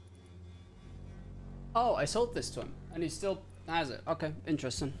 Oh, I sold this to him, and he still has it. Okay,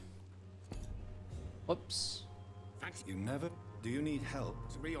 interesting. Whoops. Fancy? You never... Do you need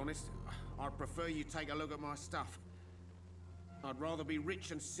help? To be honest, I'd prefer you take a look at my stuff. I'd rather be rich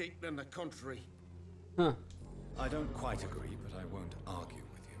and sick than the contrary. Huh. I don't quite agree, but I won't argue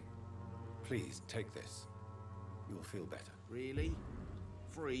with you. Please, take this. You'll feel better. Really?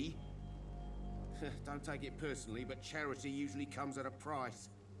 Free? Don't take it personally, but charity usually comes at a price.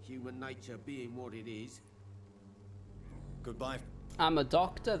 Human nature being what it is. Goodbye. I'm a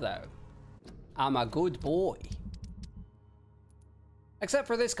doctor, though. I'm a good boy. Except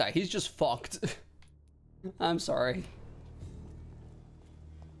for this guy, he's just fucked. I'm sorry.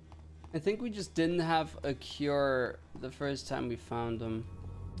 I think we just didn't have a cure the first time we found him.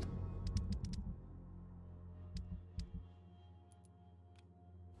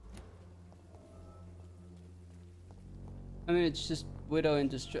 I mean, it's just widow in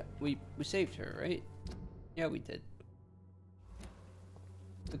distress. We saved her, right? Yeah, we did.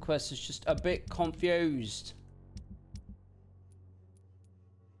 The quest is just a bit confused.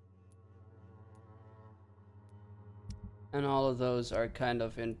 And all of those are kind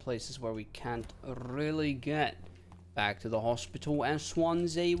of in places where we can't really get. Back to the hospital and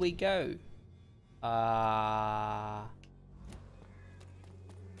Swansea we go.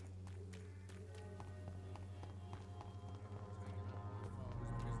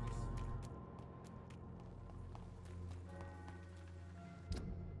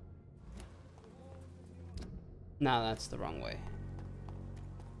 No, that's the wrong way.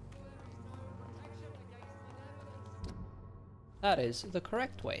 That is the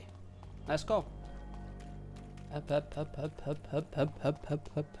correct way. Let's go. Up, up, up, up, up, up, up, up, up,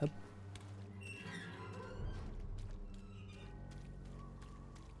 up, up.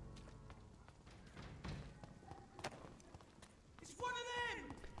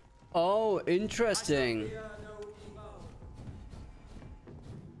 Oh, interesting.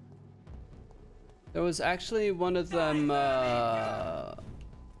 There was actually one of them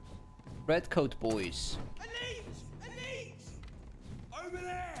redcoat boys. Elite! Over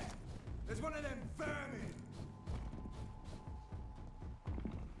there! There's one of them vermin!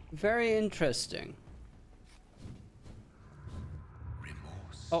 Very interesting.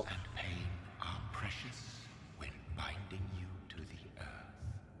 Remorse Oh. and pain are precious when binding you to the earth.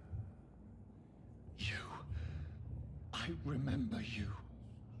 I remember you.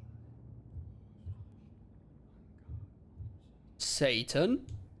 Satan?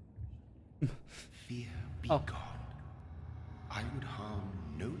 Fear be Oh. gone. I would harm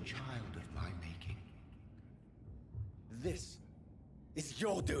no child of my making. This is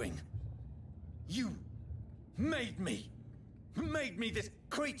your doing. You made me this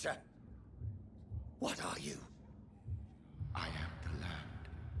creature. What are you? I am the land.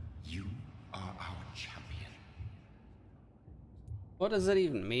 You are our champion. What does that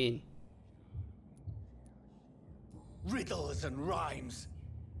even mean? Riddles and rhymes.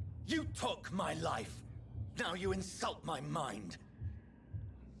 You took my life. Now you insult my mind.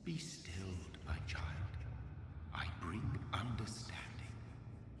 Be stilled, my child. I bring understanding.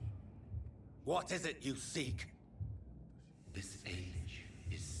 What is it you seek? This age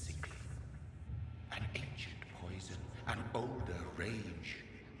is sickly. An ancient poison, an older rage,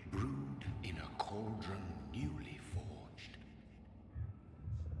 brewed in a cauldron newly forged.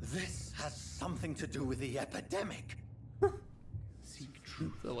 This has something to do with the epidemic. Seek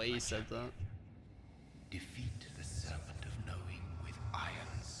truth. The way he said that. Defeat the serpent of knowing with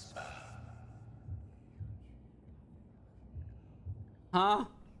iron spur. Huh?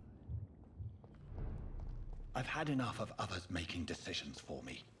 I've had enough of others making decisions for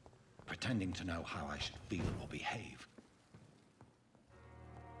me, pretending to know how I should feel or behave.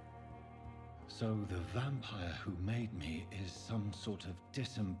 So the vampire who made me is some sort of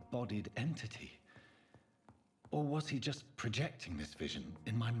disembodied entity? Or was he just projecting this vision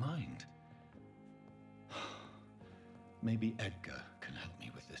in my mind? Maybe Edgar can help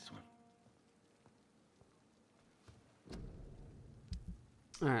me with this one.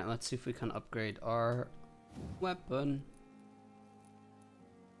 Alright, let's see if we can upgrade our weapon.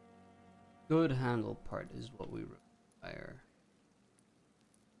 Good handle part is what we require.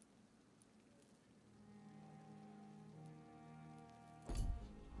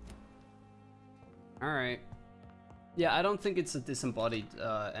 Alright. Yeah, I don't think it's a disembodied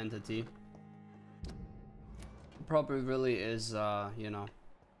entity. Probably really is, you know,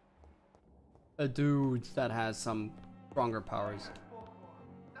 a dude that has some stronger powers.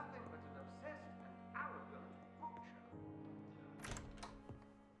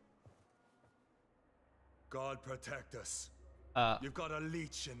 God protect us. You've got a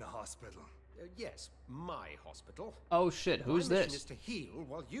leech in the hospital. Yes, my hospital. Oh shit, who's my mission this? is to heal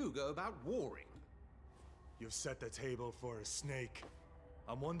while you go about warring. You've set the table for a snake.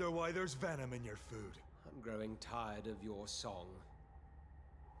 I wonder why there's venom in your food. I'm growing tired of your song.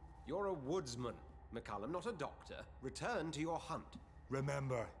 You're a woodsman, McCullum, not a doctor. Return to your hunt.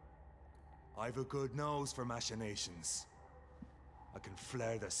 Remember, I've a good nose for machinations. I can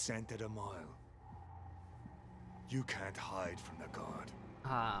flare the scent at a mile. You can't hide from the god.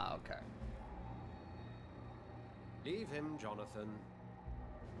 Ah, okay. Leave him, Jonathan.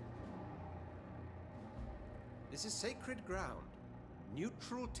 This is sacred ground.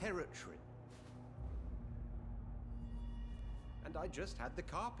 Neutral territory. And I just had the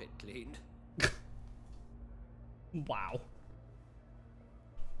carpet cleaned. Wow.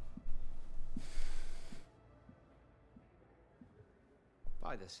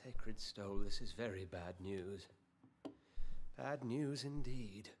 By the sacred stole, this is very bad news. Bad news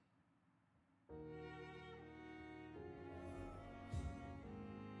indeed.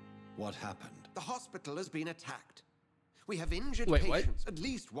 What happened? The hospital has been attacked. We have injured Wait, what? patients, at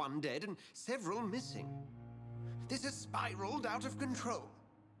least one dead and several missing. This has spiraled out of control.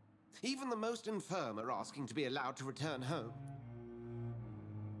 Even the most infirm are asking to be allowed to return home.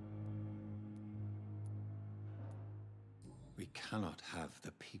 We cannot have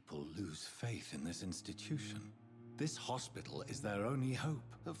the people lose faith in this institution. This hospital is their only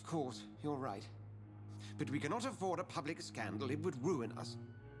hope. Of course, you're right. But we cannot afford a public scandal. It would ruin us.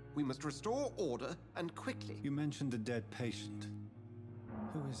 We must restore order, and quickly. You mentioned a dead patient.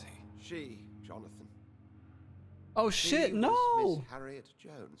 Who is he? She, Jonathan. Oh shit, She was no! Miss Harriet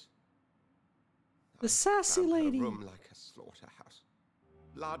Jones. The sassy Found her lady. room like a slaughterhouse.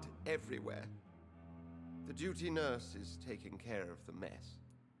 Blood everywhere. The duty nurse is taking care of the mess.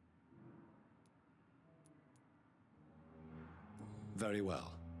 Very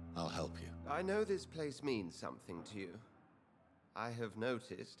well. I'll help you. I know this place means something to you. I have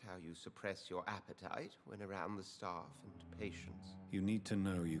noticed how you suppress your appetite when around the staff and patients. You need to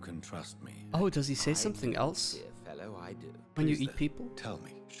know you can trust me. Oh, does he say something else? Dear fellow, I do. When you Please, eat then, people? Tell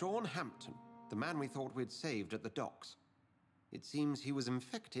me. Sean Hampton, the man we thought we'd saved at the docks. It seems he was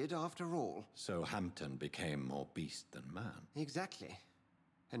infected after all. So Hampton became more beast than man. Exactly.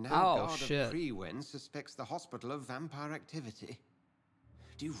 And now Oh, Guard shit. of Prewen suspects the hospital of vampire activity.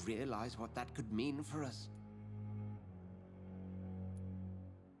 Do you realize what that could mean for us?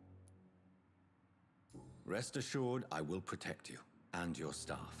 Rest assured, I will protect you and your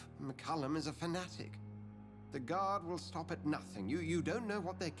staff. McCullum is a fanatic. The Guard will stop at nothing. You don't know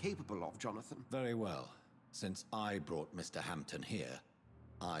what they're capable of, Jonathan. Very well. Since I brought Mr. Hampton here,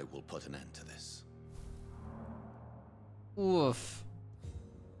 I will put an end to this. Oof.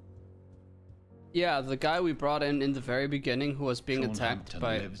 Yeah, the guy we brought in the very beginning who was being Sean attacked Hampton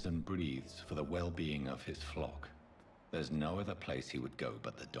by... lives and breathes for the well-being of his flock. There's no other place he would go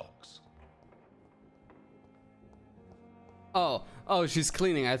but the docks. Oh, she's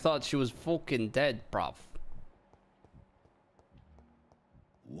cleaning. I thought she was fucking dead, bruv.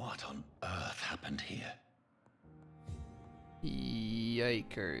 What on earth happened here?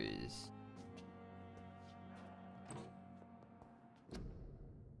 Yikers.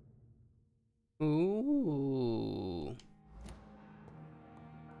 Ooh.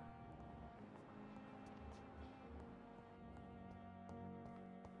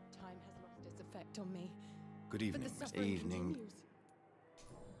 Time has lost its effect on me. Good evening, But the Mr. suffering Evening. continues.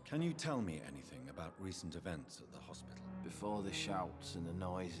 Can you tell me anything about recent events at the hospital? Before the shouts and the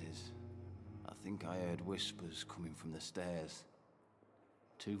noises, I think I heard whispers coming from the stairs.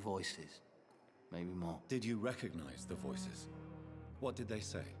 2 voices, maybe more. Did you recognize the voices? What did they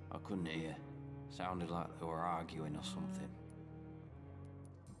say? I couldn't hear. Sounded like they were arguing or something.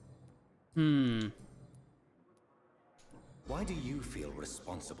 Why do you feel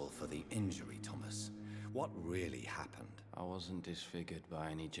responsible for the injury, Thomas? What really happened? I wasn't disfigured by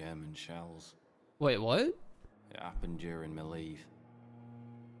any German shells. Wait, what? It happened during my leave.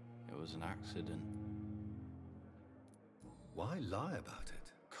 It was an accident. Why lie about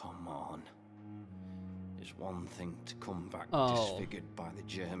it? Come on. It's one thing to come back Oh. disfigured by the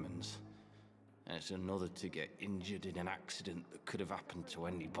Germans, and it's another to get injured in an accident that could have happened to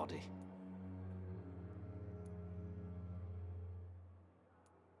anybody.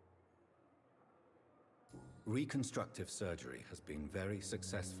 Reconstructive surgery has been very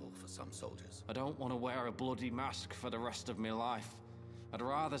successful for some soldiers. I don't want to wear a bloody mask for the rest of my life. I'd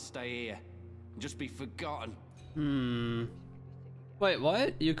rather stay here and just be forgotten. Wait,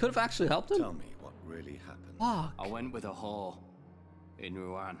 what? You could have actually helped him? Tell me what really happened. Fuck. I went with a whore in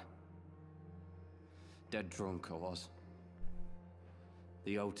Rouen. Dead drunk I was.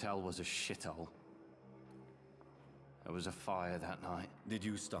 The hotel was a shithole. There was a fire that night. Did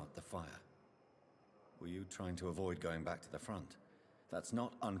you start the fire? Were you trying to avoid going back to the front? That's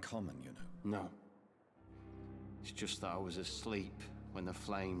not uncommon, you know. No. It's just that I was asleep when the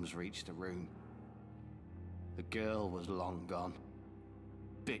flames reached the room. The girl was long gone.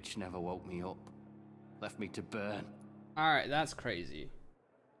 Bitch never woke me up. Left me to burn. Alright, that's crazy.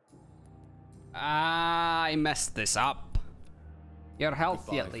 I messed this up. You're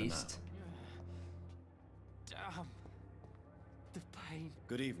healthy Goodbye at for least. Damn. The pain.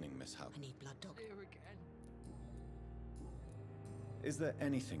 Good evening, Miss Howard. I need blood, Doc. Is there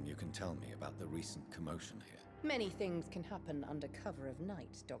anything you can tell me about the recent commotion here? Many things can happen under cover of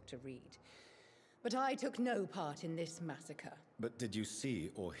night, Dr. Reed. But I took no part in this massacre. But did you see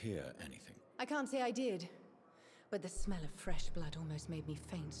or hear anything? I can't say I did. But the smell of fresh blood almost made me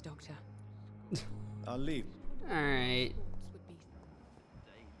faint, Doctor. I'll leave. Alright.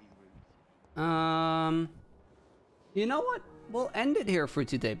 You know what? We'll end it here for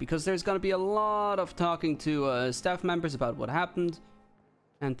today because there's gonna be a lot of talking to staff members about what happened,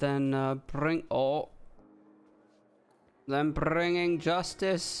 and then bringing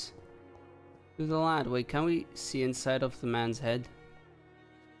justice to the lad. Wait, can we see inside of the man's head?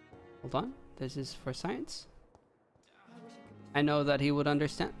 Hold on, this is for science. I know that he would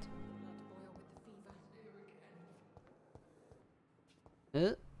understand.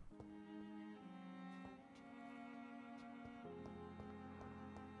 I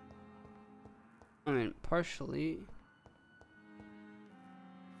mean, partially.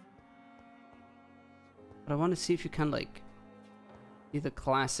 But I want to see if you can, like, see the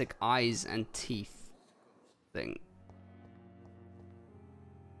classic eyes and teeth thing.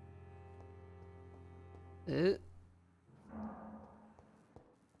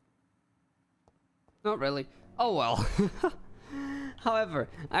 Not really. Oh well. However,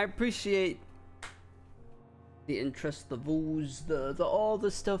 I appreciate the interest, the views, the all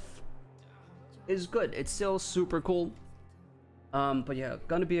the stuff is good. It's still super cool. But yeah,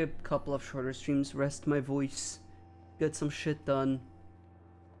 gonna be a couple of shorter streams, rest my voice, get some shit done,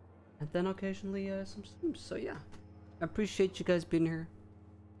 and then occasionally some streams. So yeah, I appreciate you guys being here.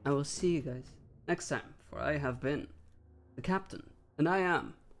 I will see you guys next time, for I have been the captain, and I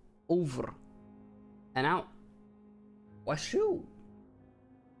am over and out. Washoo!